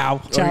say ciao.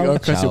 Ciao.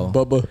 Ciao.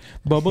 Bubba.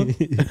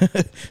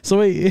 Bubba. So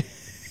wait.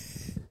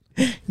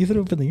 You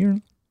threw up in the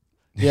urine?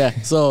 Yeah.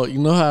 So you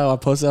know how I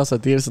posted us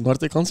at Tigres del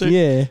Norte concert?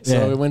 Yeah.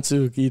 So we went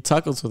to eat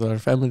tacos with our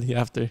family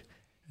after.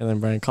 And then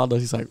Brian called us.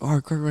 He's like, oh,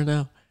 go right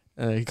now.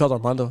 And he called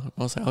Armando.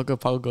 I was like, I'll go.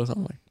 Paul goes.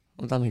 I'm like,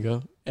 I'm down to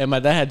go. And my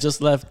dad had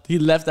just left. He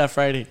left that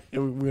Friday.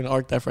 And we were in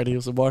ARC that Friday. It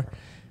was a bar.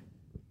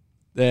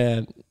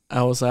 Then I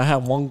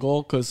had one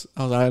goal because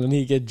I was like, I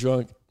need to get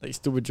drunk, like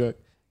stupid drunk.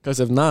 Because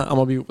if not, I'm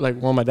going to be like,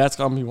 when my dad's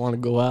calling me, want to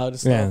go out and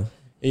stuff. Yeah.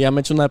 Y ya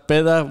me eché una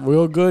peda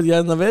real good ya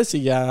una vez y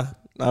ya.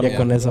 Ya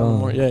con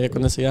eso. Ya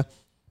con eso ya.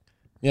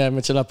 Yeah,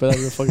 me eché la peda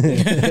real fucking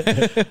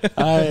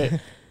day.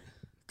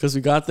 Because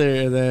we got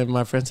there and then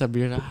my friends had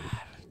beer.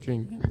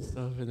 Drink and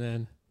stuff. And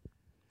then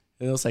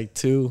it was like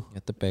 2. Ya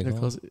te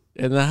pegó.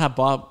 And then I had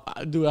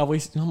Bob. Dude, I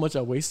wasted, you know how much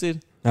I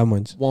wasted? How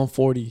much?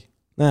 140.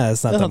 Nah,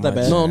 that's not That's that not that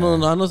much. bad. No,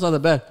 I know it's not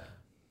that bad.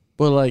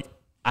 But like,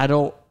 I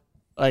don't,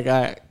 like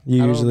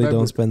You I usually remember-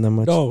 don't spend that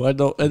much. No, I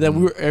don't. And then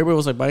everybody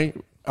was like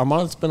buying. I'm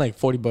gonna spend like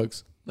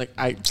 $40. Like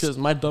because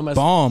my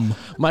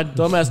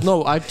dumbass,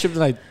 no, I chipped in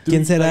like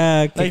 ¿Quién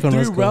será que like 3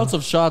 conozco? rounds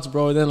of shots,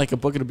 bro, and then like a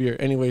bucket of beer.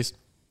 Anyways,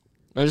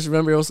 I just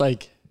remember it was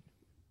like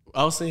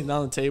I was sitting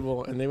down at the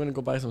table and they went to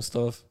go buy some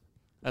stuff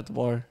at the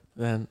bar.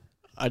 Then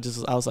I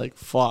was like,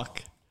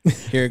 fuck.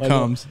 Here it Like,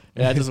 comes.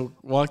 And I just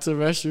walked to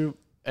the restroom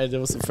and it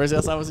was the first thing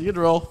I saw was a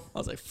roll. I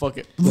was like, fuck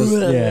it.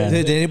 Yeah.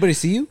 Did anybody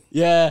see you?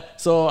 Yeah,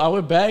 so I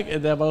went back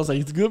and then I was like,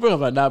 "It's good, bro." I'm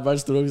like, "Nah, bro." I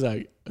just threw up. He's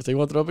like, "I said, you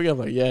want to throw up again?" I'm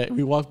like, "Yeah."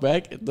 We walked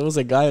back. And there was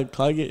a guy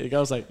clogging it. The guy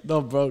was like,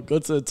 "No, bro, go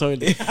to the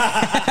toilet."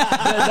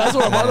 That's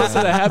what Armando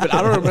said that happened.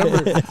 I don't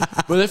remember.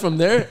 But then from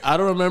there, I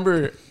don't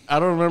remember. I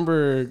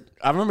remember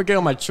getting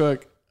on my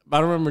truck. But I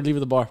don't remember leaving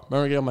the bar. I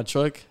remember getting on my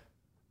truck.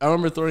 I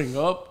remember throwing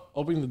up,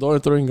 opening the door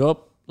and throwing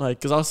up. Like,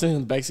 because I was sitting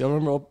in the backseat. I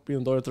remember opening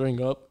the door and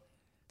throwing up.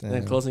 And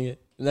then closing it.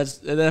 And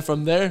then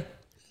from there,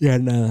 Yeah,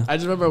 nah. I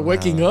just remember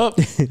waking up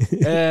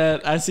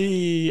and I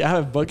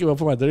have a bucket. I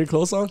put my dirty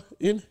clothes on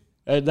in,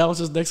 and that was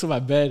just next to my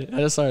bed. I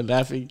just started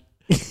laughing.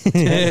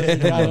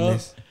 And got up,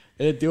 and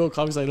then Theo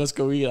called me like, "Let's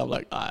go eat." I'm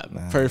like,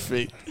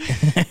 perfect.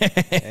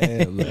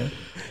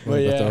 But Throw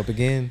yeah, up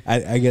again.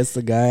 I guess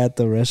the guy at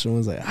the restaurant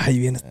was like, ay,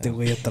 viene este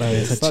güey otra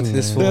vez. a Fuck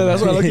this chingar." fool. yeah,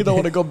 that's why I lucky don't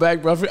want to go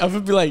back, bro. I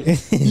would be like,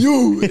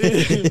 you.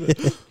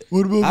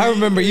 What about I me?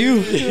 remember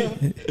you.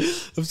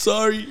 I'm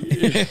sorry.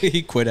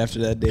 He quit after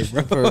that day,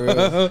 bro. For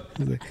real.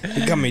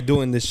 You got me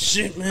doing this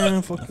shit,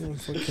 man. Fucking.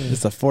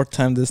 It's the 4th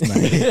time this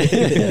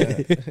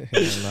night.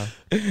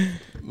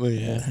 But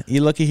yeah,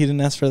 You lucky he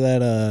didn't ask for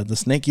that the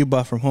snake you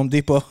bought from Home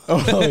Depot.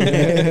 oh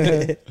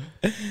yeah.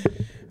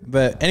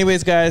 But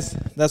anyways, guys,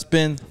 that's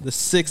been the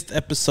 6th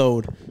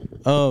episode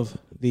of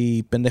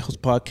the Pendejos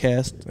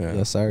podcast.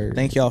 Yes, sir.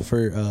 Thank y'all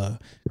for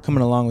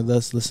coming along with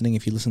us, listening.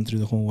 If you listen through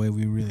the whole way,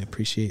 we really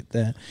appreciate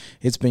that.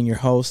 It's been your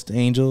host,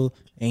 Angel,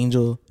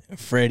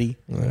 Freddie,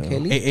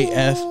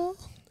 AAF,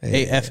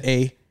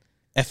 AFA,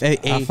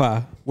 FAA.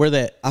 AFA. We're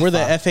the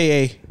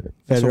FAA.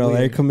 That's Federal what we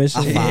Air are.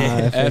 Commission.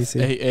 Yeah.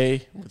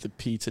 FAA with a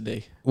P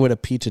today. With a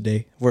P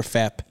today. We're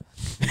FAP.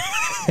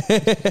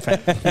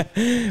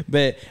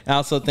 But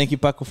also, thank you,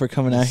 Paco, for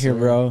coming out here,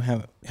 bro.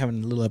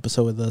 having a little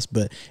episode with us,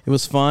 but it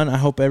was fun. I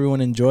hope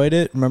everyone enjoyed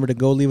it. Remember to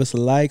go leave us a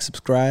like,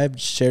 subscribe,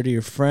 share to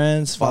your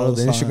friends, Follow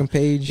the us on- Instagram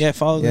page. Yeah,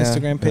 follow the Yeah.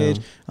 Instagram page.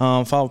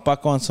 Follow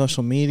Paco on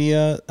social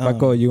media.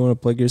 Paco, you want to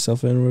plug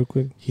yourself in real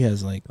quick? He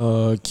has like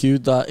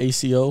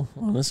Q.aco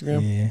on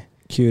Instagram. yeah.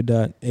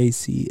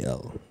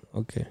 Q.acl.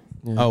 Okay.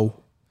 Yeah. Oh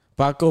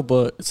Paco,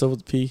 but it's over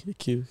the P. The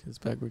Q is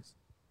backwards.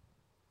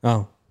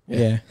 Oh.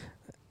 yeah.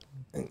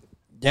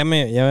 Ya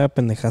me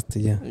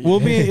apendejaste ya. It'll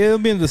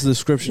be in the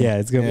description. Yeah,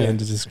 it's going to be Yeah. in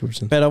the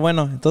description. Pero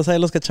bueno, entonces ahí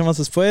los cachamos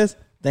después.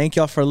 Thank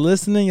y'all for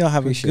listening. Y'all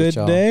have Appreciate a good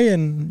y'all. day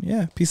and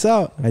yeah, peace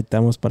out. Ahí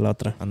estamos para la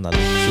otra. Ándale.